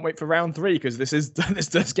I can't wait for round 3, because this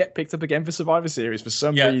does get picked up again for Survivor Series for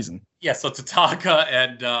some reason. Yeah, so Tatanka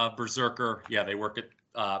and Berserker, they work at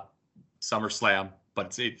SummerSlam.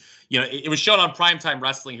 But it was shown on Primetime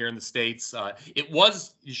Wrestling here in the States. It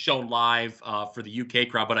was shown live for the UK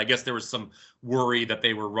crowd, but I guess there was some worry that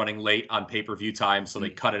they were running late on pay-per-view time, so they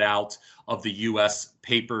cut it out of the US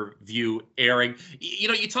pay-per-view airing.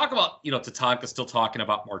 You talk about, Tatanka still talking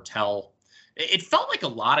about Martel. It felt like a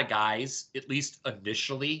lot of guys, at least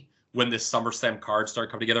initially, when this SummerSlam card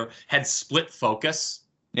started coming together, had split focus.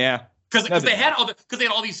 Yeah. Because they had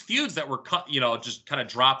all these feuds that were cut, just kind of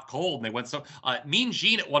dropped cold, and they went so. Mean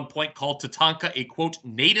Gene at one point called Tatanka a quote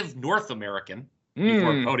native North American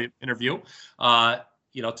before a podium interview.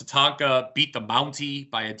 Tatanka beat the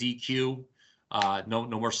Mountie by a DQ. No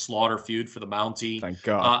more Slaughter feud for the Mountie. Thank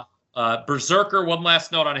God. Berserker, one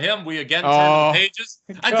last note on him. We again turned the pages.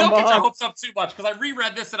 I don't get your hopes up too much, because I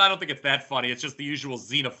reread this and I don't think it's that funny. It's just the usual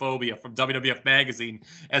xenophobia from WWF Magazine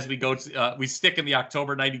as we go to, we stick in the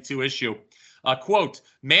October 92 issue. Quote,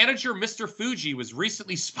 manager Mr. Fuji was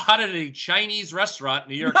recently spotted at a Chinese restaurant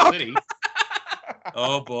in New York City.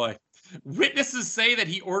 Oh boy. Witnesses say that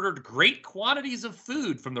he ordered great quantities of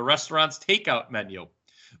food from the restaurant's takeout menu.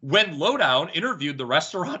 When Lowdown interviewed the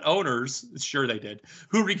restaurant owners, sure they did,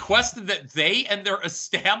 who requested that they and their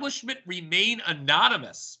establishment remain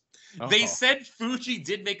anonymous. They said Fuji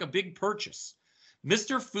did make a big purchase.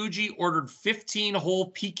 Mr. Fuji ordered 15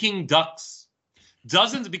 whole Peking ducks,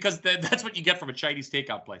 dozens, because that's what you get from a Chinese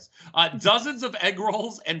takeout place, dozens of egg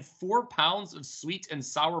rolls, and 4 pounds of sweet and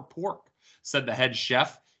sour pork, said the head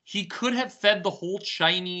chef. He could have fed the whole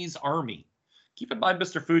Chinese army. Keep in mind,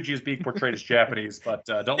 Mr. Fuji is being portrayed as Japanese, but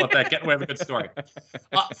don't let that get in the way of a good story.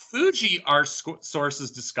 Fuji, our sources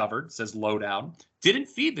discovered, says Lowdown, didn't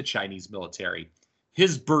feed the Chinese military.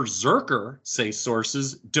 His Berserker, say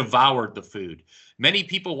sources, devoured the food. Many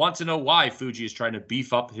people want to know why Fuji is trying to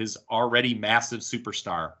beef up his already massive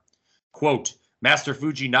superstar. Quote, Master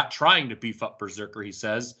Fuji not trying to beef up Berserker, he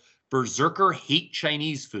says. Berserker hate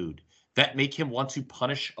Chinese food. That make him want to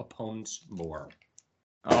punish opponents more.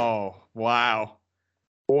 Oh, wow.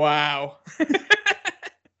 Wow.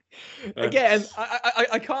 Again,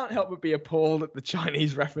 I can't help but be appalled at the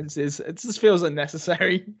Chinese references. It just feels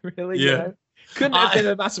unnecessary, really. Yeah. Couldn't have been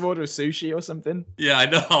a massive order of sushi or something. Yeah, I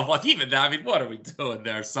know. Well, even that, what are we doing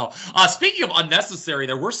there? So, speaking of unnecessary,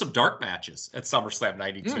 there were some dark matches at SummerSlam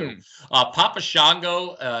 92. Papa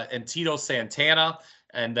Shango and Tito Santana,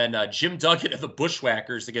 and then Jim Duggan and the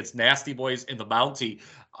Bushwhackers against Nasty Boys and the Mountie.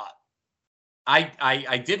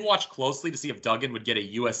 I did watch closely to see if Duggan would get a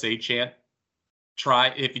USA chant.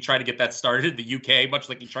 If he tried to get that started in the UK, much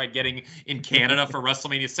like he tried getting in Canada for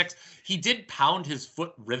WrestleMania 6. He did pound his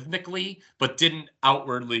foot rhythmically, but didn't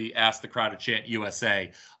outwardly ask the crowd to chant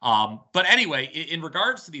USA. But anyway, in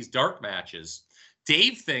regards to these dark matches,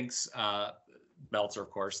 Dave thinks, Meltzer,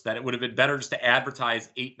 of course, that it would have been better just to advertise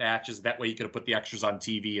 8 matches. That way you could have put the extras on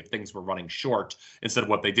TV if things were running short, instead of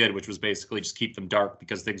what they did, which was basically just keep them dark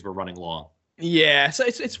because things were running long. Yeah, so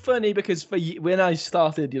it's funny because when I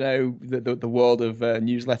started, the world of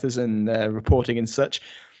newsletters and reporting and such,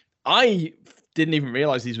 I didn't even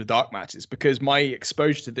realize these were dark matches, because my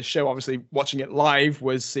exposure to the show, obviously watching it live,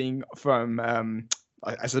 was seeing from,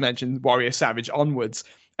 as I mentioned, Warrior Savage onwards,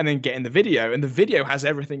 and then getting the video, and the video has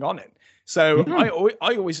everything on it. So I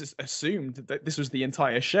always assumed that this was the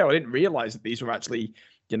entire show. I didn't realize that these were actually,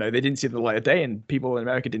 they didn't see the light of day, and people in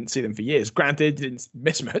America didn't see them for years. Granted, didn't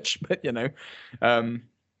miss much, but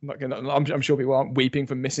I'm sure people aren't weeping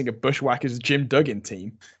for missing a Bushwhackers Jim Duggan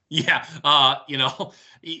team. Yeah,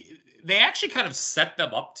 they actually kind of set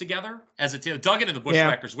them up together as a team. Duggan and the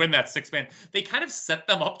Bushwhackers win that 6-man. They kind of set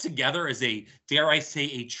them up together as a, dare I say,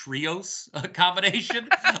 a trios combination,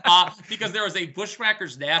 because there was a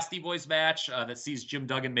Bushwhackers Nasty Boys match that sees Jim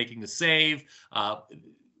Duggan making the save.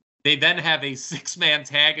 They then have a 6-man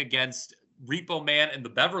tag against Repo Man and the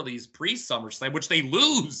Beverleys pre-SummerSlam, which they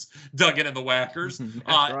lose Duggan and the Whackers.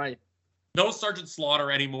 That's right. No Sergeant Slaughter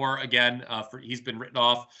anymore. Again, he's been written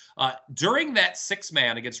off. During that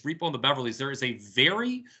 6-man against Repo and the Beverleys, there is a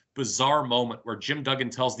very bizarre moment where Jim Duggan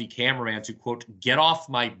tells the cameraman to, quote, "get off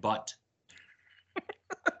my butt."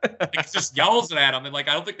 He just yells at him, and I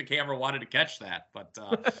don't think the camera wanted to catch that. But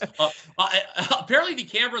apparently the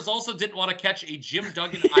cameras also didn't want to catch a Jim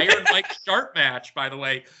Duggan Iron Mike Sharp match, by the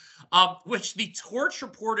way, which the Torch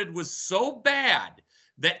reported was so bad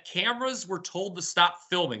that cameras were told to stop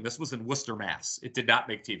filming. This was in Worcester, Mass. It did not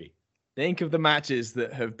make TV. Think of the matches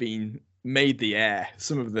that have been made the air.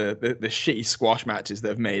 Some of the shitty squash matches that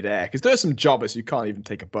have made air. Because there are some jobbers who can't even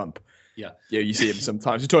take a bump. Yeah. You see them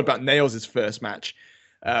sometimes. We talked about Nails' first match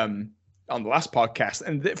on the last podcast.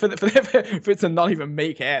 And for it to not even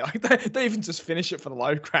make air, they even just finish it for the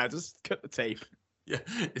live crowd. Just cut the tape. Yeah,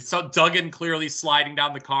 so Duggan clearly sliding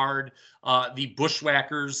down the card. The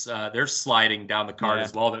Bushwhackers, they're sliding down the card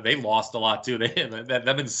as well. They lost a lot too.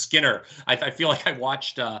 Them and Skinner. I feel like I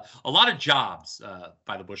watched a lot of jobs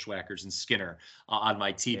by the Bushwhackers and Skinner on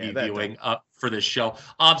my TV viewing for this show.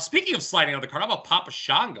 Speaking of sliding down the card, how about Papa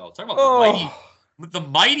Shango? Talk about the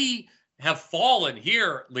mighty have fallen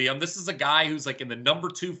here, Liam. This is a guy who's in the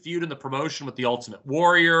 #2 feud in the promotion with the Ultimate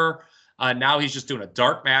Warrior. Now he's just doing a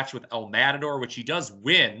dark match with El Matador, which he does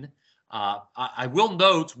win. I will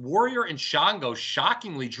note, Warrior and Shango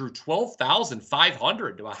shockingly drew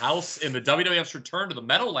 12,500 to a house in the WWF's return to the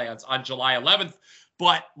Meadowlands on July 11th.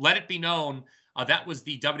 But let it be known, that was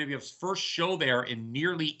the WWF's first show there in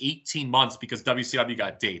nearly 18 months because WCW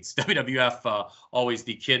got dates. WWF, always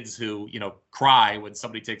the kids who, cry when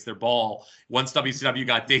somebody takes their ball. Once WCW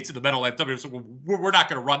got dates in the Meadowlands, WWF said, well, we're not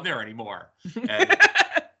going to run there anymore.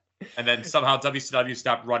 And then somehow WCW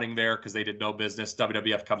stopped running there because they did no business.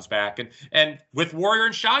 WWF comes back. And with Warrior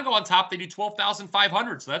and Shango on top, they do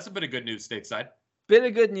 12,500. So that's a bit of good news stateside. Bit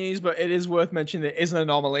of good news, but it is worth mentioning that it is an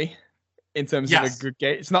anomaly in terms of a good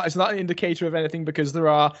gate. It's not an indicator of anything because there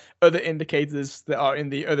are other indicators that are in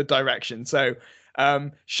the other direction. So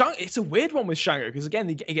it's a weird one with Shango because, again,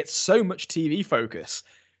 he gets so much TV focus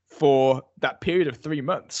for that period of 3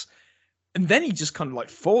 months. And then he just kind of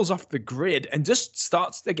falls off the grid and just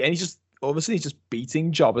starts again. He's just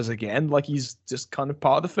beating jobbers again. He's just kind of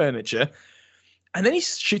part of the furniture. And then he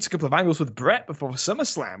shoots a couple of angles with Brett before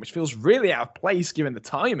SummerSlam, which feels really out of place given the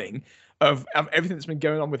timing of everything that's been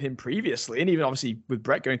going on with him previously. And even obviously with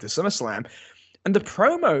Brett going to SummerSlam. And the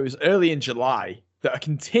promos early in July that are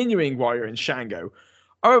continuing Warrior and Shango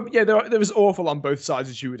there was awful on both sides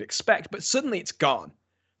as you would expect, but suddenly it's gone.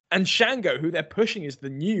 And Shango, who they're pushing as the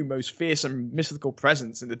new most fearsome mystical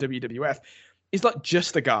presence in the WWF, is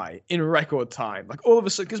just a guy in record time. All of a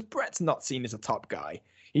sudden, because Brett's not seen as a top guy.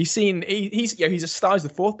 He's a star. He's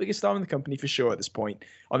the 4th biggest star in the company for sure at this point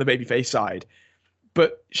on the babyface side.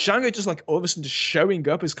 But Shango just all of a sudden just showing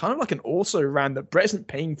up is kind of an also-ran that Brett isn't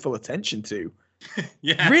paying full attention to.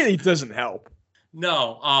 Yeah, really doesn't help.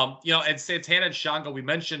 No, and Santana and Shango, we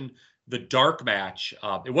mentioned the dark match.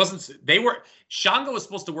 Shango was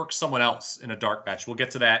supposed to work someone else in a dark match. We'll get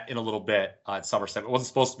to that in a little bit at SummerSlam. It wasn't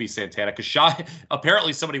supposed to be Santana because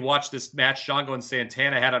apparently somebody watched this match Shango and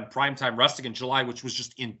Santana had on Primetime Wrestling in July, which was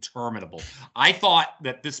just interminable. I thought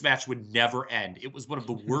that this match would never end. It was one of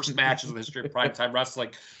the worst matches in the history of Primetime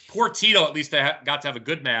Wrestling. Poor Tito, at least got to have a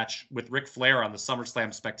good match with Ric Flair on the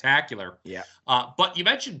SummerSlam Spectacular. Yeah. But you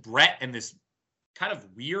mentioned Brett and this kind of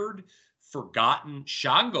weird forgotten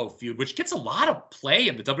Shango feud, which gets a lot of play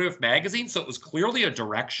in the WWF magazine. So it was clearly a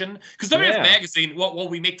direction because WWF magazine, well,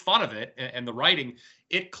 we make fun of it and the writing,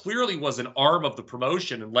 it clearly was an arm of the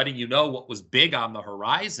promotion and letting you know what was big on the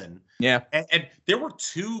horizon. Yeah. And there were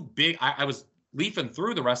two big, I was leafing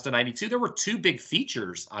through the rest of 92. There were two big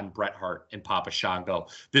features on Bret Hart and Papa Shango,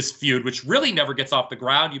 this feud, which really never gets off the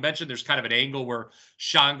ground. You mentioned there's kind of an angle where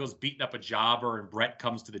Shango's beating up a jobber and Bret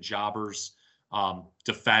comes to the jobber's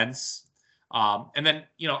defense. And then,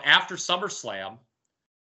 after SummerSlam,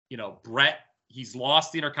 Bret, he's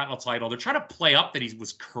lost the Intercontinental title. They're trying to play up that he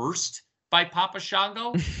was cursed by Papa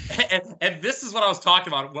Shango. and this is what I was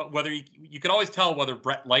talking about, whether you can always tell whether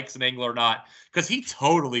Brett likes an angle or not, because he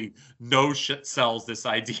totally no shit sells this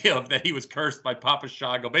idea of that he was cursed by Papa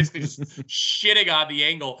Shango, basically just shitting on the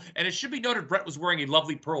angle. And it should be noted, Brett was wearing a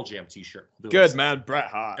lovely Pearl Jam t-shirt. Good man, Bret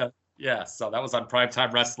Hart. Yeah, so that was on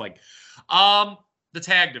Primetime Wrestling. The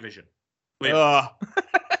tag division. The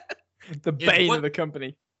bane of the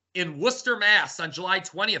company. In Worcester, Mass, on July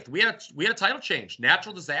 20th, we had a title change.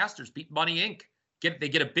 Natural Disasters beat Money Inc. They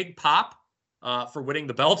get a big pop for winning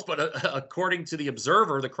the belts, but according to the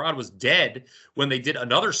Observer, the crowd was dead when they did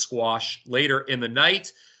another squash later in the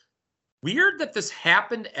night. Weird that this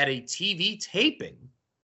happened at a TV taping,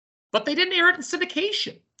 but they didn't air it in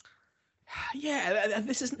syndication. Yeah,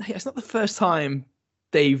 it's not the first time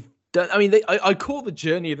they've done. I mean, I call the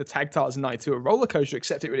journey of the tag titles night to a roller coaster,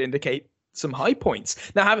 except it would indicate some high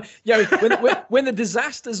points. Now, when the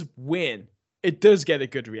Disasters win, it does get a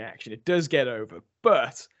good reaction. It does get over,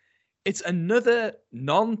 but it's another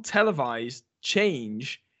non-televised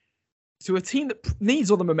change to a team that needs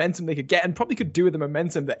all the momentum they could get, and probably could do with the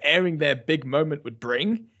momentum that airing their big moment would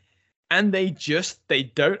bring. And they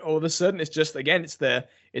don't. All of a sudden, it's just, again,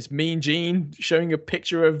 it's Mean Gene showing a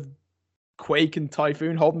picture of Quake and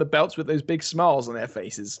Typhoon holding the belts with those big smiles on their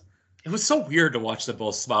faces. It was so weird to watch them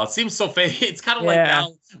both smile. It seems so fake. It's kind of like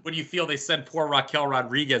now when you feel they send poor Raquel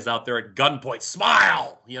Rodriguez out there at gunpoint.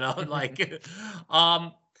 Smile, like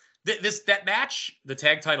that match, the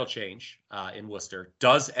tag title change in Worcester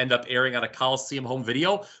does end up airing on a Coliseum home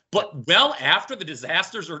video, but well after the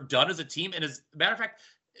Disasters are done as a team. And as a matter of fact,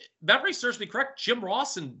 memory serves me correct, Jim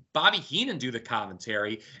Ross and Bobby Heenan do the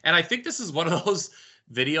commentary. And I think this is one of those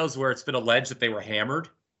videos where it's been alleged that they were hammered.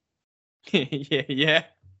 Yeah.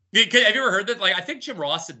 Have you ever heard that? Like, I think Jim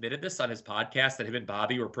Ross admitted this on his podcast that him and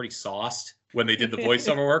Bobby were pretty sauced when they did the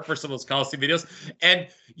voiceover work for some of those Coliseum videos. And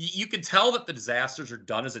you can tell that the Disasters are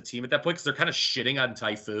done as a team at that point because they're kind of shitting on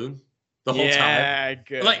Typhoon the whole time. Yeah,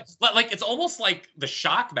 good. Like it's almost like the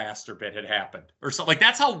Shockmaster bit had happened or something. Like,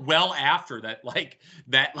 that's how well after that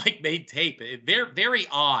made tape. They're very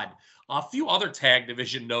odd. A few other tag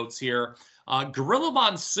division notes here. Gorilla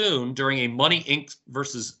Monsoon during a Money Inc.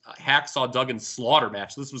 versus Hacksaw Duggan Slaughter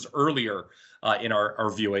match. This was earlier in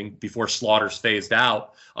our viewing before Slaughter's phased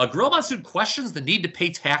out. Gorilla Monsoon questions the need to pay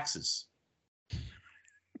taxes.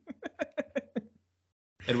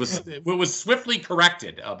 It was swiftly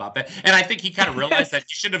corrected about that. And I think he kind of realized that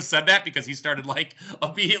he shouldn't have said that because he started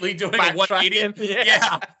immediately doing a 180.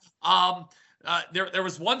 Yeah. There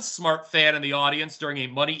was one smart fan in the audience during a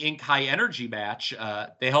Money Inc. High Energy match.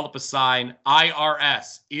 They held up a sign,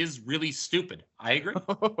 IRS is really stupid. I agree.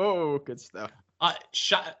 Oh, good stuff.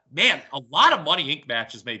 Man, a lot of Money Inc.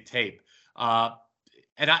 matches made tape.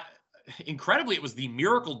 Incredibly, it was the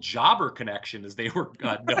Miracle Jobber connection, as they were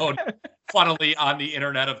known, funnily, on the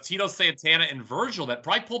internet, of Tito Santana and Virgil that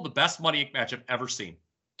probably pulled the best Money Inc. match I've ever seen.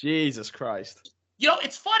 Jesus Christ.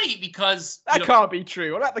 It's funny because that can't be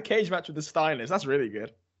true. What about the cage match with the Steiners? That's really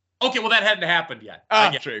good. Okay, well, that hadn't happened yet.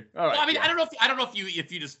 True. All right. Well, I mean, yeah. I don't know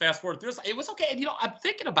if you just fast forward through this. It was okay, and I'm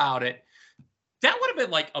thinking about it. That would have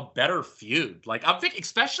been like a better feud. Like, I'm thinking,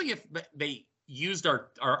 especially if they used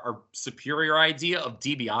our superior idea of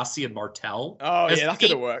DiBiase and Martel. Oh yeah, that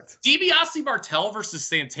could have worked. DiBiase Martel versus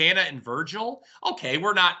Santana and Virgil. Okay,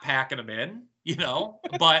 we're not packing them in,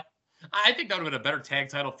 but. I think that would have been a better tag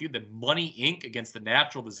title feud than Money Inc. against the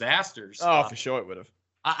Natural Disasters. Oh, for sure it would have.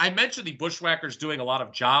 I mentioned the Bushwhackers doing a lot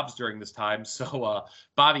of jobs during this time, so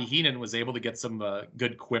Bobby Heenan was able to get some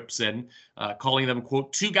good quips in, calling them,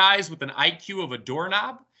 quote, two guys with an IQ of a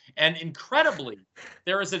doorknob. And incredibly,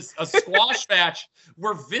 there is a squash match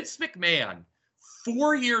where Vince McMahon,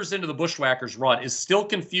 4 years into the Bushwhackers run, is still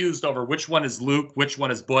confused over which one is Luke, which one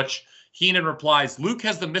is Butch. Heenan replies, Luke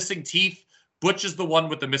has the missing teeth. Butch is the one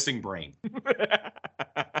with the missing brain.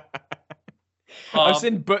 I've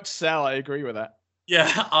seen Butch sell. I agree with that.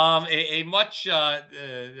 Yeah, a much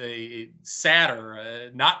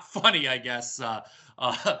sadder, not funny, I guess,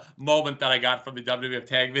 moment that I got from the WWF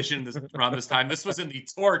Tag Division around this time. This was in the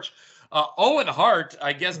Torch. Owen Hart,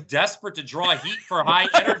 I guess, desperate to draw heat for High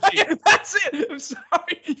Energy. That's it. I'm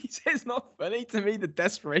sorry. He says it's not funny to me. The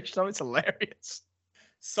desperation of it's hilarious.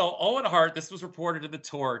 So Owen Hart, this was reported in the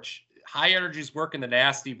Torch. High Energy's working the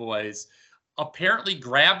Nasty Boys, apparently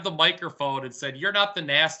grabbed the microphone and said, you're not the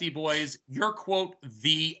Nasty Boys, you're, quote,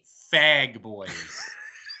 the Fag Boys.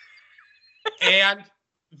 And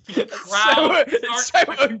the crowd so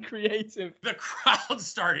uncreative. The crowd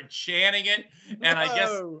started chanting it, and I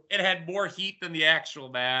guess it had more heat than the actual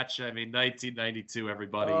match. I mean, 1992,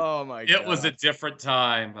 everybody. Oh, my God. It was a different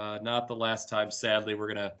time. Not the last time, sadly,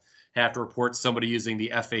 we're going to have to report somebody using the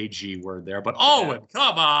FAG word there. But Owen,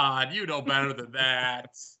 come on, you know better than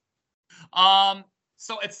that.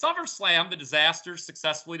 So at SummerSlam, the Disasters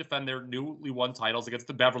successfully defend their newly won titles against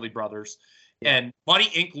the Beverly Brothers, and Money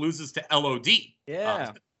Inc. loses to LOD.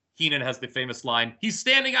 Yeah. Heenan has the famous line, "He's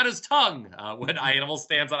standing on his tongue," when Animal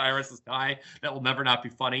stands on IRS's tie. That will never not be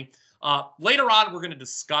funny. Later on, we're going to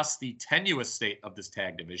discuss the tenuous state of this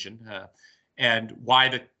tag division and why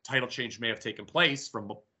the title change may have taken place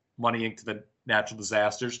from Money Inc. to the Natural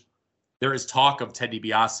Disasters. There is talk of Ted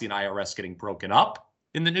DiBiase and IRS getting broken up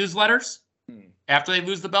in the newsletters after they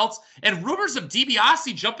lose the belts, and rumors of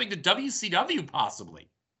DiBiase jumping to WCW possibly.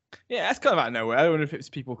 Yeah, that's kind of out of nowhere. I don't know if it was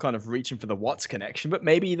people kind of reaching for the Watts connection, but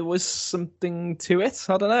maybe there was something to it.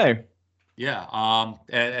 I don't know. Yeah.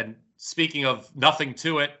 And speaking of nothing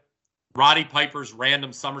to it, Roddy Piper's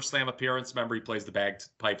random SummerSlam appearance. Remember, he plays the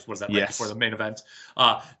bagpipes. What is that? Right before the main event.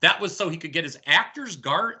 That was so he could get his Actors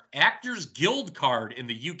Guild card in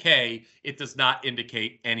the UK. It does not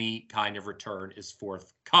indicate any kind of return is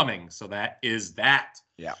forthcoming. So that is that.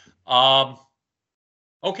 Yeah.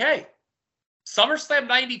 Okay. SummerSlam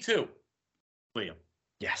 92. Liam.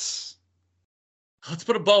 Yes. Let's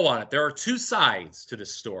put a bow on it. There are two sides to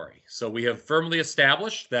this story. So we have firmly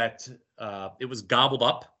established that it was gobbled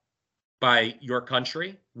up by your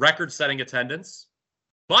country, record-setting attendance.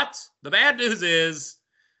 But the bad news is,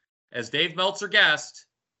 as Dave Meltzer guessed,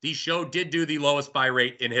 the show did do the lowest buy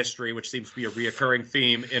rate in history, which seems to be a reoccurring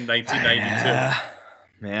theme in 1992.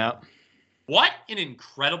 Yeah. What an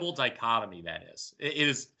incredible dichotomy that is. It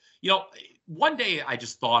is, one day I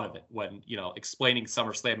just thought of it when, explaining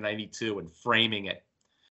SummerSlam 92 and framing it.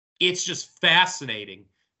 It's just fascinating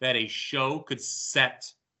that a show could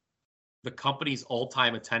set the company's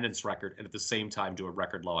all-time attendance record and at the same time do a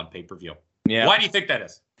record low on pay-per-view. Yeah. Why do you think that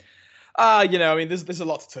is? There's a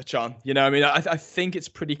lot to touch on. I think it's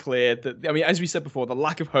pretty clear that, as we said before, the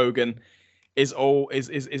lack of Hogan is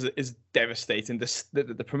devastating.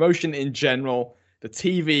 The promotion in general, the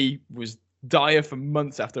TV was dire for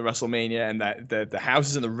months after WrestleMania, and that the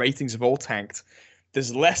houses and the ratings have all tanked.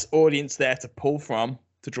 There's less audience there to pull from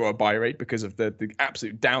to draw a buy rate because of the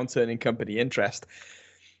absolute downturn in company interest.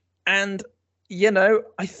 And,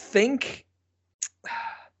 I think,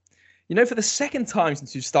 for the second time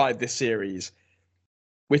since you started this series,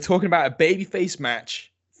 we're talking about a babyface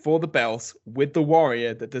match for the belt with the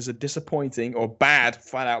Warrior that does a disappointing or bad,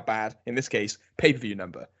 flat out bad, in this case, pay-per-view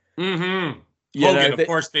number. Mm-hmm. Hogan, of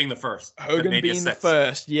course, being the first. Hogan being the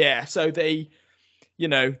first, yeah. So they,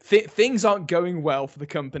 things aren't going well for the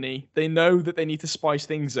company. They know that they need to spice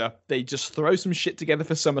things up. They just throw some shit together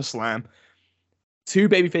for SummerSlam. Two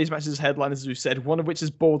babyface matches as headliners, as we said, one of which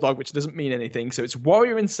is Bulldog, which doesn't mean anything. So it's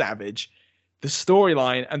Warrior and Savage, the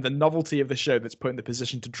storyline, and the novelty of the show that's put in the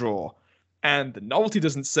position to draw. And the novelty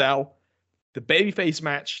doesn't sell. The babyface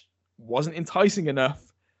match wasn't enticing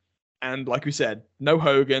enough. And like we said, no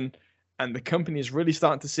Hogan. And the company is really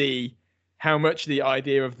starting to see how much the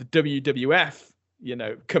idea of the WWF,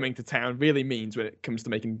 coming to town really means when it comes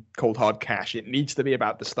to making cold hard cash. It needs to be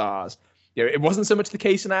about the stars. It wasn't so much the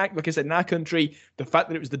case in like I said, in our country, the fact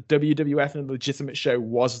that it was the WWF and a legitimate show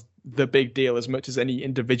was the big deal as much as any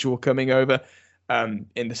individual coming over.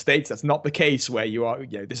 In the States, that's not the case where you are,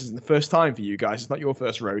 this isn't the first time for you guys. It's not your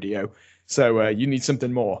first rodeo. So you need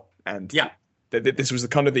something more. And this was the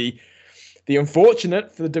kind of the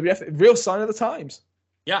unfortunate for the WWF, real sign of the times.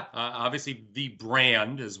 Yeah, obviously the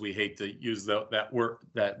brand, as we hate to use that word,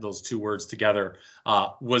 those two words together,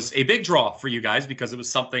 was a big draw for you guys because it was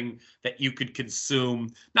something that you could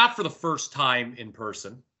consume not for the first time in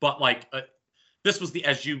person, but this was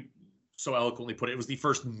as you so eloquently put it, it was the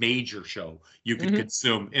first major show you could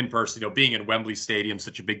consume in person. Being in Wembley Stadium,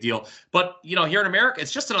 such a big deal. But here in America,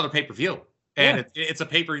 it's just another pay-per-view, and it's a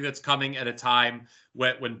pay-per-view that's coming at a time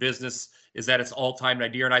when business is at its all-time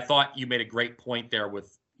nadir. And I thought you made a great point there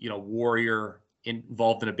with, Warrior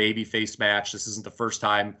involved in a babyface match. This isn't the first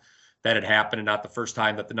time that it happened and not the first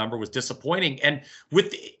time that the number was disappointing. And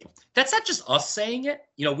that's not just us saying it.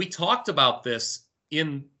 We talked about this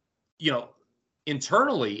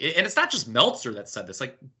internally, and it's not just Meltzer that said this.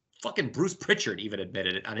 Like fucking Bruce Pritchard even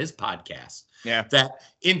admitted it on his podcast. Yeah. That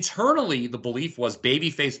internally the belief was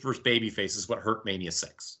babyface versus babyface is what hurt Mania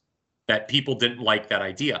 6. That people didn't like that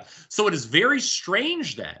idea. So it is very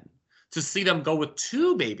strange then to see them go with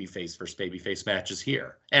two babyface versus babyface matches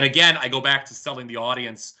here. And again, I go back to selling the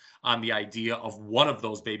audience on the idea of one of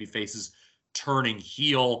those babyfaces turning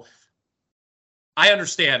heel. I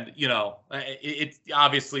understand, it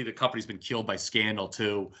obviously the company's been killed by scandal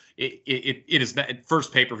too. It is not,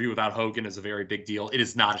 first pay-per-view without Hogan is a very big deal. It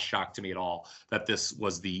is not a shock to me at all that this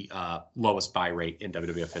was the lowest buy rate in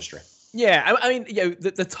WWF history. Yeah, I mean,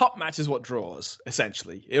 the top match is what draws,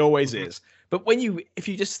 essentially. It always is. But if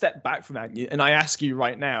you just step back from that, and I ask you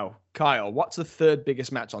right now, Kyle, what's the third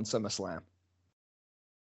biggest match on SummerSlam?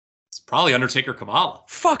 It's probably Undertaker Kamala.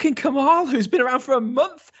 Fucking Kamala, who's been around for a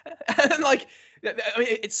month. And like, I mean,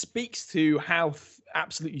 it speaks to how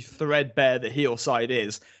absolutely threadbare the heel side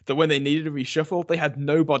is, that when they needed a reshuffle, they had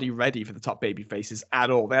nobody ready for the top baby faces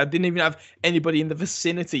at all. They didn't even have anybody in the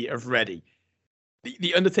vicinity of ready.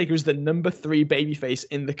 The Undertaker is the number 3 babyface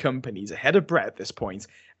in the company. He's ahead of Bret at this point,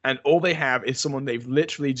 and all they have is someone they've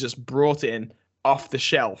literally just brought in off the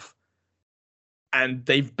shelf, and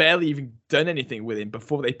they've barely even done anything with him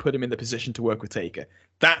before they put him in the position to work with Taker.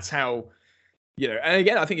 That's how, and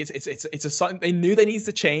again, I think it's a sign they knew they needed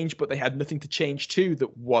to change, but they had nothing to change to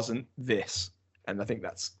that wasn't this, and I think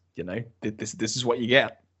that's this is what you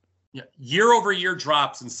get. Yeah, year-over-year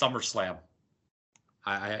drops in SummerSlam.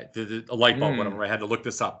 A light bulb went over. I had to look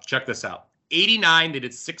this up. Check this out. 89, they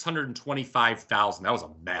did 625,000. That was a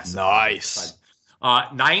mess. Nice.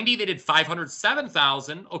 90, they did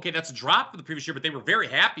 507,000. Okay, that's a drop from the previous year, but they were very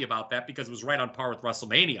happy about that because it was right on par with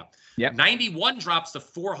WrestleMania. Yep. 91 drops to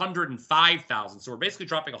 405,000. So we're basically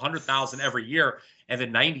dropping 100,000 every year. And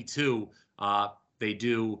then 92, they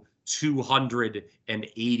do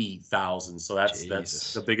 280,000. So that's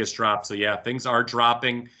the biggest drop. So yeah, things are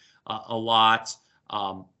dropping a lot.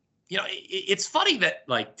 It's funny that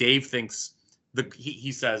like Dave thinks he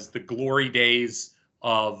says the glory days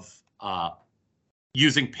of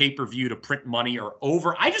using pay-per-view to print money are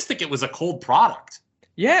over. I just think it was a cold product.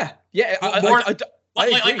 Yeah.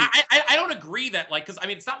 I don't agree that because I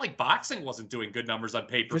mean it's not like boxing wasn't doing good numbers on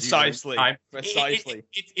pay-per-view. Precisely.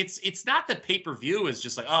 It's not that pay-per-view is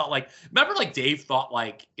just remember Dave thought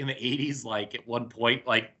in the 80s at one point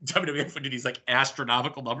WWF would do these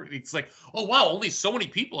astronomical numbers. It's oh wow, only so many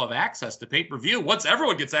people have access to pay-per-view. Once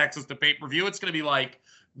everyone gets access to pay-per-view, it's going to be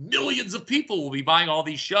millions of people will be buying all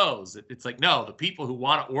these shows. It's no, the people who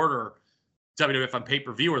want to order WWF on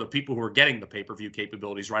pay-per-view are the people who are getting the pay-per-view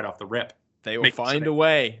capabilities right off the rip. They will find a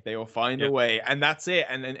way. They will find a way, and that's it.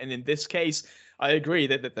 And in this case, I agree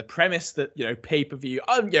that the premise that pay-per-view.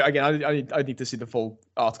 Again, I need to see the full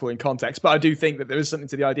article in context, but I do think that there is something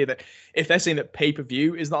to the idea that if they're saying that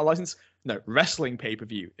pay-per-view is not a license, no, wrestling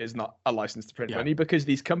pay-per-view is not a license to print money, because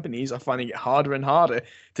these companies are finding it harder and harder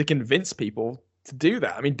to convince people to do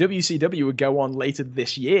that. I mean, WCW would go on later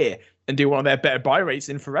this year and do one of their better buy rates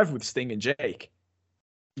in forever with Sting and Jake.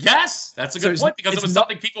 Yes, that's a good point, because it was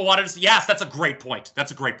something people wanted to see. Yes, that's a great point.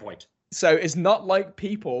 That's a great point. So it's not like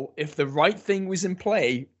people, if the right thing was in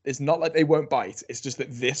play, it's not like they won't bite. It's just that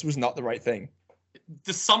this was not the right thing.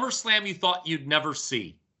 The SummerSlam you thought you'd never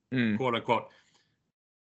see, quote unquote.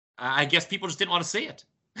 I guess people just didn't want to see it.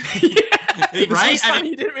 Right? I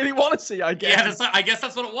mean, you didn't really want to see, I guess. Yeah, I guess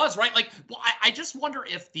that's what it was, right? I just wonder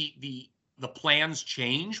if the plans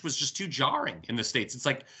change was just too jarring in the States. It's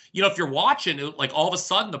if you're watching it, all of a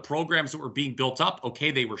sudden the programs that were being built up,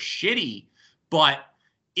 okay, they were shitty, but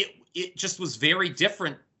it just was very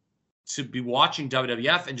different to be watching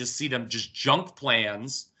WWF and just see them just junk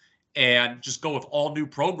plans and just go with all new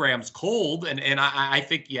programs cold. And I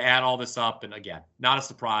think you add all this up, and again, not a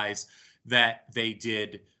surprise that they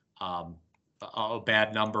did a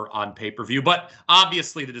bad number on pay-per-view. But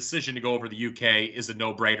obviously the decision to go over the UK is a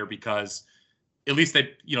no-brainer, because at least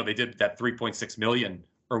they did that 3.6 million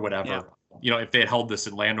or whatever. Yeah. If they had held this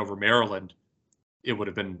in Landover, Maryland, it would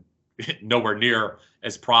have been nowhere near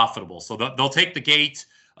as profitable. So they'll take the gate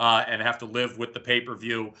and have to live with the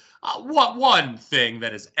pay-per-view. One thing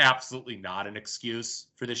that is absolutely not an excuse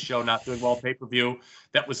for this show not doing well pay-per-view,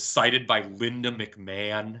 that was cited by Linda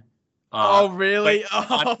McMahon. Oh, really?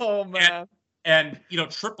 Oh, man. And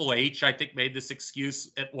Triple H, I think, made this excuse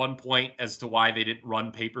at one point as to why they didn't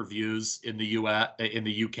run pay-per-views in the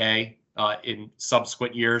UK in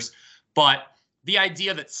subsequent years. But the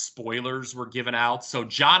idea that spoilers were given out. So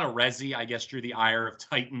John Arezzi, I guess, drew the ire of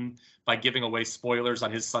Titan by giving away spoilers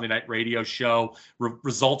on his Sunday night radio show.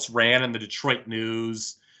 Results ran in the Detroit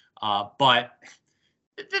News. But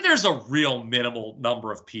there's a real minimal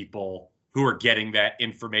number of people who are getting that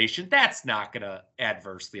information. That's not going to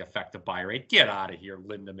adversely affect the buy rate. Get out of here,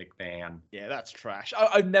 Linda McMahon. Yeah, that's trash.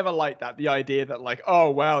 I've never liked that. The idea that oh,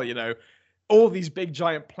 well, all these big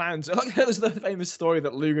giant plans. There was the famous story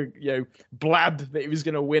that Luger, blabbed that he was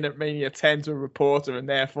going to win at Mania 10 to a reporter, and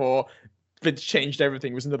therefore Vince changed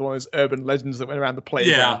everything was another one of those urban legends that went around the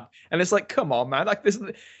playground. Yeah. And it's like, come on, man. Like this,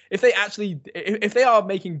 if they are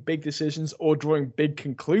making big decisions or drawing big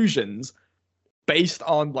conclusions based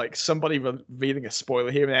on like somebody revealing a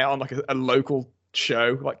spoiler here and there on like a local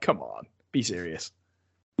show, like, come on, be serious.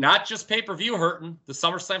 Not just pay-per-view hurting. The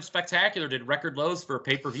SummerSlam Spectacular did record lows for a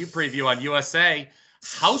pay-per-view preview on USA.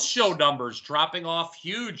 House show numbers dropping off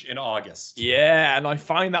huge in August. Yeah, and I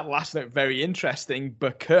find that last note very interesting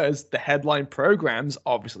because the headline programs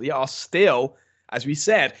obviously are still, as we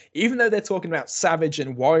said, even though they're talking about Savage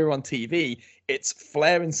and Warrior on TV, it's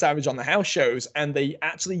Flair and Savage on the house shows. And they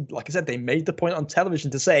actually, like I said, they made the point on television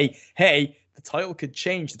to say, hey, the title could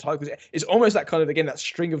change. The title could... It's almost that kind of, again, that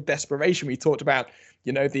string of desperation we talked about,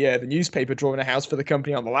 you know, the newspaper drawing a house for the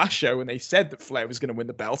company on the last show when they said that Flair was going to win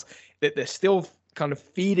the belt, that they're still kind of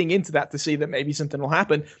feeding into that to see that maybe something will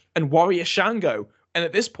happen. And Warrior Shango. And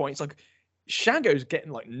at this point, it's like Shango's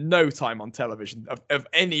getting like no time on television of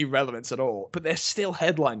any relevance at all, but they're still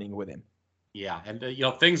headlining with him. Yeah. And, you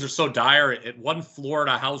know, things are so dire at one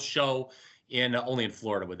Florida house show only in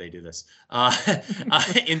Florida would they do this.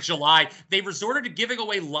 In July, they resorted to giving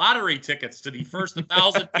away lottery tickets to the first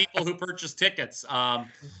 1,000 people who purchased tickets.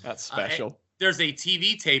 That's special. There's a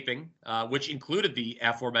TV taping, which included the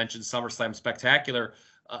aforementioned SummerSlam Spectacular.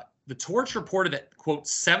 The Torch reported that, quote,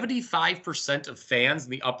 75% of fans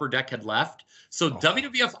in the upper deck had left. So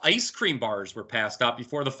WWF ice cream bars were passed out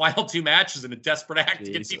before the final two matches in a desperate act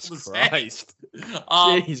to get people to stay.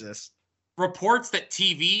 Jesus. Reports that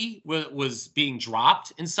TV was being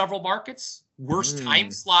dropped in several markets, worse time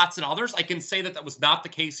slots in others. I can say that was not the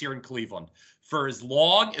case here in Cleveland. For as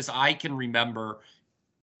long as I can remember,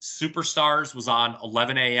 Superstars was on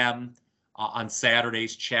 11 a.m. On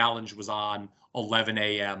Saturdays. Challenge was on 11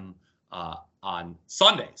 a.m. On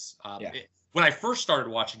Sundays. When I first started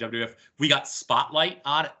watching WWF, we got Spotlight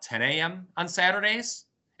on at 10 a.m. on Saturdays.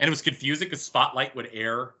 And it was confusing because Spotlight would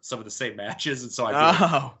air some of the same matches. And so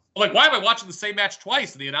I'm like, why am I watching the same match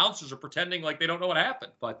twice? And the announcers are pretending like they don't know what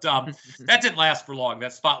happened. But that didn't last for long.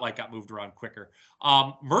 That Spotlight got moved around quicker.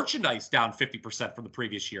 Merchandise down 50% from the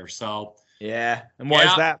previous year. So yeah. And why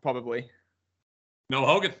is that? Probably no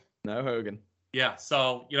Hogan. No Hogan. Yeah.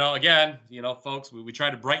 So, you know, again, you know, folks, we try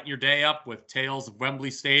to brighten your day up with tales of Wembley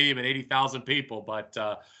Stadium and 80,000 people. But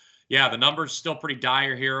yeah, the numbers still pretty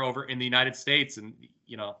dire here over in the United States. And,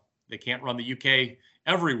 you know, they can't run the UK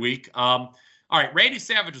every week. All right. Randy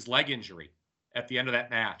Savage's leg injury at the end of that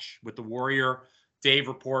match with the Warrior. Dave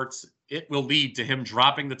reports it will lead to him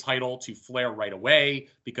dropping the title to Flair right away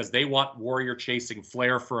because they want Warrior chasing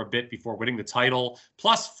Flair for a bit before winning the title.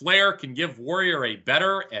 Plus, Flair can give Warrior a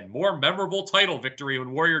better and more memorable title victory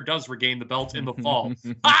when Warrior does regain the belt in the fall.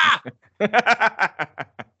 Ah!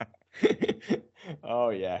 Oh,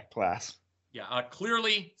 yeah. Class. Yeah,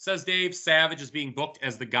 clearly, says Dave, Savage is being booked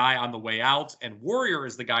as the guy on the way out, and Warrior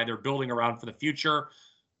is the guy they're building around for the future.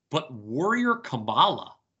 But Warrior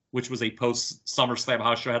Kamala, which was a post-SummerSlam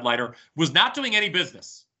house show headliner, was not doing any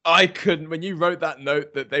business. I couldn't. When you wrote that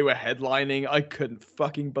note that they were headlining, I couldn't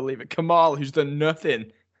fucking believe it. Kamal, who's done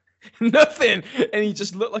nothing. Nothing. And he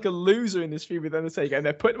just looked like a loser in this feud with Undertaker, and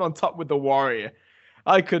they're putting him on top with the Warrior.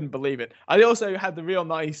 I couldn't believe it. I also had the real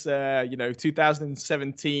nice,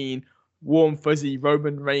 2017 warm, fuzzy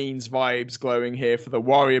Roman Reigns vibes glowing here for the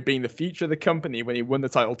Warrior being the future of the company when he won the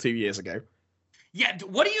title 2 years ago. Yeah,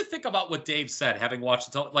 what do you think about what Dave said, having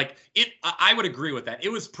watched the I would agree with that. It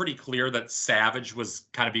was pretty clear that Savage was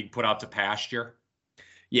kind of being put out to pasture.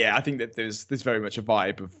 Yeah, I think that there's very much a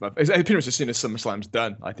vibe of pretty much as soon as SummerSlam's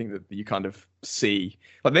done, I think that you kind of see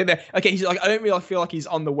like he's like, I don't really feel like he's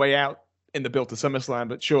on the way out in the build to SummerSlam,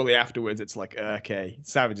 but surely afterwards it's like, okay,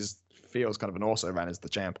 Savage feels kind of an also ran as the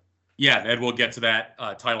champ. Yeah, and we'll get to that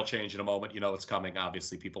title change in a moment. You know it's coming,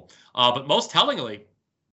 obviously, people. But most tellingly,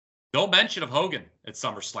 no mention of Hogan at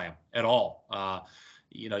SummerSlam at all.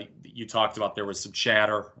 You talked about there was some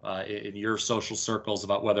chatter in your social circles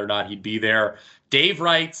about whether or not he'd be there. Dave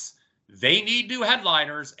writes, they need new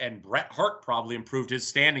headliners, and Bret Hart probably improved his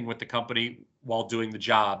standing with the company while doing the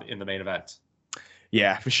job in the main event.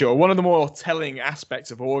 Yeah, for sure. One of the more telling aspects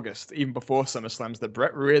of August, even before SummerSlam, is that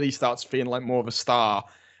Bret really starts feeling like more of a star.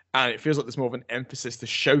 And it feels like there's more of an emphasis to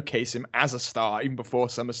showcase him as a star even before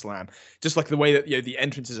SummerSlam. Just like the way that the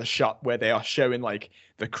entrances are shot, where they are showing like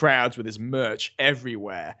the crowds with his merch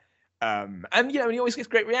everywhere. And he always gets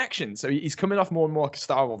great reactions. So he's coming off more and more like a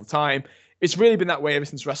star all the time. It's really been that way ever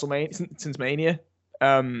since WrestleMania, since Mania,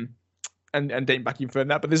 and dating back even further than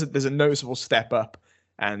that. But there's a noticeable step up,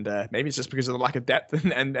 and maybe it's just because of the lack of depth,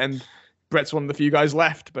 and Bret's one of the few guys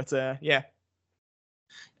left. But yeah.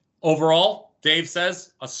 Overall, Dave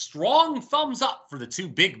says a strong thumbs up for the two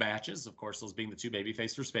big matches. Of course, those being the two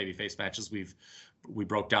babyface versus babyface matches we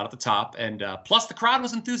broke down at the top. And plus the crowd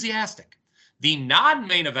was enthusiastic. The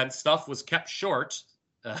non-main event stuff was kept short,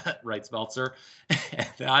 writes Meltzer.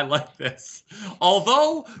 And I like this.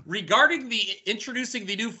 Although regarding the introducing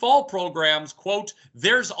the new fall programs, quote,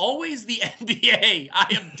 there's always the NBA.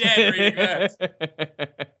 I am dead reading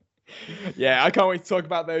that. Yeah, I can't wait to talk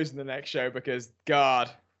about those in the next show because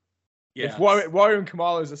God. Yeah. If Warrior and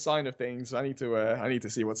Kamala is a sign of things, I need to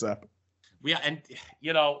see what's up. Yeah, and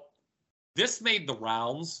this made the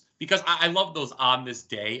rounds because I love those on this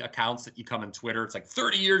day accounts that you come on Twitter. It's like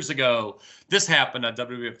 30 years ago, this happened on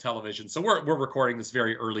WWF television. So we're recording this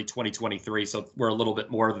very early 2023, so we're a little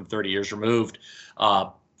bit more than 30 years removed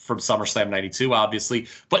from SummerSlam 92, obviously.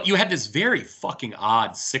 But you had this very fucking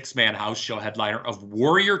odd six-man house show headliner of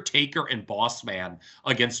Warrior, Taker, and Boss Man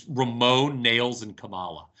against Ramon, Nails, and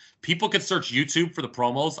Kamala. People could search YouTube for the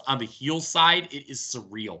promos. On the heel side, it is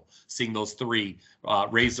surreal seeing those three,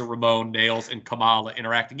 Razor Ramon, Nails, and Kamala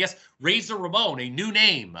interacting. Yes, Razor Ramon, a new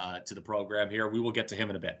name to the program here. We will get to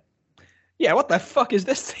him in a bit. Yeah, what the fuck is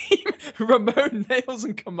this team? Ramon, Nails,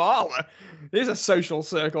 and Kamala. There's a social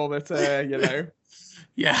circle that,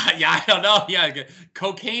 Yeah, I don't know. Yeah,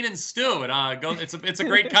 cocaine and stew, and it's a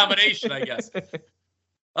great combination, I guess.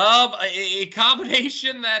 A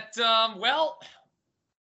combination that,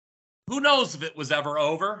 who knows if it was ever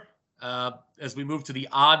over? As we move to the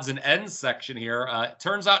odds and ends section here, it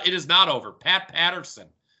turns out it is not over. Pat Patterson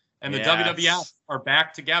and the WWF are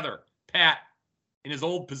back together. Pat in his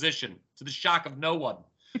old position, to the shock of no one.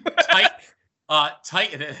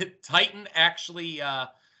 Titan actually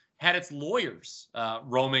had its lawyers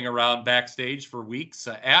roaming around backstage for weeks,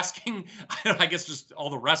 asking, I guess, just all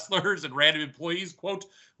the wrestlers and random employees, quote,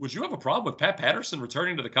 would you have a problem with Pat Patterson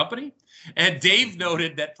returning to the company? And Dave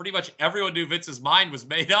noted that pretty much everyone knew Vince's mind was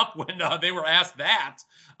made up when they were asked that.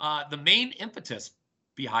 The main impetus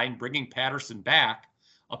behind bringing Patterson back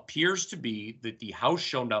appears to be that the house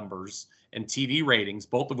show numbers and TV ratings,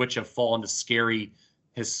 both of which have fallen to scary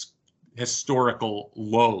historical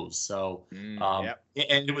lows. So, and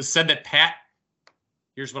it was said that Pat,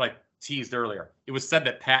 here's what I teased earlier. It was said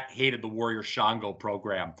that Pat hated the Warrior Shango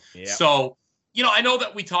program. Yep. So, I know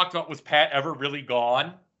that we talked about, was Pat ever really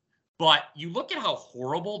gone? But you look at how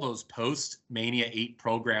horrible those post-Mania 8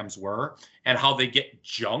 programs were and how they get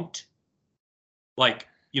junked. Like,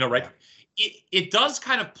 right? It does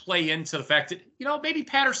kind of play into the fact that, maybe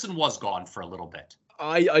Patterson was gone for a little bit.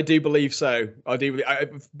 I do believe so. I do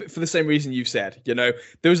believe, for the same reason you said. There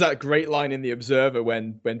was that great line in The Observer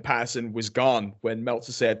when Patterson was gone, when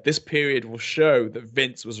Meltzer said, this period will show that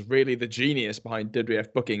Vince was really the genius behind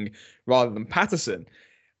WWF booking rather than Patterson.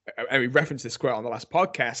 And we referenced this quote on the last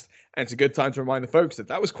podcast, and it's a good time to remind the folks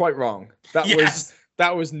that was quite wrong. That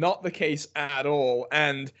was not the case at all.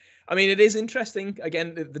 And I mean, it is interesting,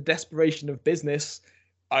 again, the desperation of business.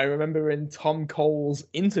 I remember in Tom Cole's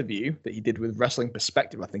interview that he did with Wrestling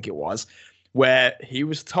Perspective, I think it was, where he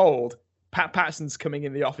was told Pat Patterson's coming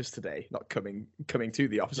in the office today. Not coming to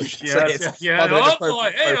the office, I should say.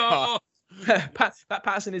 Pat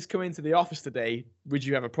Patterson is coming to the office today. Would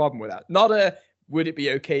you have a problem with that? Not a, would it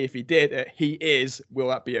be okay if he did? He is, will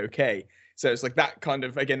that be okay? So it's like that kind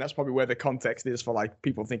of, again, that's probably where the context is for like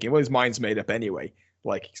people thinking, well, his mind's made up anyway.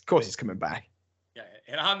 Like, of course he's coming back. Yeah,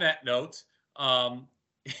 and on that note,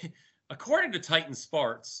 according to Titan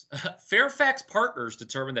Sports, Fairfax Partners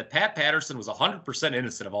determined that Pat Patterson was 100%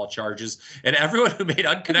 innocent of all charges, and everyone who made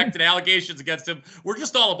unconnected allegations against him were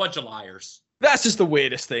just all a bunch of liars. That's just the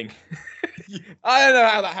weirdest thing. I don't know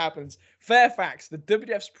how that happens. Fairfax, the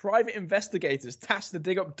WWF's private investigators tasked to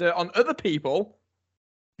dig up dirt on other people,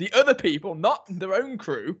 not their own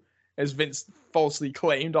crew, as Vince falsely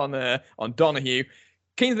claimed on Donahue,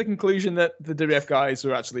 came to the conclusion that the WWF guys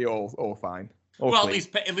were actually all fine. Well,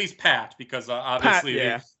 at least Pat, because obviously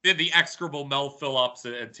the execrable Mel Phillips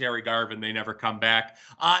and Terry Garvin, they never come back.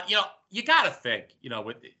 You got to think,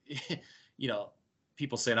 with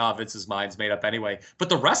people saying, Vince's mind's made up anyway. But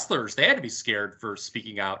the wrestlers, they had to be scared for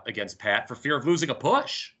speaking out against Pat for fear of losing a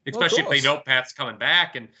push, especially if they know Pat's coming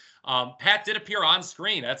back. And Pat did appear on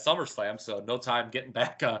screen at SummerSlam, so no time getting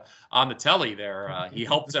back on the telly there. He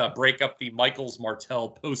helped break up the Michaels Martel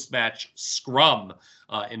post-match scrum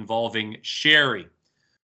involving Sherry.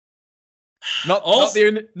 Not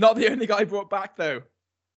the only guy brought back, though.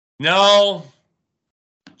 No.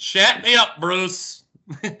 Chat me up, Bruce.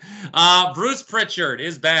 Bruce Pritchard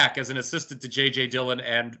is back as an assistant to J.J. Dillon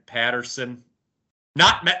and Patterson.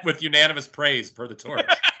 Not met with unanimous praise per the Torch.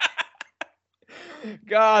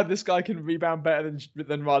 God, this guy can rebound better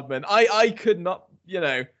than Rodman. I could not,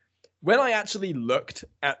 when I actually looked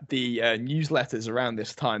at the newsletters around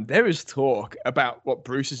this time, there is talk about what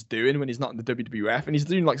Bruce is doing when he's not in the WWF, and he's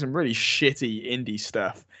doing like some really shitty indie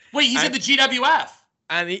stuff. Wait, he's in the GWF,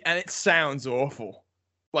 and it sounds awful.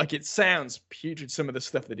 Like, it sounds putrid, some of the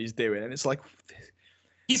stuff that he's doing, and it's like,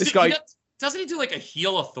 this guy doesn't he do like a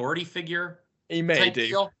heel authority figure? He may do.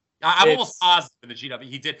 Deal? I'm almost positive in the GW.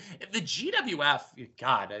 He did. The GWF,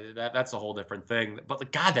 God, that's a whole different thing.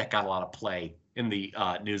 But God, that got a lot of play in the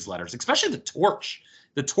newsletters, especially the Torch.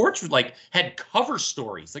 The Torch like had cover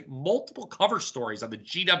stories, like multiple cover stories on the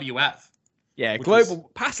GWF. Yeah,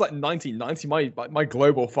 global past like 1990, my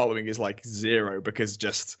global following is like 0 because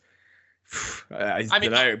just I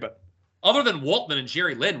don't know, but other than Waltman and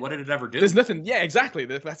Jerry Lynn, what did it ever do? There's nothing. Yeah, exactly.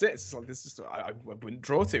 That's it. It's like, this is I wouldn't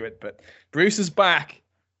draw to it, but Bruce is back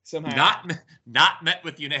somehow. Not met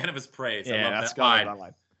with unanimous praise. Yeah, I love that's that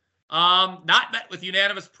line. Not met with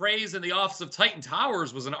unanimous praise in the office of Titan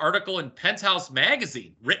Towers was an article in Penthouse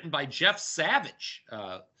Magazine written by Jeff Savage,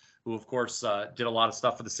 who, of course, did a lot of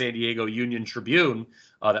stuff for the San Diego Union Tribune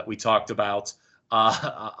that we talked about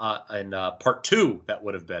in part 2, that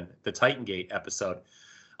would have been the Titan Gate episode.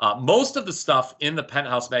 Most of the stuff in the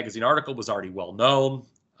Penthouse Magazine article was already well known,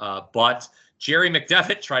 but Jerry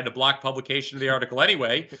McDevitt tried to block publication of the article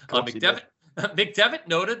anyway. McDevitt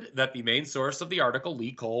noted that the main source of the article,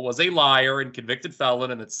 Lee Cole, was a liar and convicted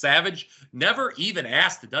felon, and that Savage never even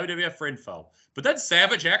asked the WWF for info. But then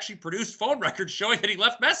Savage actually produced phone records showing that he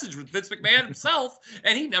left message with Vince McMahon himself,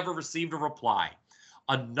 and he never received a reply.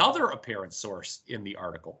 Another apparent source in the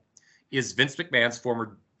article is Vince McMahon's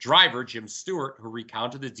former driver, Jim Stewart, who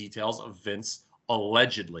recounted the details of Vince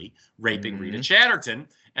allegedly raping Rita Chatterton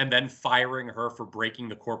and then firing her for breaking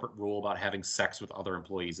the corporate rule about having sex with other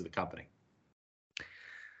employees of the company.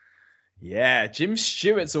 Yeah, Jim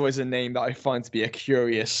Stewart's always a name that I find to be a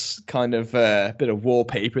curious kind of bit of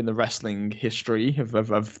wallpaper in the wrestling history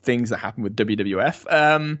of things that happen with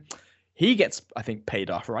WWF. He gets, I think, paid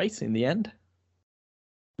off, right, in the end?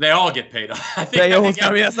 They all get paid off. That's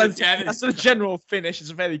the general finish.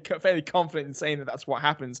 It's fairly confident in saying that that's what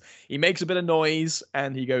happens. He makes a bit of noise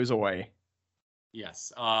and he goes away.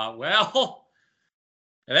 Yes. Well,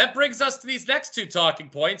 and that brings us to these next 2 talking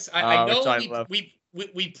points. I know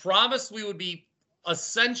we promised we would be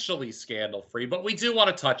essentially scandal-free, but we do want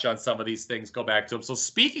to touch on some of these things, go back to them. So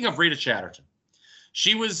speaking of Rita Chatterton,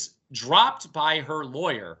 she was dropped by her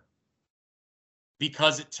lawyer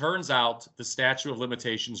because it turns out the statute of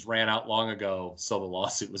limitations ran out long ago, so the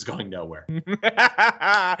lawsuit was going nowhere.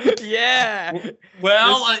 Yeah.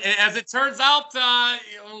 Well, as it turns out,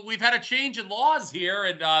 we've had a change in laws here,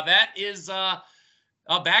 and that is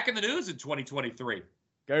back in the news in 2023.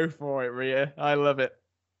 Go for it, Rhea. I love it.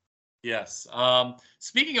 Yes.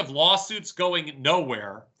 Speaking of lawsuits going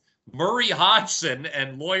nowhere, Murray Hodgson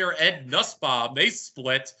and lawyer Ed Nussbaum, they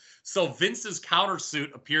split. So Vince's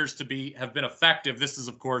countersuit appears to have been effective. This is,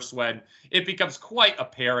 of course, when it becomes quite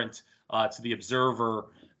apparent to the Observer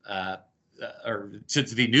or to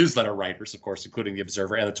the newsletter writers, of course, including the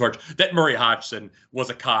Observer and the Torch, that Murray Hodgson was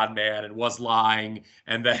a con man and was lying,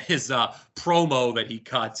 and that his promo that he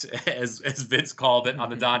cut, as Vince called it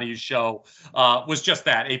on the Donahue show, was just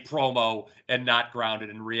that, a promo and not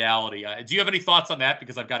grounded in reality. Do you have any thoughts on that?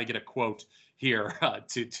 Because I've got to get a quote here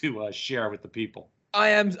to share with the people.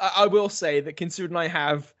 I will say that considering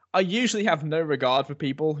I usually have no regard for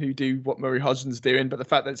people who do what Murray Hodgson's doing, but the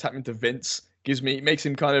fact that it's happening to Vince makes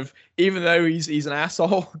him kind of, even though he's an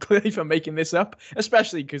asshole clearly for making this up,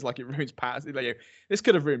 especially because like it ruins Patterson. Like, this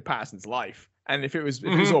could have ruined Patterson's life, and if it was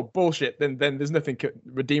all bullshit, then there's nothing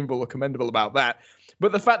redeemable or commendable about that.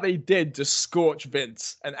 But the fact that he did just scorch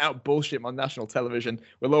Vince and out bullshit him on national television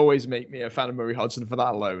will always make me a fan of Murray Hodgson for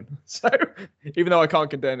that alone. So even though I can't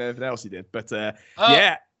condone anything else he did, but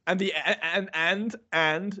yeah.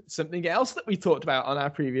 And something else that we talked about on our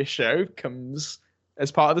previous show comes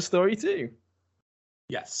as part of the story too.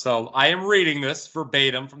 Yes, so I am reading this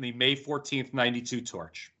verbatim from the May 14th, 92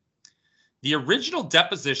 Torch. The original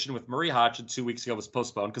deposition with Murray Hodgson 2 weeks ago was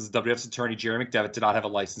postponed because the WWF's attorney, Jerry McDevitt, did not have a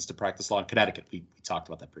license to practice law in Connecticut. We talked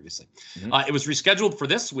about that previously. It was rescheduled for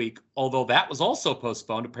this week, although that was also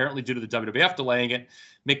postponed, apparently due to the WWF delaying it.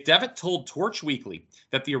 McDevitt told Torch Weekly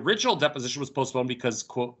that the original deposition was postponed because,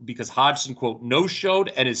 quote, because Hodgson, quote,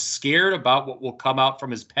 no-showed and is scared about what will come out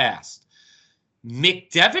from his past.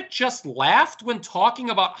 McDevitt just laughed when talking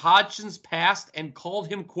about Hodgson's past and called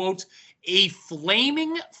him, quote, a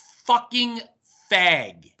flaming fucking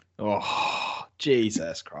fag. Oh,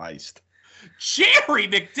 Jesus Christ. Jerry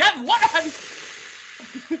McDevitt, what?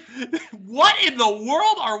 What in the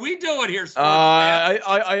world are we doing here, sports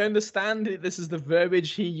I understand this is the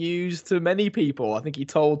verbiage he used to many people. I think he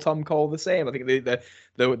told Tom Cole the same. I think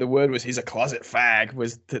the word was he's a closet fag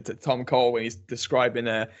was to Tom Cole when he's describing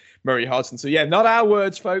Murray Hodgson. So yeah, not our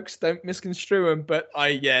words, folks. Don't misconstrue them. But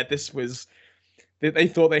this was they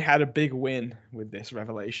thought they had a big win with this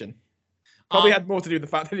revelation. Probably had more to do with the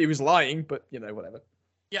fact that he was lying, but whatever.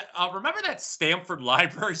 Yeah, remember that Stanford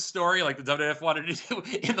Library story, like the WWF wanted to do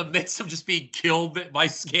in the midst of just being killed by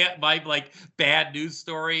like bad news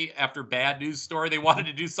story after bad news story. They wanted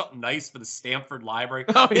to do something nice for the Stanford Library.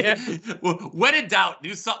 Oh yeah. When in doubt,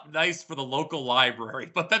 do something nice for the local library.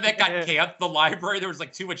 But then that got canceled. The library, there was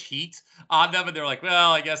like too much heat on them, and they're like,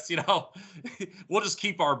 well, I guess we'll just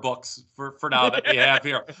keep our books for now that we have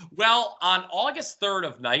here. Well, on August 3rd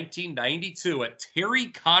of 1992, at Terry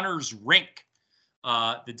Connors Rink.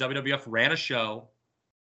 The WWF ran a show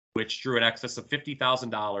which drew an excess of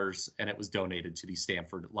 $50,000, and it was donated to the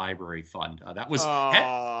Stanford Library Fund. That was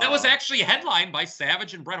actually headlined by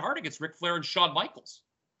Savage and Bret Hart against Ric Flair and Shawn Michaels.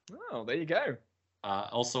 Oh, there you go.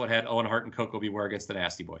 Also, it had Owen Hart and Koko B. Ware against the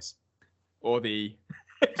Nasty Boys. Or the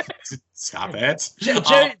Stop it. Jerry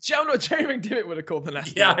McDevitt would have called the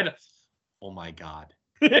Nasty Boys. I know. Oh my God.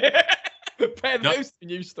 Pair those two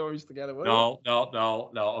news stories together. No.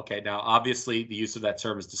 Okay, now obviously the use of that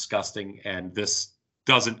term is disgusting, and this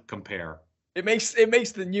doesn't compare. It makes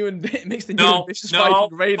the new and vicious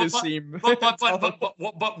fighting Raiders seem. But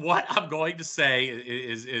what I'm going to say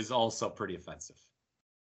is also pretty offensive,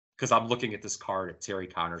 because I'm looking at this card at Terry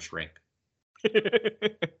Connors Rink.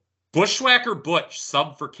 Bushwhacker Butch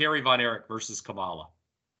sub for Kerry Von Erich versus Kamala.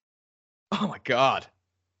 Oh my God.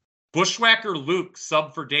 Bushwhacker Luke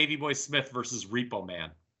sub for Davey Boy Smith versus Repo Man.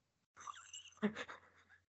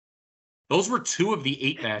 Those were 2 of the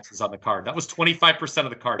 8 matches on the card. That was 25%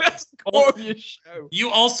 of the card. That's the core of your show. You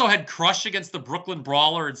also had Crush against the Brooklyn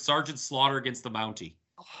Brawler and Sergeant Slaughter against the Mountie.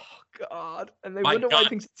 Oh God! And they wonder why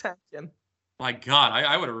things attack him. My God,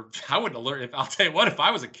 I wouldn't have learned. I'll tell you what, if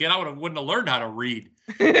I was a kid, wouldn't have learned how to read.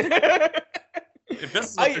 If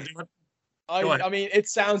this is what they're doing. I mean, it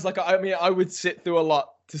sounds like I would sit through a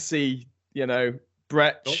lot to see,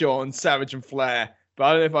 Bret, Shawn, Savage, and Flair, but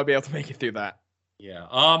I don't know if I'd be able to make it through that. Yeah.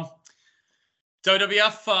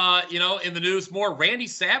 WWF, in the news more. Randy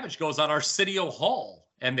Savage goes on Arsenio Hall,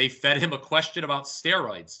 and they fed him a question about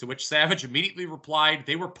steroids, to which Savage immediately replied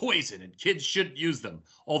they were poison and kids shouldn't use them,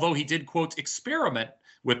 although he did, quote, experiment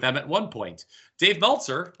with them at one point. Dave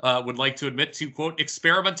Meltzer would like to admit to, quote,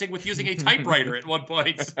 experimenting with using a typewriter at one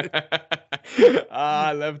point.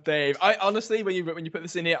 I love Dave. I honestly, when you put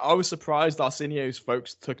this in here, I was surprised Arsenio's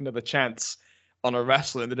folks took another chance on a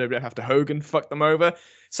wrestler in the WWF after Hogan fucked them over.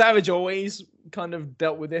 Savage always kind of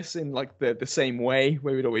dealt with this in like the same way,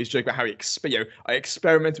 where he'd always joke about how I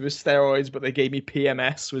experimented with steroids, but they gave me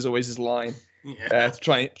PMS was always his line. Yeah. To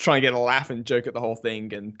try and get a laugh and joke at the whole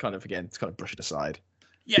thing, and kind of brush it aside.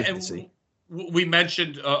 Yeah, and we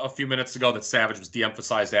mentioned a few minutes ago that Savage was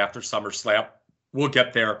de-emphasized after SummerSlam. We'll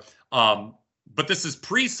get there. But this is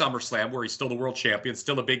pre-SummerSlam, where he's still the world champion,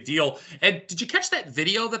 still a big deal. And did you catch that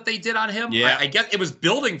video that they did on him? Yeah. I guess it was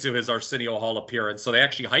building to his Arsenio Hall appearance, so they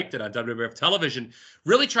actually hyped it on WWF television,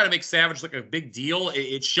 really trying to make Savage look like a big deal.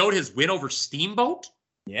 It showed his win over Steamboat.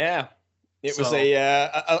 Yeah. It was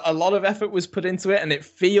a lot of effort was put into it, and it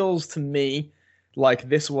feels to me like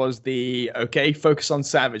this was the, focus on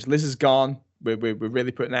Savage. Liz is gone. We're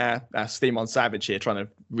really putting our steam on Savage here, trying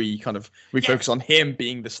to refocus on him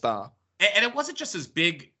being the star. And it wasn't just his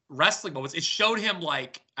big wrestling moments. It showed him,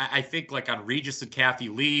 I think on Regis and Kathy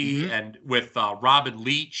Lee and with Robin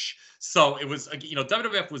Leach. So it was,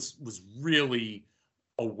 WWF was really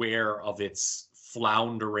aware of its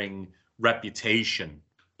floundering reputation.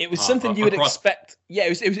 It was something you would expect. Yeah,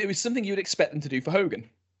 it was something you would expect them to do for Hogan.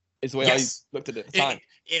 Is the way I looked at it at the time.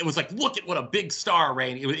 It was like, look at what a big star,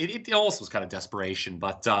 Randy. It also was kind of desperation,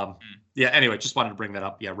 but anyway, just wanted to bring that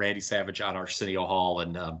up. Yeah, Randy Savage on Arsenio Hall,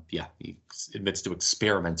 and he admits to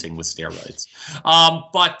experimenting with steroids.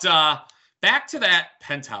 But back to that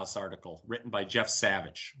Penthouse article written by Jeff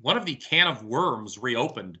Savage. One of the can of worms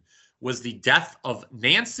reopened was the death of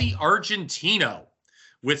Nancy Argentino,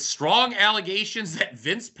 with strong allegations that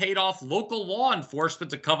Vince paid off local law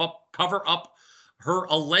enforcement to cover up her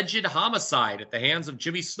alleged homicide at the hands of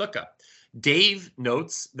Jimmy Snuka. Dave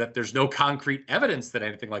notes that there's no concrete evidence that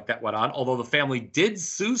anything like that went on, although the family did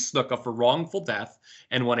sue Snuka for wrongful death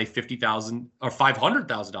and won a $50,000 or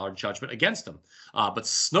 $500,000 judgment against him. But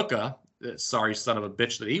Snuka, sorry son of a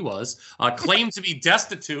bitch that he was, claimed to be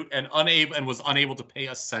destitute and was unable to pay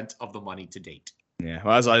a cent of the money to date. Yeah,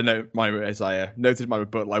 well, as I noted my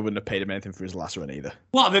rebuttal, I wouldn't have paid him anything for his last run either.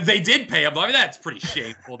 Well, they did pay him. I mean, that's pretty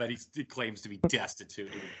shameful that he claims to be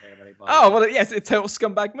destitute. He didn't pay him any money. Oh, well, yes, it's a total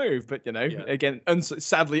scumbag move, but, again,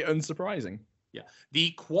 sadly unsurprising. Yeah.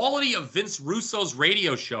 The quality of Vince Russo's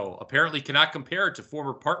radio show apparently cannot compare to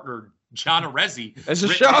former partner John Arezzi. That's a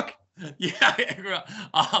shock. Yeah.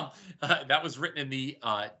 That was written in the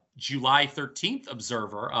July 13th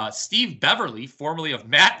Observer. Steve Beverly, formerly of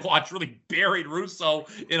Matt Watch, really buried Russo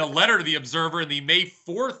in a letter to the Observer in the May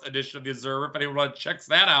 4th edition of the Observer, if anyone checks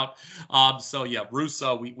that out. So, yeah,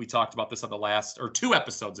 Russo, we talked about this on the last, or 2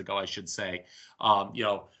 episodes ago, I should say.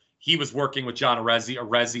 He was working with John Arezzi.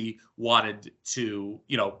 Arezzi wanted to,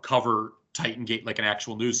 cover Titan Gate like an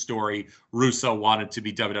actual news story. Russo wanted to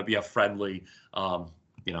be WWF friendly. And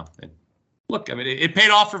look, I mean, it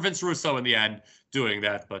paid off for Vince Russo in the end doing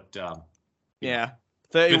that. But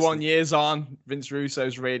 31 years on, Vince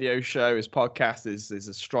Russo's radio show, his podcast is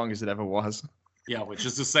as strong as it ever was. Yeah, which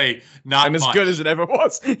is to say, not and as much. good as it ever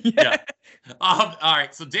was. Yeah. All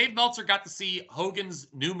right. So Dave Meltzer got to see Hogan's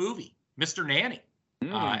new movie, Mr. Nanny.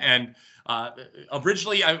 And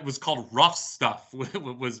originally it was called Rough Stuff,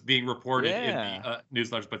 was being reported in the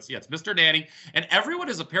newsletters. But yeah, it's Mr. Nanny. And everyone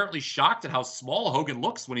is apparently shocked at how small Hogan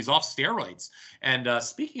looks when he's off steroids. And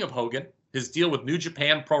speaking of Hogan, his deal with New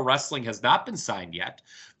Japan Pro Wrestling has not been signed yet.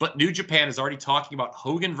 But New Japan is already talking about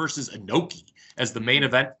Hogan versus Inoki as the main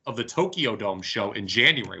event of the Tokyo Dome show in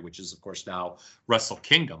January, which is, of course, now Wrestle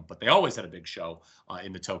Kingdom. But they always had a big show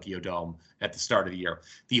in the Tokyo Dome at the start of the year.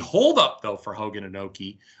 The holdup, though, for Hogan and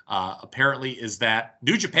Inoki apparently is that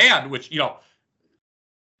New Japan, which, the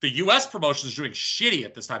U.S. promotion is doing shitty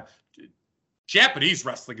at this time. Japanese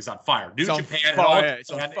wrestling is on fire. New Japan It's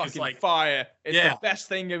on fucking fire. It's the best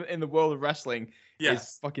thing in the world of wrestling.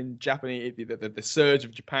 Is fucking Japanese, the surge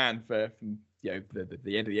of Japan from the end of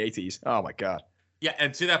the 80s. Oh my god. Yeah,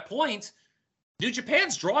 and to that point, New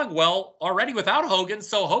Japan's drawing well already without Hogan,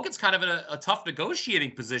 so Hogan's kind of in a tough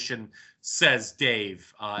negotiating position, says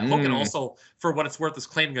Dave. Hogan also, for what it's worth, is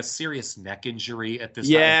claiming a serious neck injury at this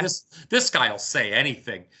time. This guy will say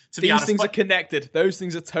anything. These things are connected. Those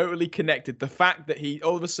things are totally connected. The fact that he,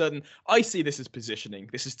 all of a sudden, I see this as positioning.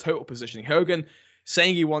 This is total positioning. Hogan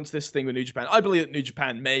saying he wants this thing with New Japan. I believe that New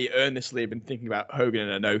Japan may earnestly have been thinking about Hogan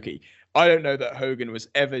and Inoki. I don't know that Hogan was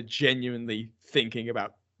ever genuinely thinking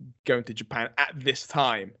about going to Japan at this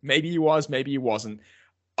time. Maybe he was, maybe he wasn't.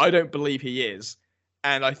 I don't believe he is.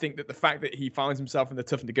 And I think that the fact that he finds himself in the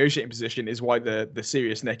tough negotiating position is why the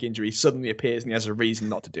serious neck injury suddenly appears and he has a reason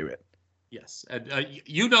not to do it. Yes. And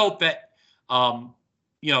you note that,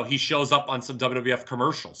 he shows up on some WWF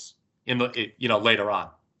commercials later on.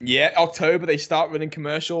 Yeah, October, they start running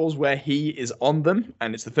commercials where he is on them,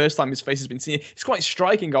 and it's the first time his face has been seen. It's quite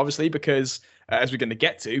striking, obviously, because as we're going to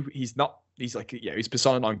get to, he's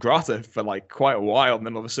persona non grata for like quite a while, and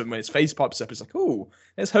then all of a sudden when his face pops up, it's like, oh,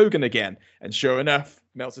 there's Hogan again. And sure enough,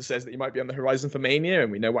 Meltzer says that he might be on the horizon for Mania,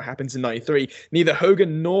 and we know what happens in 93. Neither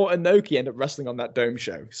Hogan nor Inoki end up wrestling on that Dome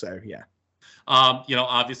show, so yeah.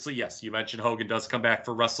 Obviously, yes, you mentioned Hogan does come back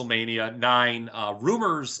for WrestleMania 9.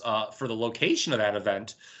 Rumors for the location of that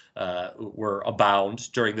event were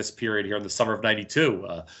abound during this period here in the summer of 92.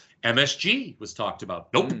 MSG was talked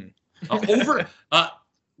about. Nope.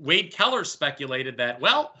 Wade Keller speculated that,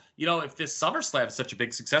 if this SummerSlam is such a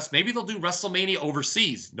big success, maybe they'll do WrestleMania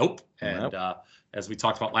overseas. Nope. And as we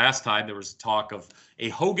talked about last time, there was talk of a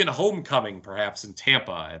Hogan homecoming perhaps in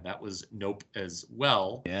Tampa, and that was nope as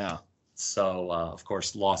well. Yeah. So, of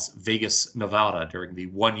course, Las Vegas, Nevada, during the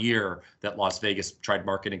 1 year that Las Vegas tried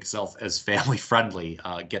marketing itself as family-friendly,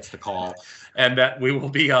 gets the call. And that we will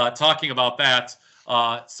be talking about that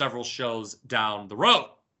several shows down the road.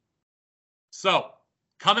 So,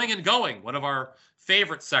 coming and going, one of our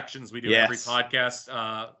favorite sections we do every podcast,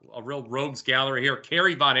 a real rogues gallery here,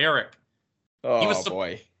 Kerry Von Erich. Oh,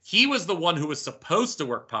 boy. He was the one who was supposed to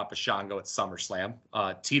work Papa Shango at SummerSlam.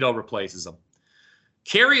 Tito replaces him.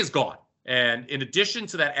 Kerry is gone. And in addition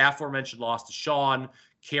to that aforementioned loss to Shawn,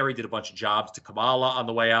 Kerry did a bunch of jobs to Kamala on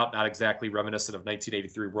the way out, not exactly reminiscent of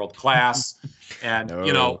 1983 World Class. And,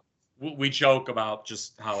 we joke about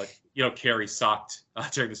just how Kerry sucked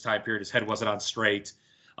during this time period. His head wasn't on straight.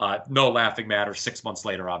 No laughing matter. 6 months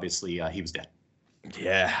later, obviously, he was dead.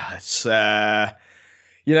 Yeah, it's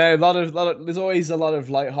there's always a lot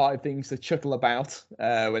of lighthearted things to chuckle about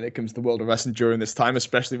when it comes to the world of wrestling during this time,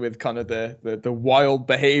 especially with kind of the wild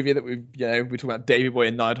behavior that we talked about Davey Boy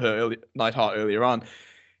and Neidhart earlier on.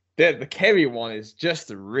 The Kerry one is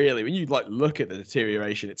just really, when you look at the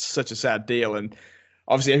deterioration, it's such a sad deal. And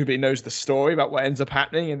obviously everybody knows the story about what ends up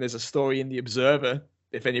happening, and there's a story in the Observer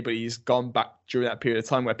if anybody's gone back during that period of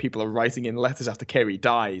time where people are writing in letters after Kerry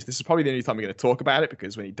dies, this is probably the only time we're going to talk about it,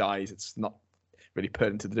 because when he dies, it's not really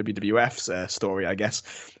pertinent to the WWF's story, I guess.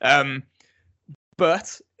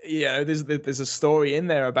 But there's a story in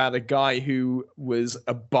there about a guy who was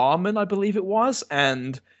a barman, I believe it was,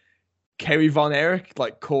 and Kerry Von Erich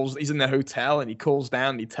he's in the hotel and he calls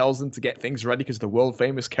down and he tells them to get things ready because the world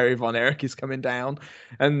famous Kerry Von Erich is coming down.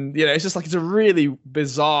 And, it's just it's a really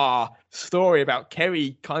bizarre story about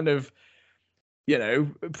Kerry kind of,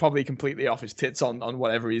 probably completely off his tits on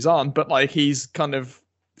whatever he's on, but he's kind of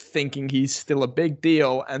thinking he's still a big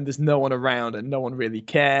deal and there's no one around and no one really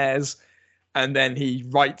cares. And then he's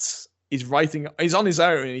on his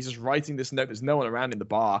own and he's just writing this note. There's no one around in the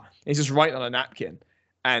bar. And he's just writing on a napkin.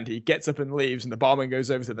 And he gets up and leaves, and the barman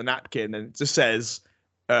goes over to the napkin and it just says,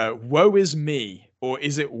 "Woe is me, or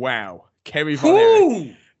is it wow? Kerry Von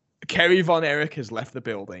Erich. Kerry Von Erich has left the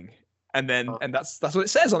building." And that's what it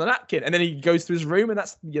says on the napkin. And then he goes to his room, and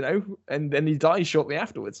that's and then he dies shortly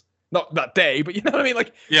afterwards. Not that day, but you know what I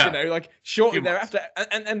mean? Shortly thereafter.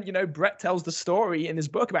 And Brett tells the story in his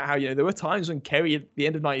book about how, there were times when Kerry at the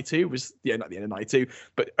end of 92 was, not the end of 92,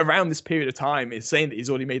 but around this period of time is saying that he's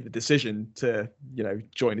already made the decision to,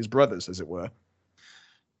 join his brothers, as it were.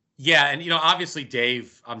 Yeah. And, obviously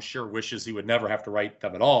Dave, I'm sure, wishes he would never have to write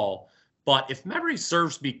them at all. But if memory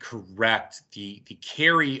serves me correct, the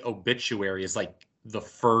Kerry obituary is the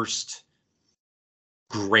first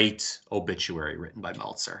great obituary written by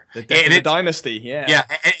Meltzer. The Dynasty, yeah. Yeah,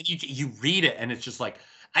 and you read it, and it's just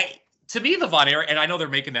to me, the Von Erich, and I know they're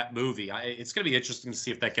making that movie. It's going to be interesting to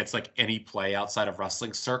see if that gets any play outside of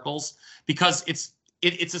wrestling circles, because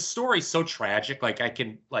it's a story so tragic. I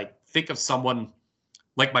can think of someone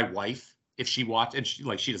like my wife, if she watched, and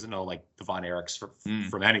she doesn't know the Von Erichs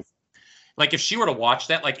from anything. If she were to watch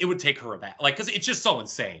that, it would take her aback, because it's just so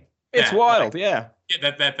insane. It's wild, yeah.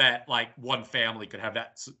 That one family could have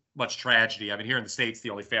that much tragedy. I mean, here in the States, the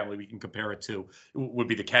only family we can compare it to would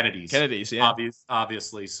be the Kennedys. Kennedys, yeah.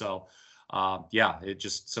 Obviously. So,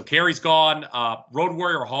 so Kerry's gone. Road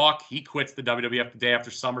Warrior Hawk, he quits the WWF the day after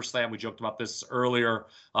SummerSlam. We joked about this earlier.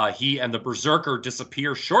 He and the Berserker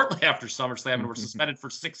disappear shortly after SummerSlam and were suspended for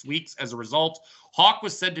 6 weeks as a result. Hawk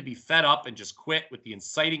was said to be fed up and just quit, with the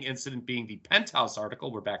inciting incident being the Penthouse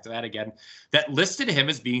article, we're back to that again, that listed him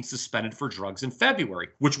as being suspended for drugs in February,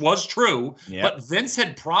 which was true. Yep. But Vince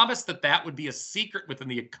had promised that would be a secret within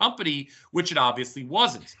the company, which it obviously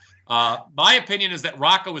wasn't. My opinion is that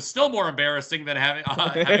Rocco is still more embarrassing than having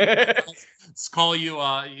call you,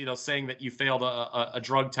 saying that you failed a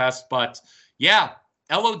drug test. But yeah,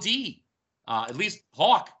 LOD, at least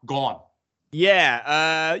Hawk, gone.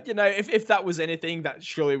 Yeah, if that was anything, that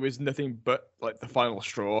surely was nothing but the final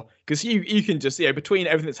straw, because you can just between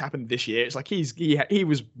everything that's happened this year, it's he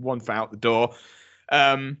was one foot out the door.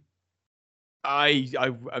 I'm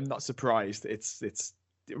not surprised. It's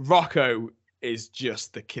Rocco is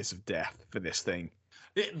just the kiss of death for this thing.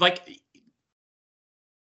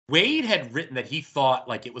 Wade had written that he thought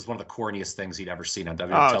it was one of the corniest things he'd ever seen on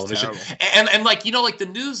WWE television, and the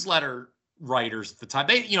newsletter writers at the time,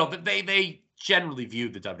 they generally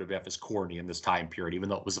viewed the WWF as corny in this time period, even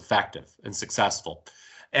though it was effective and successful.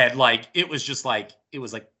 And it was just it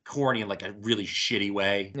was corny in a really shitty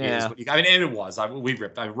way. Yeah. And it was.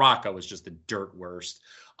 Rocco was just the dirt worst.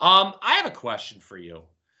 I have a question for you.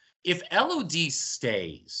 If LOD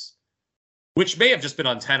stays, which may have just been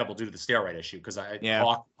untenable due to the steroid issue, because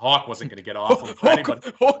Hawk wasn't going to get off him.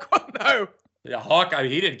 Hawk, no. Yeah, Hawk,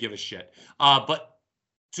 he didn't give a shit. But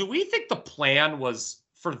do we think the plan was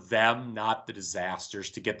for them, not the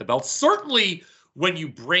Disasters, to get the belt? Certainly, when you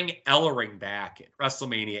bring Ellering back at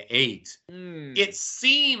WrestleMania 8, it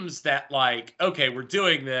seems that okay, we're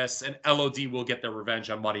doing this, and LOD will get their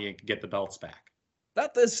revenge on Money and get the belts back.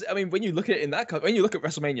 That does. I mean, when you look at it when you look at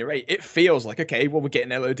WrestleMania 8, it feels okay, well, we're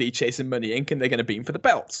getting LOD chasing Money Inc. and they're going to beat him for the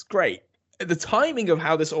belts. Great. The timing of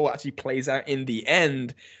how this all actually plays out in the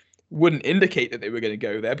end wouldn't indicate that they were going to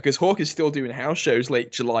go there, because Hawk is still doing house shows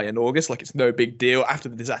late July and August. It's no big deal after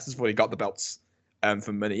the Disasters have already got the belts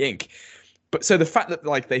from Money Inc. But so the fact that the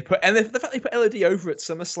fact they put LOD over at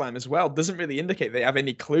SummerSlam as well doesn't really indicate they have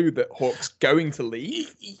any clue that Hawk's going to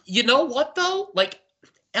leave. You know what though?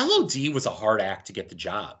 LOD was a hard act to get the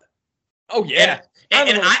job. Oh yeah,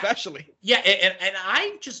 and especially. Yeah, and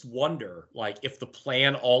I just wonder, if the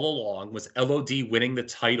plan all along was LOD winning the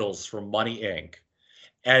titles from Money Inc.,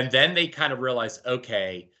 and then they kind of realized,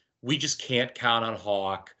 okay, we just can't count on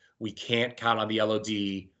Hawk. We can't count on the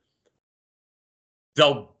LOD.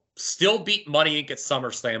 They'll still beat Money Inc. at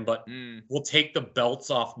SummerSlam, but we'll take the belts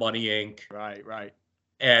off Money Inc. Right.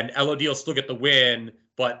 And LOD will still get the win,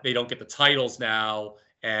 but they don't get the titles now.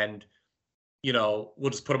 And, we'll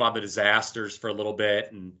just put them on the disasters for a little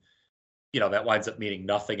bit. And, that winds up meaning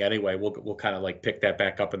nothing anyway. We'll kind of like pick that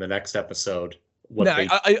back up in the next episode.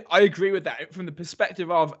 I agree with that from the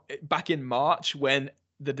perspective of back in March when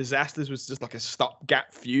the disasters was just like a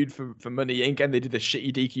stopgap feud for Money Inc. and they did the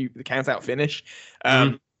shitty DQ, the count out finish.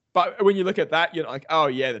 But when you look at that, you're like, oh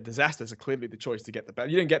yeah, the disasters are clearly the choice to get the belt.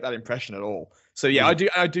 You didn't get that impression at all. So yeah,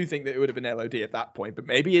 I do think that it would have been LOD at that point. But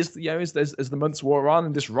maybe as the months wore on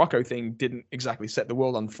and this Rocco thing didn't exactly set the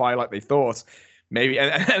world on fire like they thought, maybe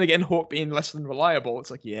and again Hawk being less than reliable,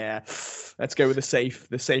 it's like, yeah, let's go with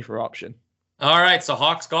the safer option. All right, so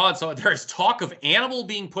Hawk's gone. So there's talk of Animal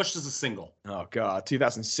being pushed as a single. Oh God,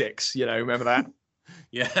 2006. Remember that?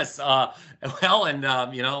 Yes. I don't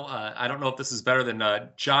know if this is better than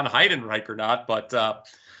John Heidenreich or not, but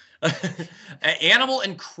Animal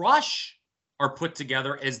and Crush are put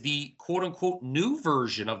together as the quote-unquote new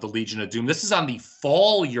version of the Legion of Doom. This is on the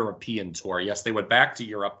fall European tour. Yes, they went back to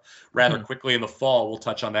Europe rather quickly in the fall. We'll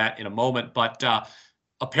touch on that in a moment. But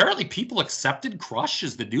apparently people accepted Crush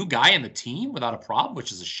as the new guy in the team without a problem,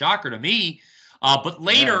 which is a shocker to me. But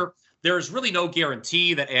later, there's really no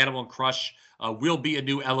guarantee that Animal and Crush will be a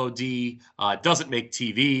new LOD. Doesn't make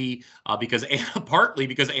TV partly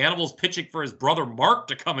because Animal's pitching for his brother Mark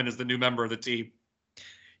to come in as the new member of the team.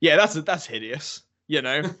 Yeah, that's hideous.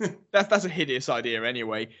 That's a hideous idea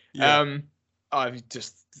anyway. Yeah. I'm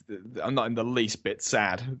not in the least bit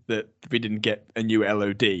sad that we didn't get a new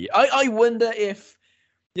LOD. I wonder if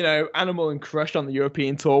Animal and Crush on the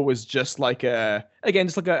European tour was just like a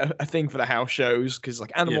thing for the house shows because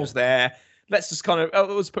like Animal's there. Let's just kind of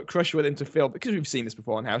let's put Crush with him to fill, because we've seen this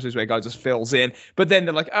before in houses where a guy just fills in. But then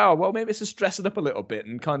they're like, oh well, maybe let's just dress it up a little bit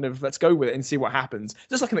and kind of let's go with it and see what happens.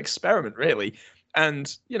 Just like an experiment, really.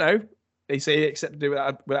 And they say accept to do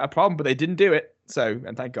it without a problem, but they didn't do it. So,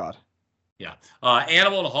 and thank God. Yeah.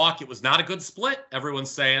 Animal and Hawk, it was not a good split,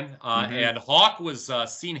 everyone's saying. And Hawk was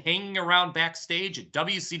seen hanging around backstage at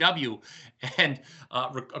WCW. And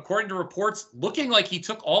according to reports, looking like he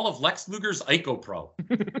took all of Lex Luger's IcoPro.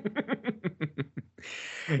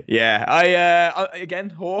 Yeah. Again,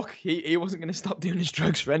 Hawk, he wasn't going to stop doing his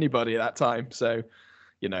drugs for anybody at that time. So,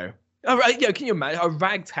 All right, can you imagine a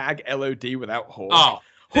ragtag LOD without Hawk? Oh,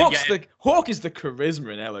 Hawk is the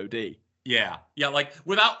charisma in LOD. Yeah, like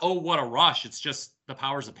without What a Rush, it's just the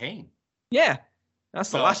powers of pain. Yeah,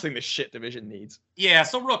 that's the last thing the shit division needs. Yeah,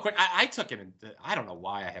 so real quick, I took it, and I don't know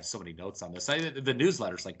why I have so many notes on this. The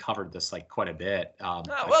newsletters covered this quite a bit.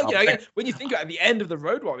 When you think about the end of the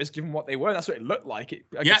Road Warriors, given what they were, that's what it looked like. It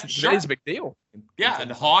is a big deal.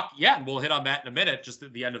 And Hawk, and we'll hit on that in a minute, just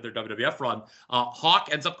at the end of their WWF run. Hawk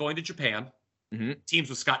ends up going to Japan. Teams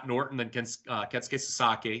with Scott Norton and Kensuke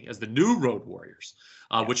Sasaki as the new Road Warriors,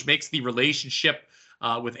 which makes the relationship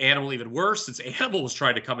with Animal even worse, since Animal was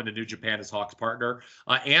trying to come into New Japan as Hawk's partner.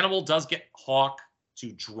 Animal does get Hawk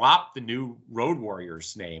to drop the new Road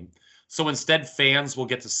Warriors name. So instead, fans will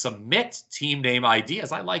get to submit team name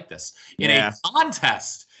ideas. I like this. In a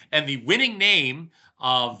contest, and the winning name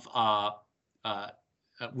of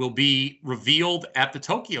will be revealed at the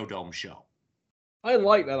Tokyo Dome show. I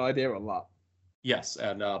like that idea a lot. Yes,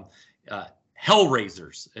 and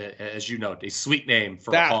Hellraisers, as you know, a sweet name for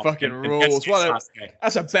that Hawk fucking rules.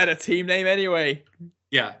 That's a better team name anyway.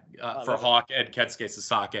 Yeah, for Hawk and Kensuke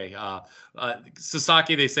Sasaki.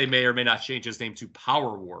 Sasaki, they say, may or may not change his name to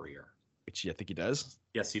Power Warrior, which I think he does.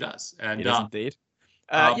 Yes, he does. And he does indeed.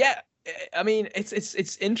 I mean,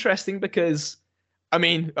 it's interesting because, you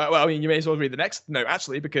may as well read the next note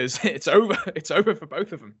actually, because it's over. It's over for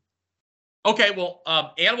both of them. Okay, well,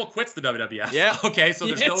 Animal quits the WWF. Yeah. Okay, so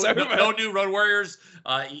there's no new Road Warriors.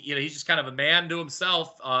 He's just kind of a man to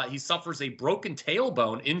himself. He suffers a broken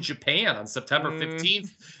tailbone in Japan on September 15th,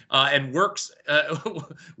 and works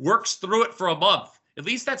through it for a month. At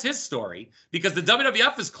least that's his story, because the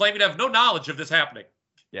WWF is claiming to have no knowledge of this happening.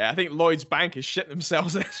 Yeah, I think Lloyd's Bank is shitting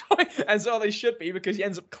themselves, and so they should be, because he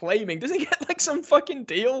ends up claiming. Doesn't he get some fucking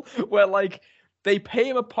deal where they pay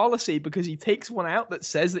him a policy because he takes one out that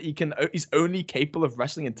says that he's only capable of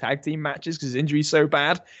wrestling in tag team matches because his injury's so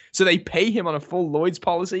bad. So they pay him on a full Lloyd's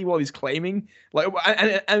policy while he's claiming,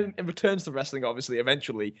 and returns to wrestling obviously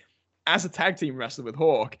eventually as a tag team wrestler with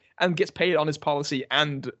Hawk, and gets paid on his policy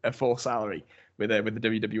and a full salary with the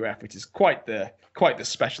WWF, which is quite the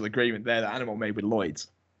special agreement there that Animal made with Lloyd's.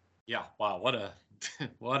 Yeah, wow, what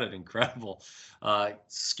an incredible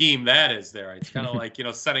scheme that is there. It's kind of like,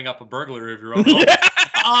 setting up a burglary of your own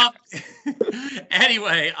home.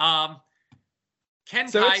 Anyway, Ken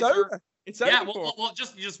Kaiser. It's Yeah, over for. well,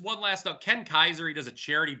 just one last note. Ken Kaiser, he does a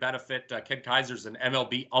charity benefit. Ken Kaiser's an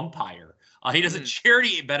MLB umpire. He does a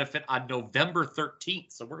charity benefit on November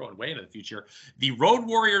 13th. So we're going way into the future. The Road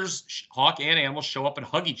Warriors, Hawk and Animal, show up and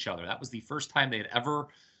hug each other. That was the first time they had ever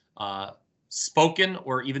spoken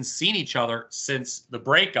or even seen each other since the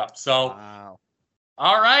breakup. So, Wow.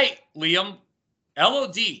 All right, Liam,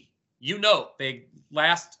 LOD, you note they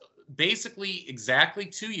last basically exactly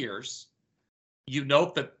 2 years. You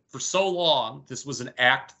note that for so long, this was an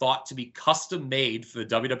act thought to be custom made for the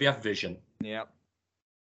WWF vision. Yeah.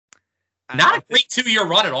 Not a great 2-year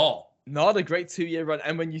run at all. Not a great 2-year run.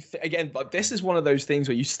 And when you, again, but this is one of those things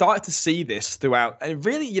where you started to see this throughout. And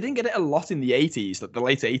really, you didn't get it a lot in the 80s, the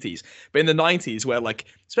late 80s. But in the 90s, where like,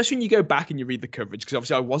 especially when you go back and you read the coverage, because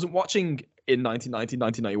obviously I wasn't watching in 1990,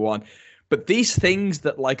 1991. But these things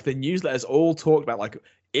that like the newsletters all talked about, like,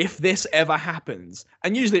 if this ever happens,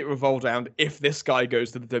 and usually it revolved around if this guy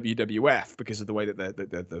goes to the WWF because of the way that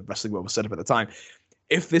the wrestling world was set up at the time.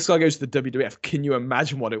 If this guy goes to the WWF, can you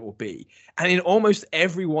imagine what it will be? And in almost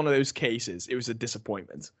every one of those cases, it was a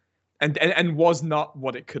disappointment, and was not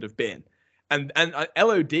what it could have been. And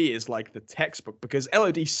LOD is like the textbook, because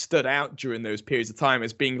LOD stood out during those periods of time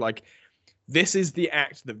as being like, this is the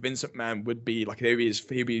act that Vince McMahon would be like.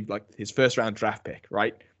 He'd be like his first round draft pick,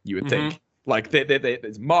 right? You would think. Like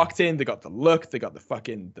there's marketing, they got the look, they got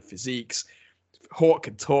the physiques. Hawk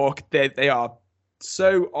can talk. They are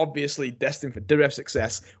so obviously destined for WWF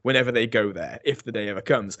success whenever they go there, if the day ever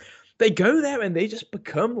comes. They go there and they just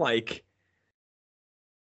become like,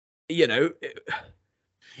 you know,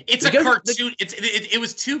 it's a cartoon. It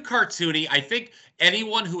was too cartoony. I think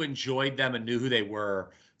anyone who enjoyed them and knew who they were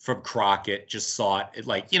from Crockett just saw it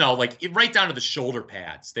like, you know, like right down to the shoulder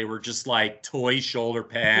pads. They were just like toy shoulder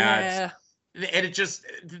pads. Yeah. And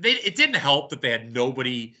it didn't help that they had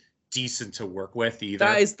nobody decent to work with either.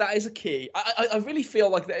 That is a key. I really feel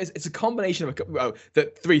like it's a combination of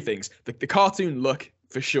the three things. The cartoon look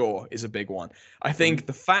for sure is a big one. I think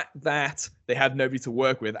the fact that they had nobody to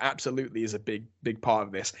work with absolutely is a big part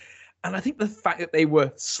of this. And I think the fact that they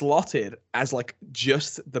were slotted as like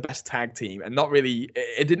just the best tag team and not really,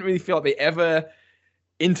 it didn't really feel like they ever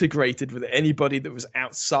integrated with anybody that was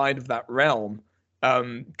outside of that realm.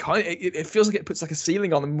 It feels like it puts like a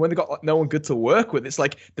ceiling on them when they've got like no one good to work with. It's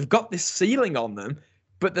like they've got this ceiling on them,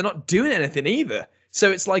 but they're not doing anything either.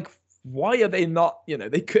 So it's like, why are they not? You know,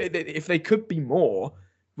 if they could be more.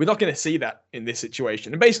 We're not going to see that in this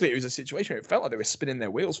situation. And basically, it was a situation where it felt like they were spinning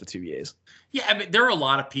their wheels for 2 years. Yeah, I mean, there are a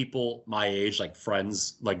lot of people my age, like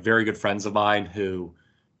friends, like very good friends of mine who,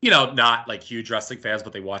 you know, not like huge wrestling fans,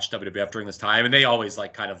 but they watched WWF during this time, and they always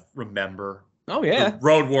like kind of remember. Oh yeah, the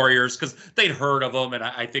Road Warriors, because they'd heard of them, and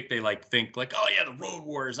I think they like think like, oh yeah, the Road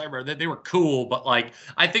Warriors. I remember that they were cool, but like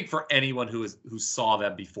I think for anyone who saw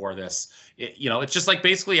them before this, you know, it's just like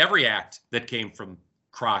basically every act that came from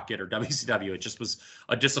Crockett or WCW, it just was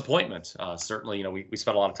a disappointment. Certainly, you know, we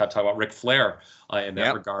spent a lot of time talking about Ric Flair in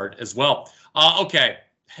that regard as well. Okay,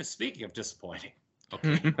 speaking of disappointing,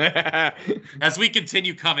 okay, as we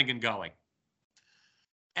continue coming and going.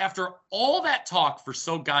 After all that talk for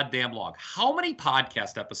so goddamn long, how many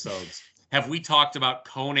podcast episodes have we talked about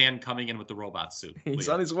Konnan coming in with the robot suit? He's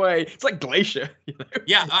on his way. It's like Glacier. You know?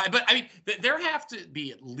 Yeah, but I mean, there have to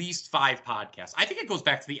be at least 5 podcasts. I think it goes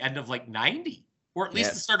back to the end of like 90, or at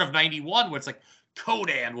least the start of 91, where it's like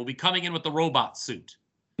Konnan will be coming in with the robot suit.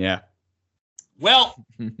 Yeah. Well,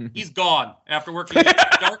 he's gone after working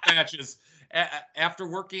dark matches. After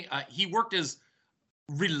working, he worked as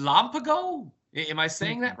Relampago. Am I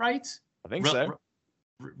saying that right? I think so.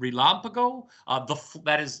 Relampago?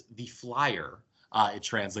 That is the Flyer, it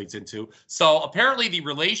translates into. So apparently the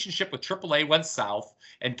relationship with AAA went south,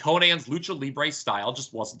 and Konnan's Lucha Libre style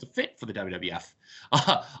just wasn't a fit for the WWF.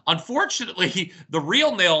 Unfortunately, the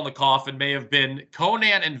real nail in the coffin may have been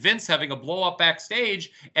Konnan and Vince having a blow-up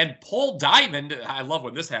backstage, and Paul Diamond, I love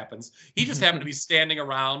when this happens, he just happened to be standing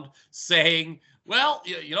around saying, well,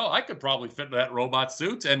 you know, I could probably fit in that robot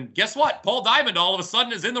suit. And guess what? Paul Diamond all of a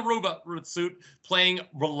sudden is in the robot suit playing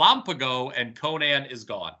Relampago, and Konnan is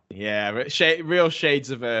gone. Yeah, real shades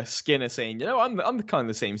of Skinner saying, you know, I'm kind of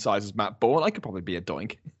the same size as Matt Bourne. I could probably be a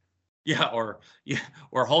doink. Yeah, or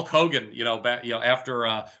Hulk Hogan, you know,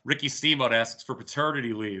 after Ricky Steamboat asks for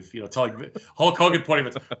paternity leave, you know, telling Hulk Hogan pointing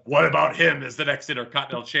with, what about him as the next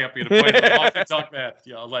Intercontinental Champion, appointed Honky Tonk Man,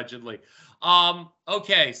 you know, allegedly.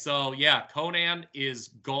 Okay, so yeah, Konnan is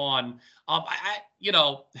gone. You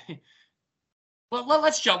know, well,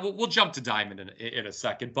 let's jump. We'll jump to Diamond in a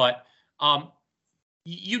second, but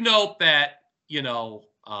you note that, you know,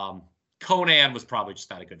 Konnan was probably just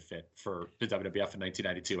not a good fit for the WWF in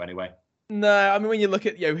 1992 anyway. No, I mean when you look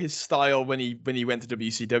at his style when he went to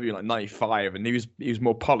WCW in like '95, and he was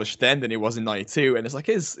more polished then than he was in '92, and it's like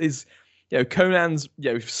his Conan's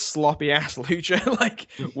sloppy ass lucha, like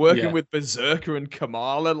working with Berserker and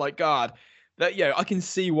Kamala, like God, that I can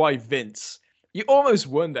see why Vince. You almost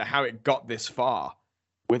wonder how it got this far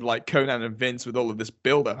with like Conan and Vince with all of this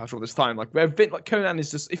build up after all this time, like where Vince, like Conan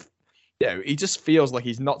is just he just feels like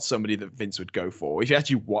he's not somebody that Vince would go for if you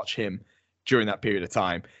actually watch him during that period of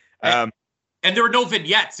time. And there were no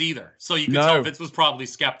vignettes either, so you could tell Vince was probably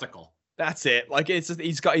skeptical. That's it. Like it's just,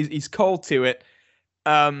 he's cold to it.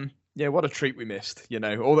 What a treat we missed.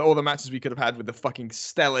 All the matches we could have had with the fucking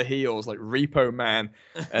stellar heels like Repo Man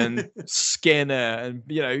and Skinner, and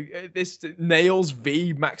this Nails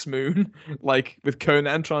v Max Moon, like with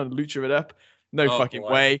Conan trying to lucha it up. No fucking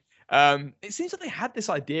way. It seems like they had this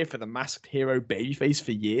idea for the masked hero babyface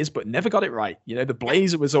for years, but never got it right. The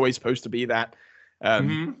Blazer was always supposed to be that.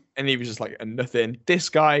 And he was just like a nothing. This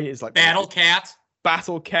guy is like Battle Cat.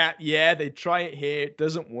 Yeah, they try it here, it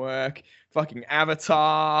doesn't work. Fucking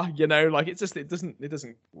Avatar, like it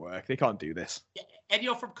doesn't work. They can't do this. And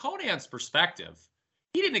from Conan's perspective,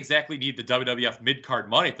 he didn't exactly need the WWF mid-card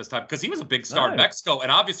money at this time because he was a big star in Mexico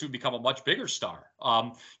and obviously would become a much bigger star.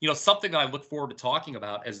 Something that I look forward to talking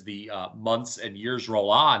about as the months and years roll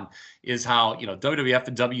on is how, WWF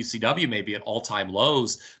and WCW may be at all-time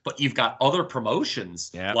lows, but you've got other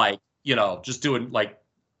promotions like, just doing like,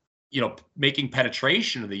 making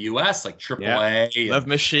penetration in the U.S. like AAA, Love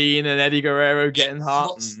Machine and Eddie Guerrero getting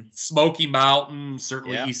hot, Smoky Mountain,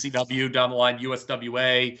 certainly ECW down the line,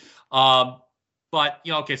 USWA. But,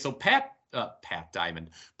 so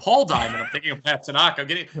Paul Diamond, I'm thinking of Pat Tanaka. I'm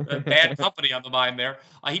getting bad company on the mind there.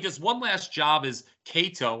 He does one last job as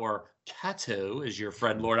Kato, or Kato, as your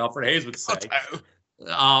friend Lord Alfred Hayes would say.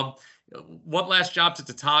 One last job to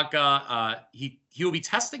Tatanka. He will be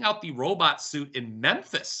testing out the robot suit in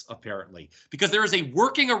Memphis, apparently, because there is a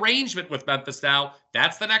working arrangement with Memphis now.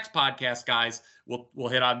 That's the next podcast, guys. We'll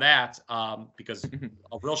hit on that because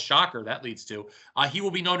a real shocker that leads to. He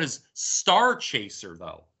will be known as Star Chaser,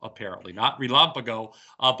 though, apparently, not Relampago.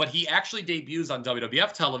 But he actually debuts on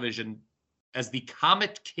WWF television as the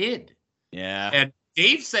Comet Kid. Yeah. And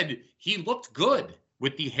Dave said he looked good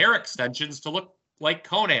with the hair extensions to look like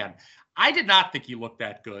Conan. I did not think he looked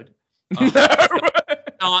that good. And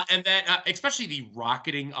then especially the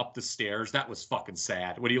rocketing up the stairs, that was fucking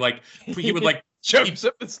sad. When he would jumps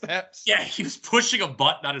up the steps. Yeah, he was pushing a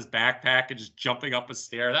button on his backpack and just jumping up a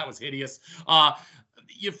stair. That was hideous. From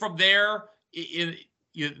there, the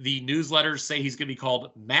newsletters say he's going to be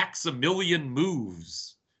called Maximilian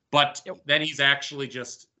Moves, but then he's actually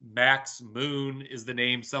just Max Moon is the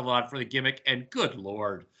name settled on for the gimmick. And good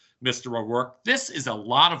Lord, Mr. O'Rourke, this is a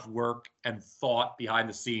lot of work and thought behind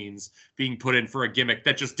the scenes being put in for a gimmick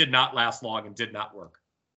that just did not last long and did not work.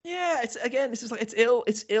 Yeah, it's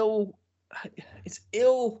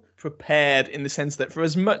ill prepared in the sense that for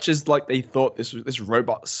as much as like they thought this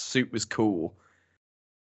robot suit was cool,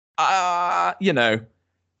 the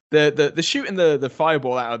shooting the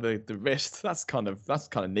fireball out of the wrist, that's kind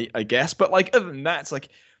of neat, I guess. But like other than that, it's like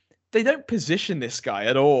they don't position this guy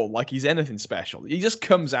at all like he's anything special. He just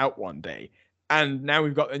comes out one day, and now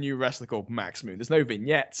we've got a new wrestler called Max Moon. There's no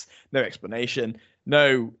vignettes, no explanation,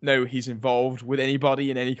 no he's involved with anybody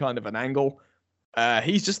in any kind of an angle.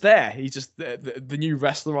 He's just there. He's just the new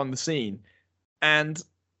wrestler on the scene, and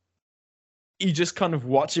you just kind of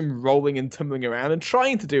watch him rolling and tumbling around and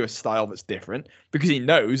trying to do a style that's different because he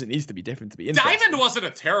knows it needs to be different to be interesting. Diamond wasn't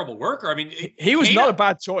a terrible worker. I mean, he was not a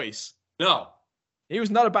bad choice. No. He was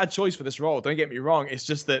not a bad choice for this role. Don't get me wrong. It's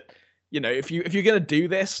just that, if you're going to do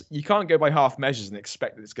this, you can't go by half measures and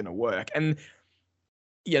expect that it's going to work. And,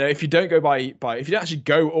 if you don't go if you don't actually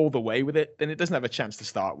go all the way with it, then it doesn't have a chance to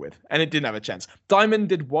start with. And it didn't have a chance. Diamond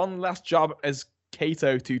did one last job as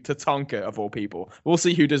Kato to Tatanka, of all people. We'll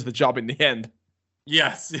see who does the job in the end.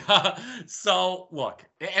 Yes. So, look,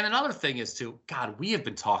 and another thing is, too, God, we have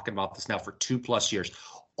been talking about this now for 2+ years.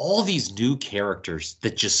 All these new characters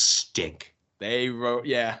that just stink.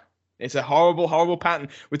 It's a horrible, horrible pattern.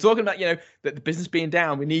 We're talking about, that the business being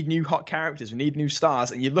down. We need new hot characters. We need new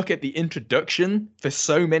stars. And you look at the introduction for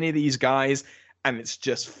so many of these guys, and it's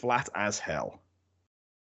just flat as hell.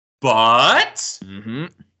 But,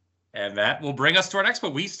 and that will bring us to our next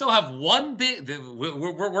one. We still have one big,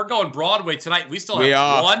 we're going Broadway tonight. We still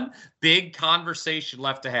have one big conversation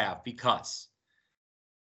left to have because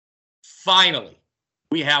finally,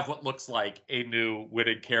 we have what looks like a new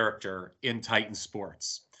winning character in Titan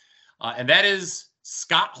Sports. And that is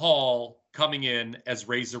Scott Hall coming in as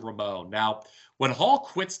Razor Ramon. Now, when Hall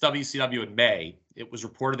quits WCW in May, it was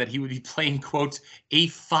reported that he would be playing, quote, a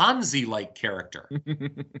Fonzie-like character.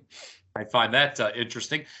 I find that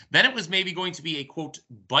interesting. Then it was maybe going to be a, quote,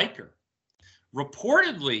 biker.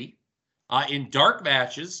 Reportedly, in dark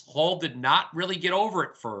matches, Hall did not really get over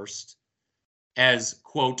at first as,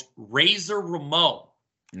 quote, Razor Ramon.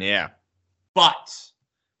 Yeah. But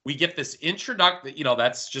we get this introduction,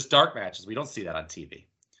 that's just dark matches. We don't see that on TV.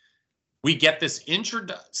 We get this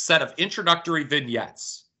set of introductory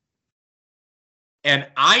vignettes. And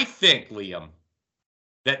I think, Liam,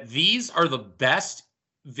 that these are the best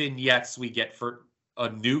vignettes we get for a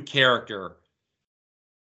new character,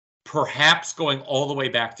 perhaps going all the way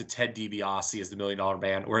back to Ted DiBiase as the $1 Million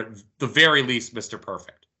Man, or at the very least, Mr.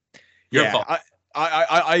 Perfect. Your thoughts?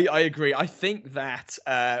 I agree. I think that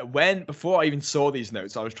before I even saw these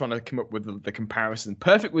notes, I was trying to come up with the comparison.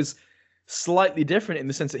 Perfect was slightly different in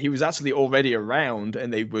the sense that he was actually already around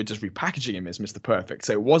and they were just repackaging him as Mr. Perfect.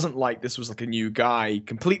 So it wasn't like this was like a new guy,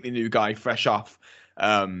 completely new guy, fresh off,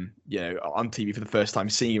 on TV for the first time,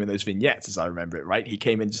 seeing him in those vignettes, as I remember it, right? He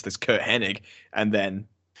came in just as Kurt Hennig, and then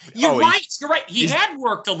You're right. He had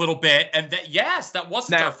worked a little bit, and that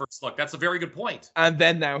wasn't our first look. That's a very good point. And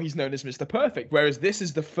then now he's known as Mr. Perfect, whereas this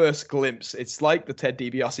is the first glimpse. It's like the Ted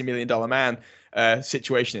DiBiase $1 Million Man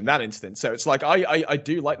situation in that instance. So it's like I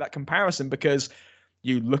do like that comparison, because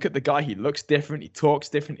you look at the guy, he looks different, he talks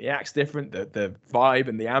different, he acts different. The vibe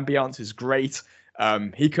and the ambiance is great.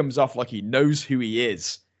 He comes off like he knows who he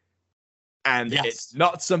is, and it's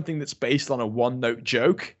not something that's based on a one-note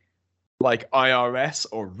joke like IRS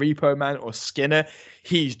or Repo Man or Skinner.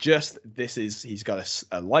 He's got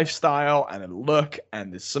a lifestyle and a look,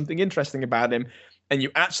 and there's something interesting about him, and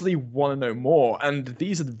you actually want to know more. And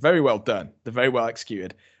these are very well done. They're very well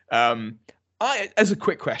executed. As a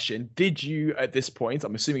quick question, did you, at this point,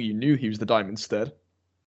 I'm assuming you knew he was the Diamond Stud?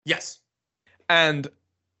 Yes. And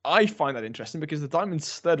I find that interesting because the Diamond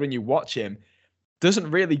Stud, when you watch him,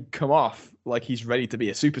 doesn't really come off like he's ready to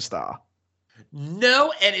be a superstar.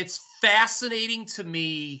 No, and it's fascinating to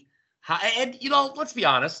me how, and let's be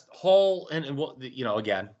honest, Hall and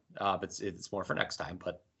again, but it's more for next time.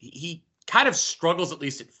 But he kind of struggles, at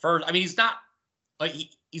least at first. I mean, he's not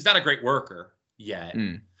a great worker yet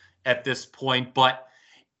at this point, but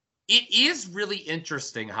it is really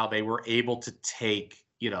interesting how they were able to take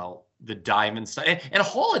the Diamond Stud, and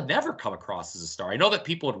Hall had never come across as a star. I know that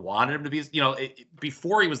people had wanted him to be,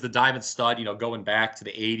 before he was the Diamond Stud, going back to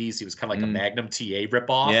the 80s, he was kind of like a Magnum TA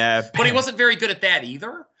ripoff. Yeah. But he wasn't very good at that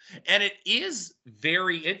either. And it is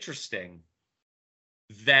very interesting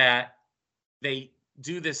that they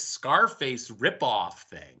do this Scarface ripoff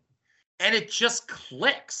thing, and it just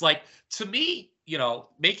clicks. Like, to me,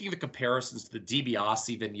 making the comparisons to the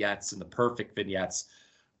DiBiase vignettes and the Perfect vignettes,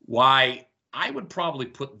 why I would probably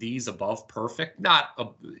put these above Perfect,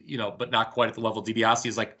 but not quite at the level of DiBiase.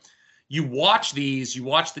 Is like, you watch the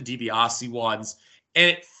DiBiase ones,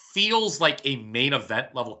 and it feels like a main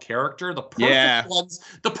event level character. The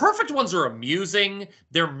Perfect ones are amusing,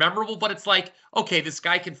 they're memorable, but it's like, okay, this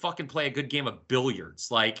guy can fucking play a good game of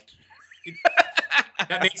billiards. Like,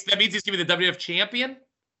 that means he's gonna be the WWF champion.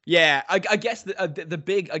 Yeah, I guess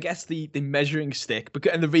the measuring stick,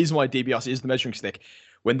 and the reason why DiBiase is the measuring stick.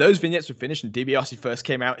 When those vignettes were finished and DiBiase first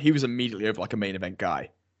came out, he was immediately over like a main event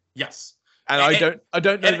guy. Yes. And I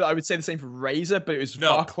don't know that I would say the same for Razor, but it was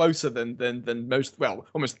far closer than most,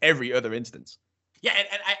 almost every other instance. Yeah,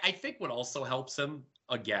 and I think what also helps him,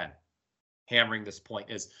 again, hammering this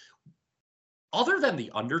point, is other than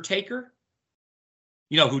The Undertaker,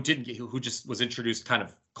 who just was introduced kind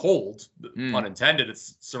of cold, pun intended,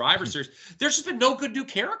 it's Survivor Series, there's just been no good new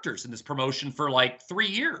characters in this promotion for like 3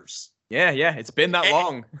 years. Yeah, it's been that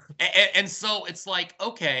long. And so it's like,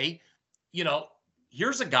 okay,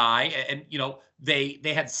 here's a guy, and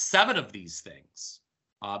they had 7 of these things.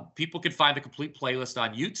 People could find the complete playlist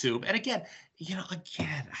on YouTube. And again,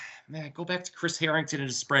 man, go back to Chris Harrington and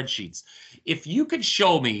his spreadsheets. If you could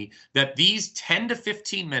show me that these 10 to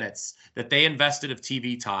 15 minutes that they invested of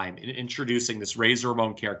TV time in introducing this Razor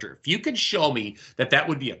Ramon character, if you could show me that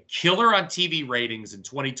would be a killer on TV ratings in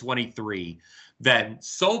 2023, then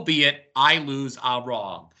so be it. I lose, I'm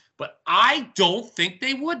wrong. But I don't think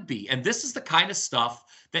they would be. And this is the kind of stuff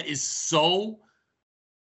that is so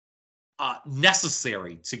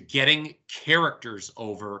necessary to getting characters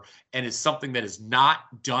over, and is something that is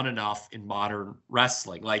not done enough in modern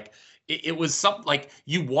wrestling. Like, it was something like,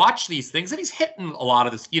 you watch these things, and he's hitting a lot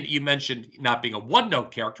of this. You mentioned not being a one-note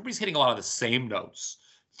character, but he's hitting a lot of the same notes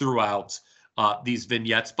throughout these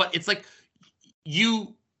vignettes. But it's like,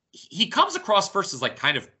 he comes across first as like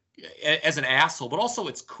kind of as an asshole, but also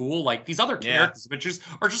it's cool. Like these other characters,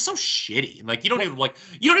 are just so shitty. Like you don't even want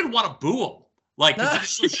to boo them. Like they're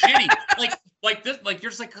just so shitty. Like this, like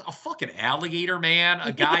you're just like a fucking alligator, man.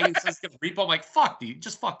 A guy who says gonna repo. I'm like, fuck, dude,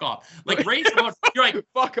 just fuck off. Like Razor Ramon, you're like,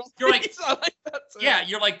 fuck off. You're like, I like that too. yeah,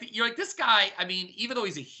 you're like this guy. I mean, even though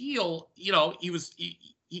he's a heel, you know,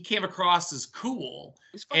 he came across as cool.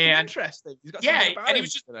 He's fucking interesting. He's got and he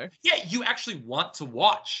was just, you actually want to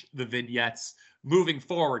watch the vignettes moving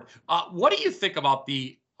forward. What do you think about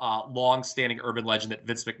the long-standing urban legend that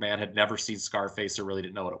Vince McMahon had never seen Scarface or really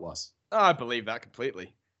didn't know what it was? I believe that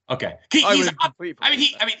completely. Okay. It's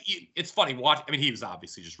funny. He was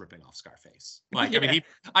obviously just ripping off Scarface. Like,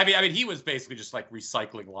 he was basically just like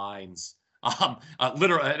recycling lines.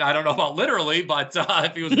 Literally, I don't know about literally, but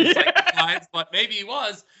if he was recycling lines, but maybe he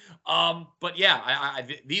was. But yeah,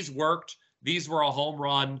 these worked. These were a home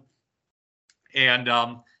run, and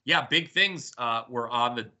big things were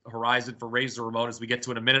on the horizon for Razor Ramon as we get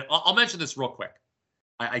to in a minute. I'll mention this real quick.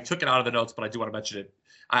 I took it out of the notes, but I do want to mention it.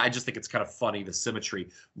 I just think it's kind of funny, the symmetry.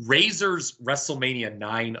 Razor's WrestleMania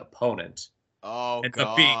 9 opponent ends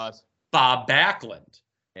up being Bob Backlund.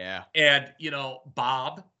 Yeah. And, you know,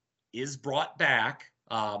 Bob is brought back.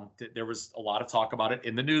 There was a lot of talk about it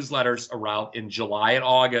in the newsletters around in July and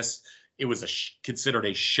August. It was considered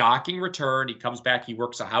a shocking return. He comes back. He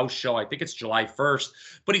works a house show. I think it's July 1st.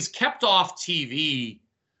 But he's kept off TV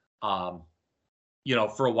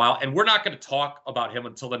for a while. And we're not going to talk about him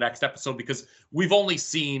until the next episode because we've only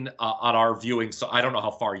seen on our viewing. So I don't know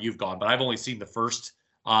how far you've gone, but I've only seen the first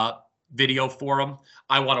video for him.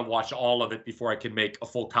 I want to watch all of it before I can make a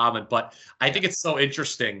full comment. But I think it's so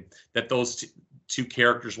interesting that those two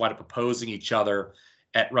characters wind up opposing each other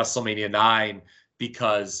at WrestleMania 9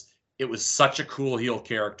 because it was such a cool heel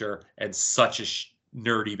character and such a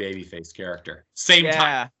nerdy babyface character. Same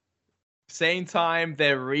time,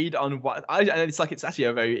 their read on what it's actually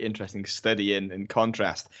a very interesting study in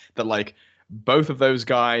contrast that like both of those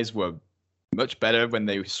guys were much better when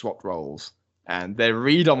they swapped roles, and their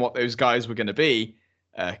read on what those guys were going to be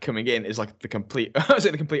coming in is like the complete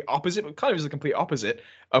opposite, but kind of is the complete opposite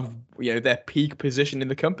of their peak position in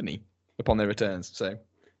the company upon their returns. So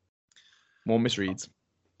more misreads.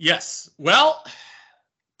 Yes. Well,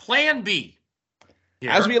 Plan B.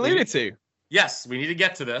 Here, as we alluded to. Yes, we need to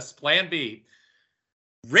get to this. Plan B.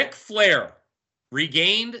 Ric Flair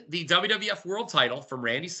regained the WWF World title from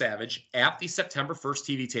Randy Savage at the September 1st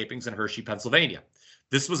TV tapings in Hershey, Pennsylvania.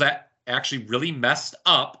 This was actually really messed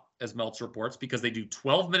up, as Meltzer reports, because they do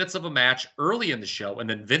 12 minutes of a match early in the show, and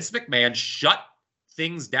then Vince McMahon shut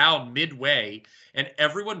things down midway, and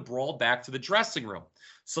everyone brawled back to the dressing room.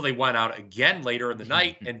 So they went out again later in the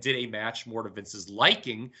night and did a match more to Vince's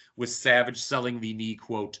liking, with Savage selling the knee,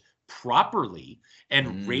 quote, properly,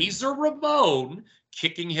 and Razor Ramon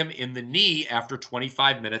kicking him in the knee after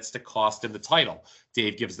 25 minutes to cost him the title.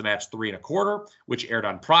 Dave gives the match 3 1/4, which aired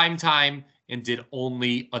on prime time and did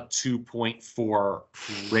only a 2.4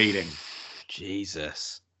 rating.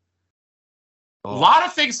 Jesus. A lot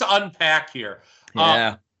of things to unpack here.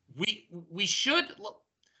 Yeah.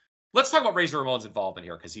 Let's talk about Razor Ramon's involvement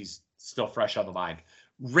here because he's still fresh on the mind.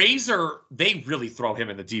 Razor, they really throw him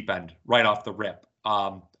in the deep end right off the rip.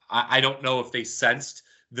 I don't know if they sensed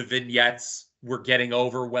the vignettes were getting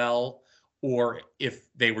over well or if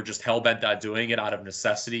they were just hell-bent on doing it out of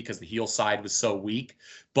necessity because the heel side was so weak.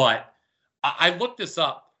 But I looked this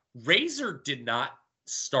up. Razor did not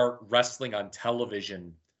start wrestling on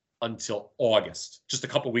television until August, just a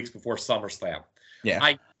couple weeks before SummerSlam. Yeah.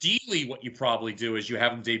 Ideally, what you probably do is you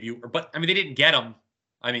have him debut. But, I mean, they didn't get him.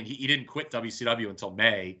 I mean, he didn't quit WCW until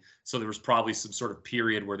May, so there was probably some sort of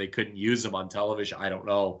period where they couldn't use him on television. I don't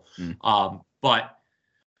know. But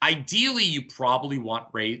ideally, you probably want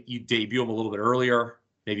you debut him a little bit earlier,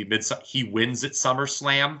 maybe he wins at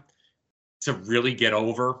SummerSlam to really get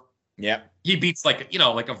over. Yeah. He beats like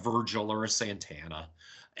a Virgil or a Santana.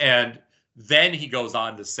 And then he goes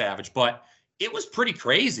on to Savage. But it was pretty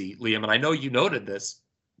crazy, Liam, and I know you noted this,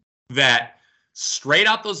 that straight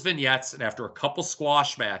out those vignettes, and after a couple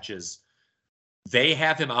squash matches, they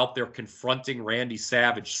have him out there confronting Randy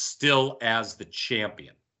Savage still as the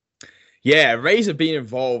champion. Yeah, Razor being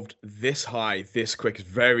involved this high, this quick is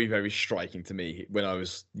very, very striking to me when I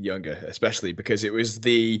was younger, especially because it was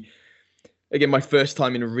my first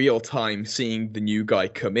time in real time seeing the new guy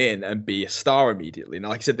come in and be a star immediately. Now,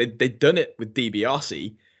 like I said, they'd done it with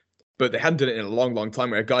DiBiase, but they hadn't done it in a long, long time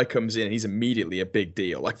where a guy comes in and he's immediately a big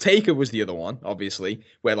deal. Like Taker was the other one, obviously,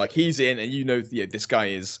 where like he's in and this guy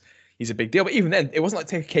is, he's a big deal. But even then, it wasn't like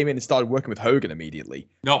Taker came in and started working with Hogan immediately.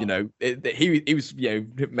 No, you know, he was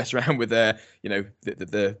messing around with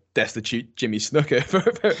the destitute Jimmy Snuka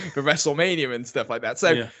for WrestleMania and stuff like that.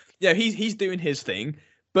 So he's doing his thing,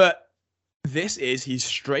 but he's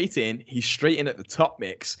straight in at the top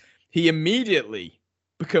mix. He immediately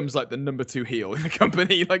becomes like the number 2 heel in the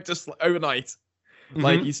company, like just overnight. Mm-hmm.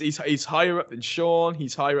 Like he's higher up than Shawn,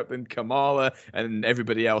 he's higher up than Kamala, and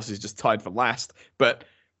everybody else is just tied for last. But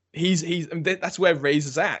that's where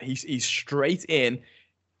Razor's at. He's straight in,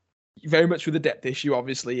 very much with the depth issue.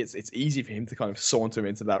 Obviously, it's easy for him to kind of saunter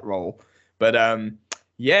into that role. But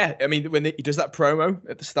yeah, I mean, when he does that promo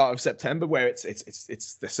at the start of September, where it's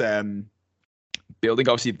this building,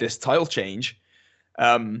 obviously this title change,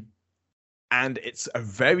 and it's a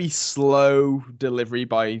very slow delivery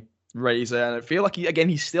by Razor, and I feel like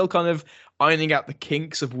he's still kind of ironing out the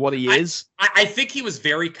kinks of what he is. I think he was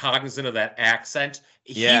very cognizant of that accent.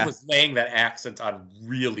 He was laying that accent on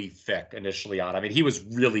really thick initially on. I mean, he was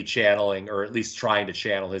really channeling, or at least trying to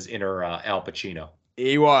channel, his inner Al Pacino.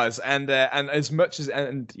 He was, and as much as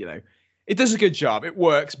it does a good job. It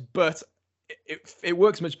works, but it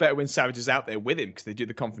works much better when Savage is out there with him because they do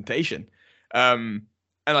the confrontation.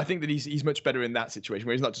 And I think that he's much better in that situation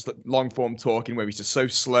where he's not just like long form talking, where he's just so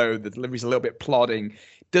slow. The delivery's a little bit plodding.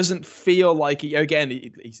 Doesn't feel like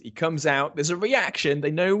he comes out. There's a reaction.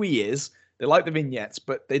 They know who he is. They like the vignettes,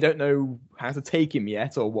 but they don't know how to take him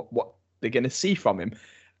yet or what they're going to see from him.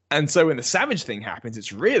 And so when the Savage thing happens, it's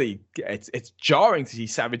jarring to see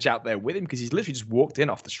Savage out there with him because he's literally just walked in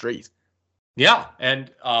off the street. Yeah,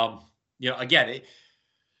 and again,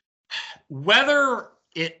 whether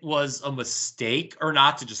it was a mistake or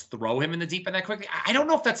not to just throw him in the deep end that quickly, I don't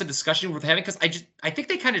know if that's a discussion worth having because I think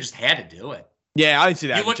they kind of just had to do it. Yeah, I see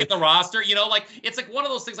that. You look at the roster, it's like one of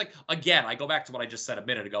those things. Like, again, I go back to what I just said a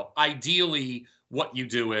minute ago. Ideally, what you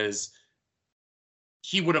do is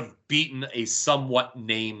he would have beaten a somewhat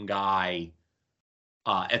name guy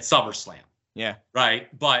at SummerSlam. Yeah. Right.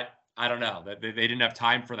 But I don't know. They didn't have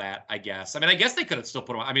time for that, I guess. I mean, I guess they could have still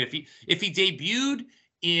put him on. I mean, if he debuted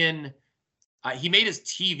in he made his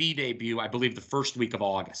TV debut, I believe, the first week of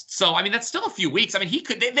August. So, I mean, that's still a few weeks. I mean,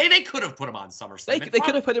 they could have put him on SummerSlam. They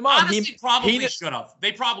could have put him on. Honestly, probably should have.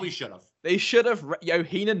 They probably should have. They should have.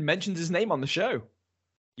 Heenan mentioned his name on the show.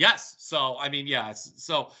 Yes. So, I mean, yeah.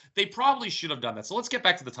 So they probably should have done that. So let's get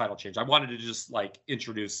back to the title change. I wanted to just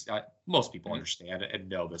introduce. Most people understand and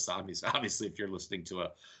know this. Obviously, if you're listening to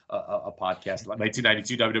a podcast about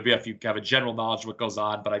 1992 WWF, you have a general knowledge of what goes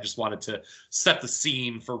on. But I just wanted to set the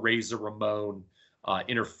scene for Razor Ramon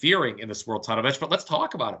interfering in this world title match. But let's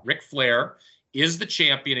talk about it. Ric Flair is the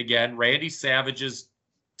champion again. Randy Savage's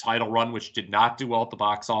title run, which did not do well at the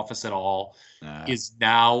box office at all, is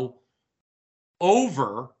now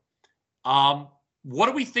over. What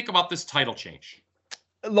do we think about this title change?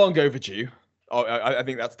 Long overdue. I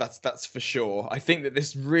think that's for sure. I think that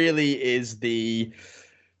this really is the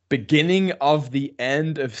beginning of the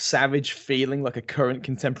end of Savage feeling like a current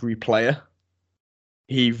contemporary player.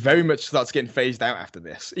 He very much starts getting phased out after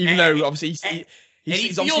this, even though obviously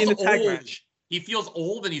he's obviously in the tag match. He feels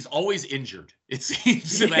old and he's always injured. It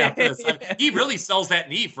seems after this. I mean, he really sells that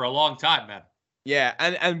knee for a long time, man. Yeah,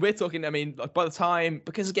 and we're talking, I mean, like by the time,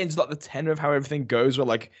 because again, it's not the tenor of how everything goes, we're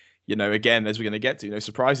like, again, as we're going to get to, no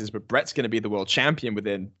surprises, but Brett's going to be the world champion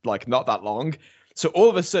within, like, not that long. So all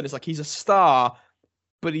of a sudden, it's like he's a star,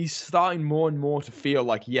 but he's starting more and more to feel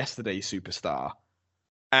like yesterday's superstar.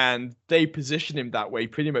 And they position him that way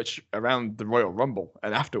pretty much around the Royal Rumble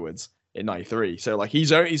and afterwards in 93. So, like,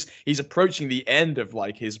 he's approaching the end of,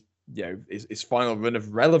 like, his final run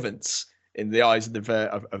of relevance in the eyes of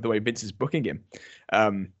the way Vince is booking him.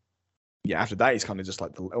 After that, he's kind of just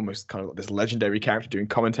like almost kind of like this legendary character doing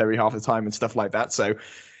commentary half the time and stuff like that. So,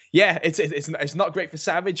 yeah, it's not great for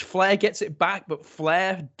Savage. Flair gets it back, but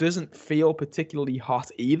Flair doesn't feel particularly hot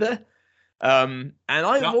either. And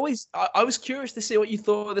I was curious to see what you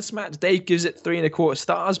thought of this match. Dave gives it 3.25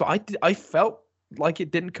 stars, but I felt like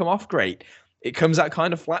it didn't come off great. It comes out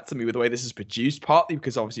kind of flat to me with the way this is produced, partly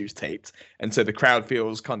because obviously it was taped, and so the crowd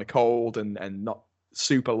feels kind of cold and not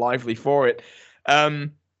super lively for it.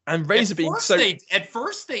 And Razor being so... At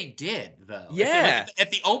first they did, though. Yeah.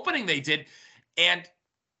 At the opening they did. And,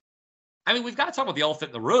 I mean, we've got to talk about the elephant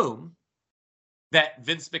in the room, that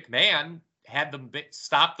Vince McMahon had them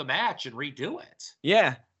stop the match and redo it.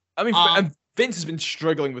 Yeah. I mean, Vince has been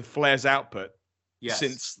struggling with Flair's output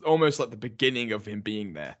since almost like the beginning of him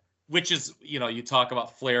being there. Which is, you talk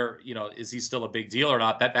about Flair, is he still a big deal or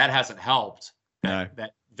not? That hasn't helped. No.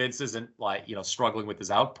 That Vince isn't struggling with his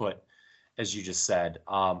output, as you just said.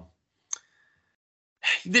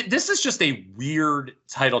 This is just a weird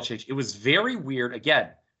title change. It was very weird. Again,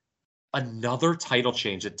 another title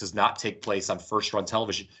change that does not take place on first run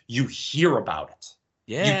television. You hear about it.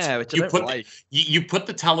 Yeah, which I don't like. You put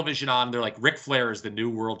the television on, they're like, Ric Flair is the new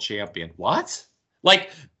world champion. What?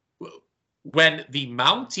 Like, when the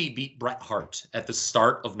Mountie beat Bret Hart at the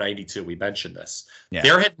start of 92, we mentioned this. Yeah.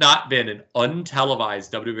 There had not been an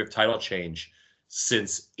untelevised WWF title change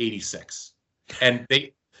since 86. And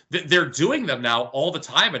they're doing them now all the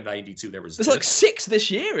time in 92. There's like 6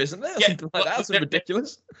 this year, isn't there? Yeah, something like that. That's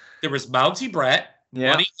ridiculous. There was Mountie Bret,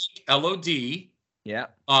 Money Inc., LOD. Yeah.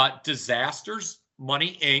 Disasters,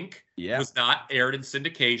 Money Inc. was not aired in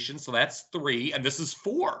syndication, so that's 3, and this is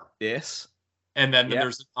 4. Yes. And then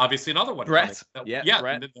there's obviously another one. Bret.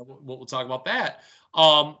 Bret. We'll talk about that.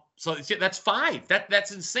 So that's 5.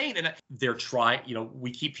 That's insane. And they're trying,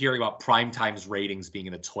 we keep hearing about prime time's ratings being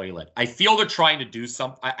in the toilet. I feel they're trying to do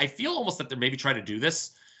something. I feel almost that they're maybe trying to do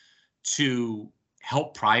this to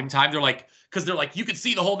help prime time. Because they're like, you can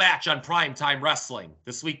see the whole match on prime time wrestling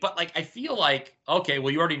this week. But I feel like, okay,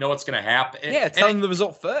 well, you already know what's going to happen. Yeah, tell them the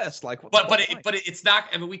result first. But it's not.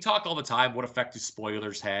 I mean, we talk all the time. What effect do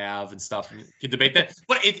spoilers have and stuff? And you can debate that.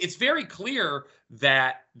 But it's very clear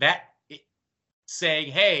that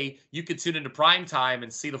saying, hey, you could tune into prime time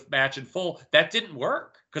and see the match in full, that didn't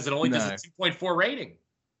work because it only does a 2.4 rating.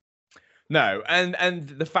 No, and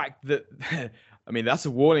the fact that I mean, that's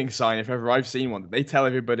a warning sign if ever I've seen one. They tell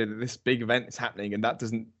everybody that this big event is happening, and that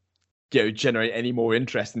doesn't, generate any more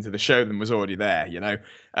interest into the show than was already there.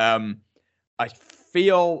 I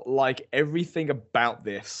feel like everything about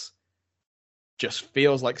this just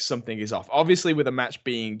feels like something is off. Obviously, with a match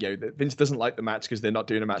being, that Vince doesn't like the match because they're not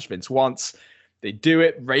doing a match Vince wants. They do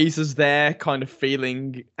it. Razor's there, kind of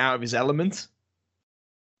feeling out of his element.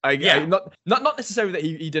 Not necessarily that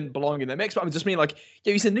he didn't belong in the mix, but I just mean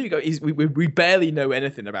he's a new guy. We barely know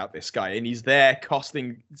anything about this guy, and he's there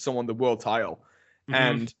costing someone the world title,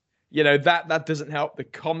 and that doesn't help the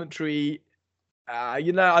commentary.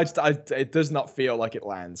 It does not feel like it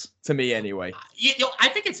lands to me anyway. I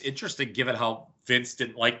think it's interesting given how Vince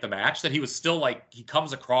didn't like the match that he was still he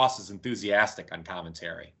comes across as enthusiastic on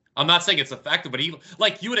commentary. I'm not saying it's effective, but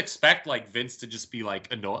you would expect Vince to just be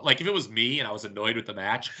annoyed. If it was me and I was annoyed with the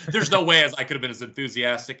match, there's no way I could have been as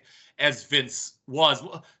enthusiastic as Vince was.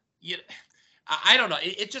 Well, I don't know.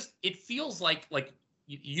 It feels like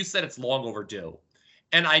you said it's long overdue.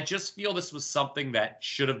 And I just feel this was something that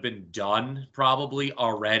should have been done probably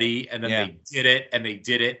already. And then they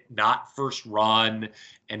did it not first run.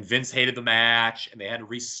 And Vince hated the match and they had to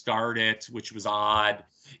restart it, which was odd.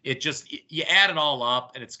 You add it all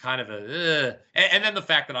up and it's kind of and then the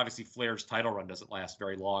fact that obviously Flair's title run doesn't last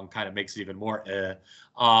very long kind of makes it even more in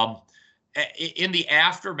the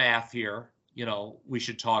aftermath here, we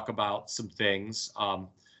should talk about some things.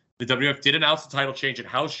 The WWF did announce the title change at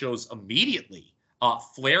house shows immediately.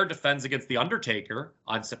 Flair defends against The Undertaker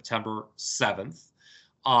on September 7th.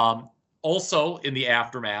 Also in the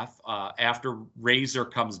aftermath, after Razor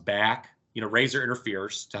comes back, Razor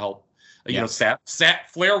interferes to help.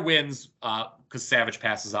 Flair wins because Savage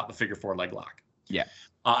passes out the figure 4 leg lock. Yeah.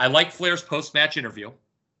 I like Flair's post-match interview.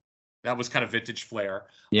 That was kind of vintage Flair.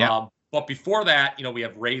 Yeah. But before that, we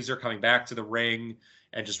have Razor coming back to the ring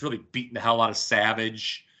and just really beating the hell out of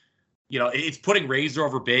Savage. It's putting Razor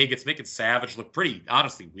over big. It's making Savage look pretty,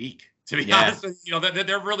 honestly, weak. To be honest,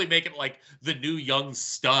 they're really making the new young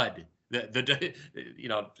stud.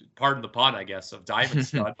 Pardon the pun, I guess, of Diamond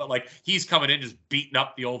Stud, but he's coming in just beating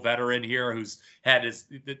up the old veteran here who's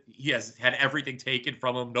he has had everything taken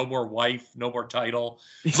from him. No more wife, no more title.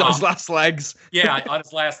 He's on his last legs. On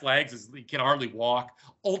his last legs. He can hardly walk.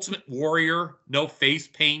 Ultimate Warrior, no face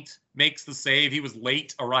paint, makes the save. He was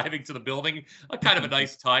late arriving to the building. Kind of a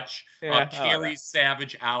nice touch. Carries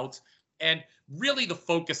Savage out. And really the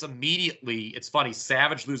focus immediately, it's funny,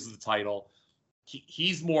 Savage loses the title.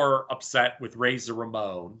 He's more upset with Razor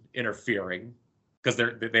Ramon interfering because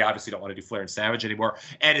they obviously don't want to do Flair and Savage anymore,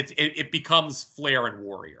 and it becomes Flair and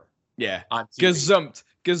Warrior. Yeah,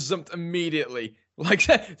 gazumped immediately.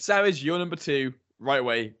 Savage, you're number 2 right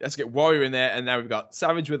away. Let's get Warrior in there, and now we've got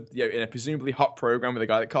Savage with in a presumably hot program with a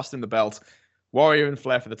guy that cost him the belt. Warrior and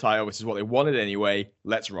Flair for the title, which is what they wanted anyway.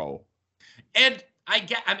 Let's roll. And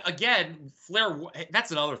again, Flair.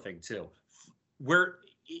 That's another thing too, where.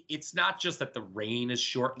 It's not just that the reign is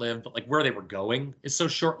short-lived, but where they were going is so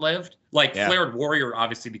short-lived. Flair and Warrior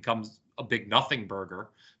obviously becomes a big nothing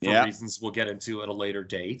burger for reasons we'll get into at a later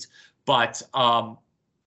date. But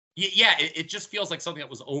it just feels like something that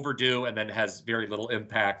was overdue and then has very little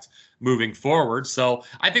impact moving forward. So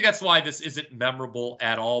I think that's why this isn't memorable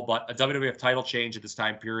at all. But a WWF title change at this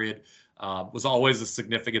time period was always a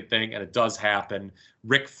significant thing, and it does happen.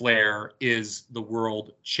 Ric Flair is the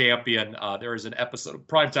world champion. There is an episode of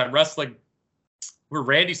Primetime Wrestling where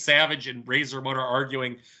Randy Savage and Razor Ramon are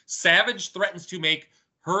arguing. Savage threatens to make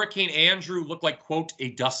Hurricane Andrew look like, quote,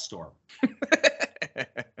 a dust storm.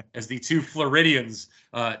 As the two Floridians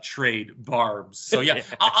trade barbs. So, yeah,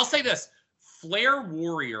 I'll say this. Flair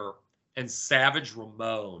Warrior and Savage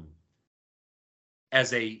Ramon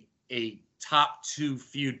as a top two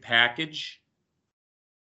feud package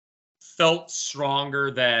felt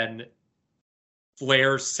stronger than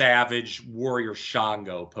Flair, Savage, Warrior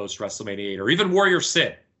Shango post WrestleMania 8, or even Warrior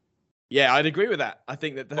Sid. Yeah, I'd agree with that. I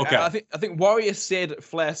think that Okay. I think Warrior Sid,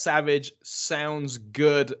 Flair Savage sounds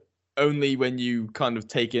good only when you kind of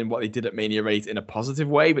take in what they did at Mania 8 in a positive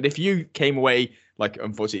way. But if you came away, like,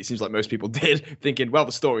 unfortunately, it seems like most people did, thinking, well,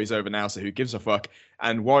 the story's over now, so who gives a fuck?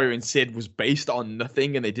 And Warrior and Sid was based on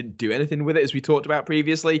nothing, and they didn't do anything with it, as we talked about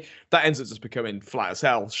previously, that ends up just becoming flat as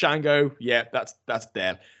hell. Shango, yeah, that's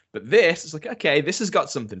dead. But this is like, okay, this has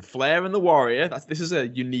got something. Flair and the Warrior, this is a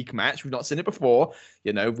unique match. We've not seen it before.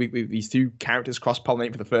 You know, we these two characters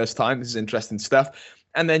cross-pollinate for the first time. This is interesting stuff.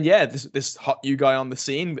 And then, yeah, this hot new guy on the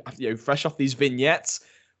scene, you know, fresh off these vignettes,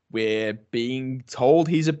 we're being told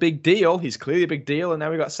he's a big deal. He's clearly a big deal, and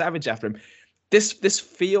now we got Savage after him. This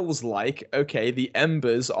feels like, okay, the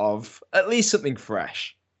embers of at least something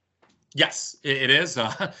fresh. Yes, it is.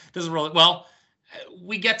 Doesn't really, well,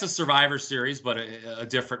 we get to Survivor Series, but a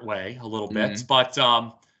different way, a little bit. Mhm. But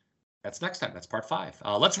that's next time. That's part 5.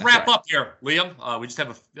 Let's wrap up here, Liam. We just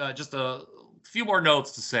have just a few more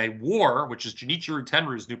notes to say. War, which is Junichiro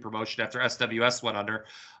Tenryu's new promotion after SWS went under,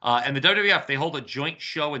 and the WWF, they hold a joint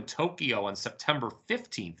show in Tokyo on September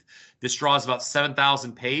 15th. This draws about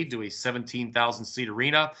 7,000 paid to a 17,000 seat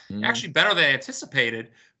arena. Actually better than anticipated,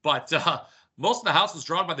 but most of the house was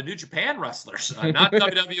drawn by the New Japan wrestlers, not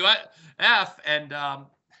WWF. And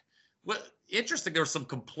interesting, there were some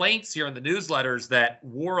complaints here in the newsletters that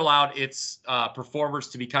War allowed its performers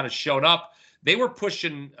to be kind of shown up. They were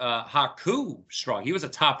pushing Haku strong. He was a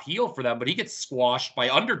top heel for them, but he gets squashed by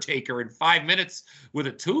Undertaker in 5 minutes with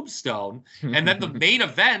a tombstone. And then the main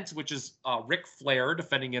event, which is Ric Flair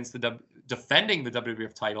defending the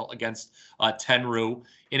WWF title against Tenryu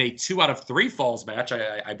in a 2 out of 3 falls match.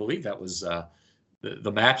 I believe that was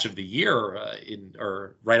the match of the year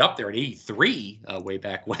or right up there at 83 way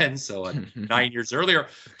back when, so 9 years earlier.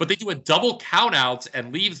 But they do a double count out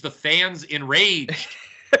and leaves the fans enraged.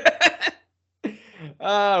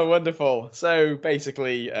 Oh, wonderful. So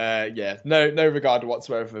basically, yeah, no regard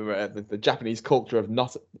whatsoever for the Japanese culture of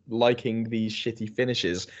not liking these shitty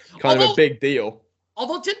finishes. Kind of a big deal.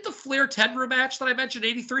 Although, didn't the Flair Tenryu match that I mentioned,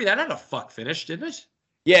 83, that had a fuck finish, didn't it?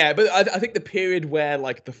 Yeah, but I think the period where,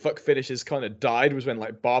 like, the fuck finishes kind of died was when,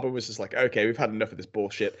 like, Barber was just like, okay, we've had enough of this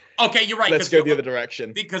bullshit. Okay, you're right. Let's go the other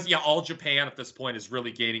direction. Because, yeah, all Japan at this point is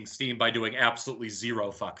really gaining steam by doing absolutely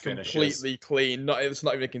 0 fuck finishes. Completely clean. It's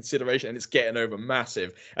not even a consideration, and it's getting over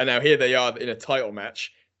massive. And now here they are in a title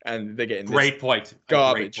match, and they're getting Great point.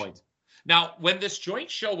 Garbage. Great point. Now, when this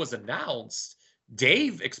joint show was announced,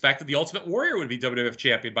 Dave expected the Ultimate Warrior would be WWF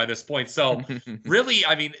champion by this point. So really,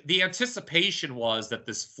 I mean, the anticipation was that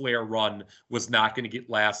this Flair run was not going to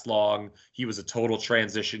last long. He was a total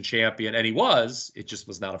transition champion, and he was. It just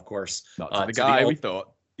was not, of course, not to the guy we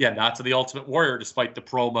thought. Yeah, not to the Ultimate Warrior, despite the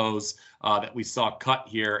promos that we saw cut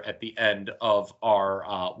here at the end of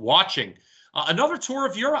our watching. Another tour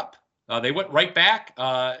of Europe. They went right back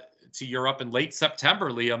to Europe in late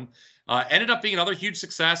September, Liam. Ended up being another huge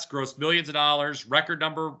success, grossed millions of dollars, record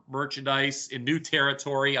number merchandise in new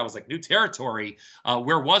territory. I was like, new territory?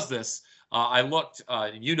 Where was this? I looked,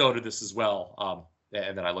 you noted this as well.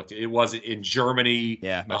 And then I looked, it was in Germany.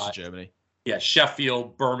 Yeah, most of Germany. Yeah,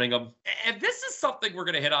 Sheffield, Birmingham. And this is something we're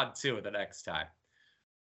going to hit on too the next time.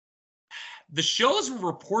 The shows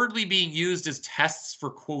were reportedly being used as tests for,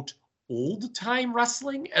 quote, old-time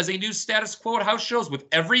wrestling as a new status quo at house shows, with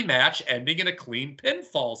every match ending in a clean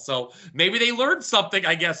pinfall. So maybe they learned something,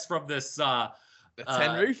 I guess, from this. The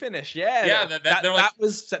Tenryu finish, yeah. Yeah, that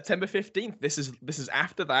was September 15th. This is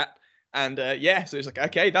after that. And yeah, so it's like,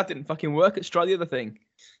 okay, that didn't fucking work. Let's try the other thing.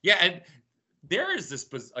 Yeah, and there is this,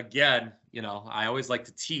 again, you know, I always like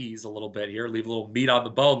to tease a little bit here, leave a little meat on the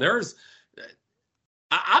bone.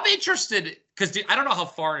 I'm interested, because I don't know how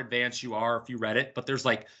far in advance you are if you read it, but there's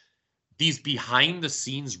like these behind the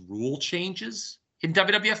scenes rule changes in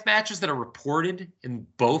WWF matches that are reported in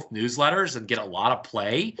both newsletters and get a lot of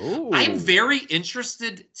play. Ooh. I'm very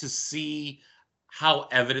interested to see how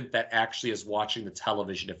evident that actually is watching the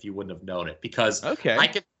television if you wouldn't have known it, because okay.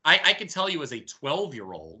 I can tell you as a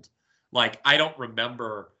 12-year-old, like, I don't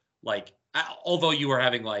remember like although you were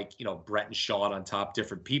having like, Brett and Shawn on top,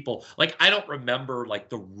 different people, like I don't remember like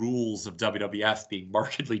the rules of WWF being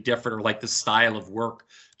markedly different or like the style of work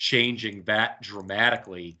changing that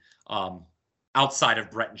dramatically outside of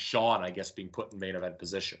Brett and Shawn, I guess, being put in main event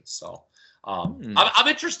positions. So I'm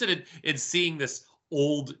interested in seeing this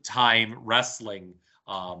old time wrestling,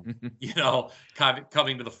 kind of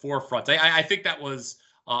coming to the forefront. I think that was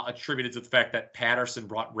attributed to the fact that Patterson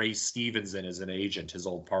brought Ray Stevens in as an agent, his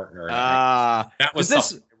old partner. That was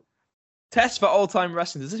this test for old-time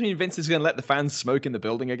wrestling. Does this mean Vince is going to let the fans smoke in the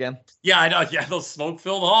building again? Yeah, I know. Yeah, those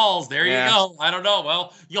smoke-filled halls. There you go. I don't know.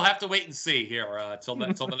 Well, you'll have to wait and see here till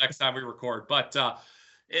the next time we record. But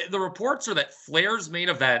the reports are that Flair's main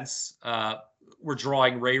events were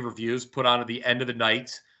drawing rave reviews put on at the end of the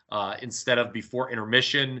night. Instead of before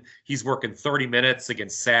intermission. He's working 30 minutes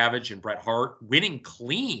against Savage and Bret Hart, winning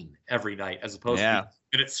clean every night, as opposed to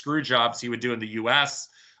the minute screw jobs he would do in the U.S.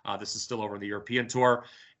 This is still over in the European tour.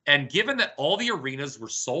 And given that all the arenas were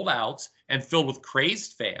sold out and filled with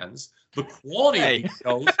crazed fans, the quality of these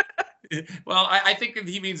shows, well, I think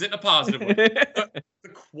he means it in a positive way. The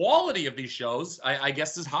quality of these shows, I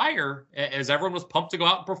guess, is higher as everyone was pumped to go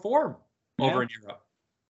out and perform over in Europe.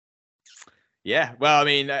 Yeah, well, I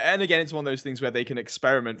mean, and again, it's one of those things where they can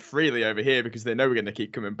experiment freely over here because they know we're going to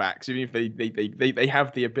keep coming back. So even if they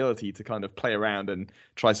have the ability to kind of play around and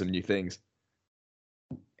try some new things.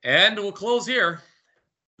 And we'll close here.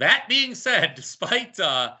 That being said, despite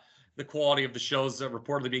the quality of the shows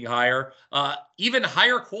reportedly being higher, even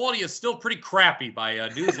higher quality is still pretty crappy by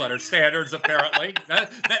newsletter standards, apparently.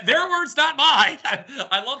 Their words, not mine.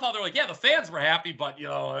 I love how they're like, yeah, the fans were happy, but,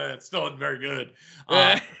 it still isn't very good.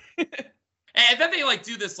 And then they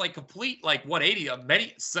do this complete 180.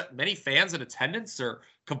 Many fans in attendance are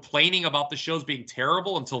complaining about the shows being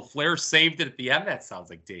terrible until Flair saved it at the end. That sounds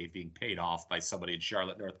like Dave being paid off by somebody in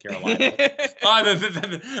Charlotte, North Carolina.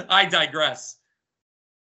 I digress.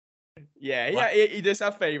 Yeah, he does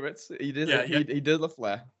have favorites. He does love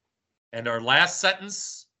Flair. And our last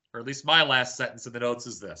sentence, or at least my last sentence in the notes,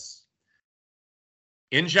 is this: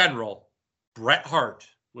 in general, Bret Hart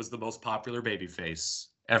was the most popular babyface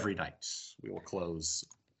every night. We will close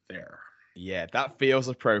there. Yeah, that feels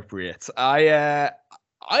appropriate. I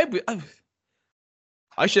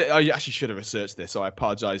actually should have researched this, so I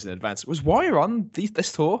apologize in advance. Was Warrior on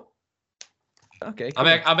this tour? Okay. Cool.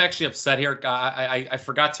 I'm actually upset here. I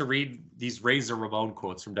forgot to read these Razor Ramon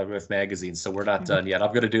quotes from WWF Magazine, so we're not done yet. I'm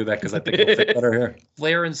going to do that because I think it'll fit better here.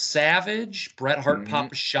 Flair and Savage, Bret Hart,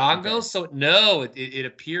 Papa Shango. Okay. So no, it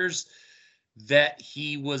appears that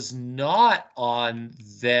he was not on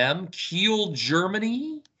them. Kiel,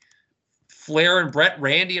 Germany, Flair and Bret,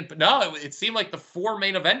 Randy, and no, it seemed like the four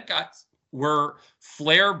main event guys were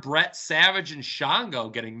Flair, Bret, Savage, and Shango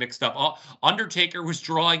getting mixed up. Undertaker was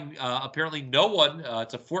drawing apparently no one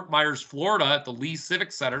to Fort Myers, Florida at the Lee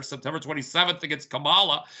Civic Center, September 27th against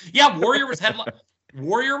Kamala. Yeah, Warrior was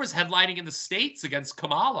headlining in the States against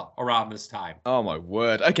Kamala around this time. Oh, my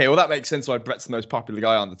word. Okay, well, that makes sense why Bret's the most popular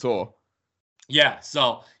guy on the tour. Yeah,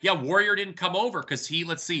 so, Warrior didn't come over because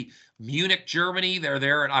Munich, Germany, they're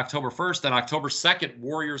there on October 1st. Then October 2nd,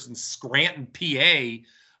 Warriors in Scranton, PA,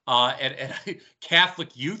 at a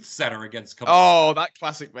Catholic Youth Center against Kamala. Oh, that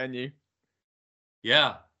classic venue.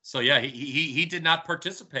 Yeah, so, he did not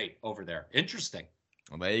participate over there. Interesting.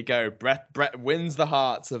 Well, there you go. Bret wins the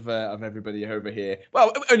hearts of everybody over here.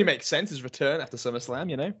 Well, it only makes sense his return after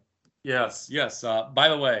SummerSlam, Yes. By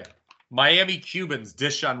the way, Miami Cubans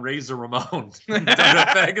dish on Razor Ramon.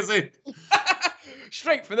 WWF Magazine.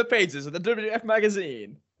 Straight from the pages of the WWF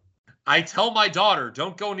Magazine. I tell my daughter,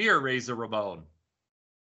 don't go near Razor Ramon.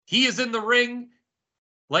 He is in the ring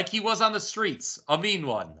like he was on the streets. A mean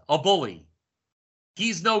one. A bully.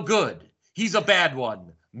 He's no good. He's a bad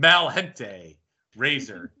one. Mal gente.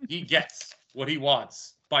 Razor. He gets what he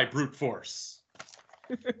wants by brute force.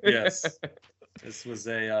 Yes. This was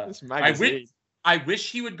a... this magazine. I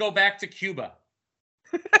wish he would go back to Cuba.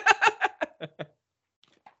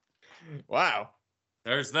 Wow.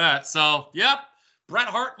 There's that. So, yep. Bret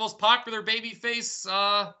Hart, most popular babyface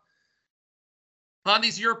on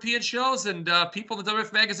these European shows. And people in the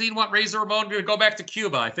WWF Magazine want Razor Ramon to go back to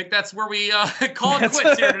Cuba. I think that's where we call it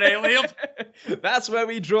quits here today, Liam. That's where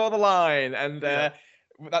we draw the line. And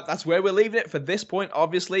that's where we're leaving it for this point.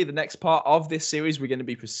 Obviously, the next part of this series, we're going to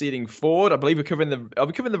be proceeding forward. I believe are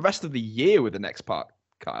we covering the rest of the year with the next part,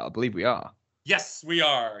 Kyle? I believe we are. Yes, we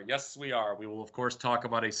are. We will, of course, talk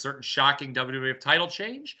about a certain shocking WWF title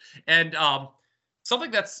change and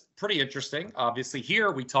something that's pretty interesting. Obviously,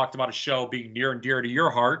 here we talked about a show being near and dear to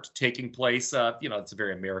your heart, taking place. It's a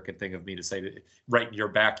very American thing of me to say, right in your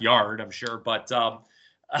backyard, I'm sure. But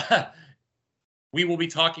we will be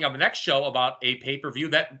talking on the next show about a pay-per-view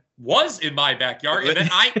that was in my backyard and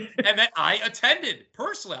that I attended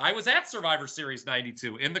personally. I was at Survivor Series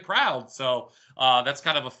 92 in the crowd. So that's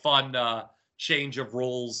kind of a fun change of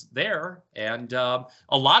roles there. And a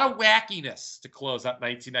lot of wackiness to close out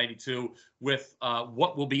 1992 with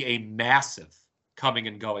what will be a massive coming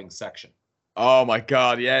and going section. Oh my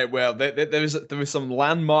God, yeah. Well, there was some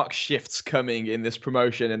landmark shifts coming in this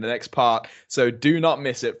promotion in the next part, so do not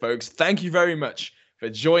miss it, folks. Thank you very much for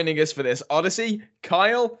joining us for this Odyssey.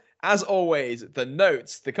 Kyle, as always, the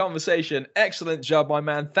notes, the conversation, excellent job, my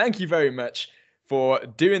man. Thank you very much for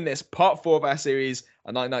doing this part 4 of our series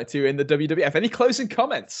on 992 in the WWF. Any closing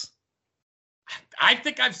comments? I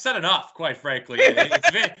think I've said enough, quite frankly.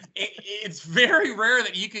 It's very rare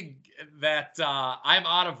that I'm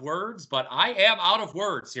out of words, but I am out of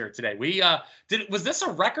words here today. Was this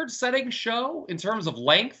a record-setting show in terms of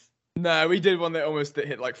length? No, we did one that almost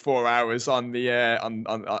hit like 4 hours on the on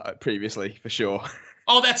previously, for sure.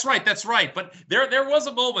 Oh, that's right. But there was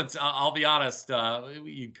a moment. I'll be honest.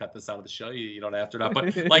 You can cut this out of the show. You don't have to not.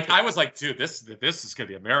 But like I was like, dude, this is gonna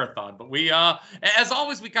be a marathon. But we, as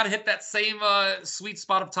always, we gotta hit that same sweet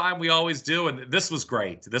spot of time we always do. And this was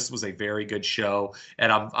great. This was a very good show.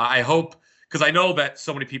 And I hope, because I know that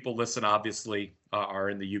so many people listen, obviously, are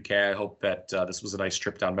in the UK. I hope that this was a nice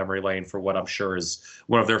trip down memory lane for what I'm sure is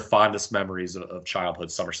one of their fondest memories of childhood,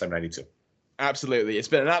 SummerSlam 92. Absolutely. It's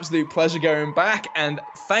been an absolute pleasure going back, and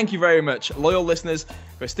thank you very much, loyal listeners,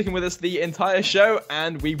 for sticking with us the entire show,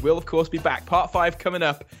 and we will, of course, be back. Part 5 coming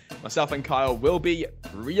up. Myself and Kyle will be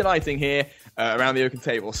reuniting here around the oaken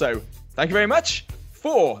table. So, thank you very much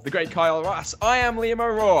for the great Kyle Ross. I am Liam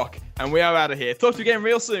O'Rourke, and we are out of here. Talk to you again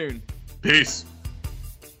real soon. Peace.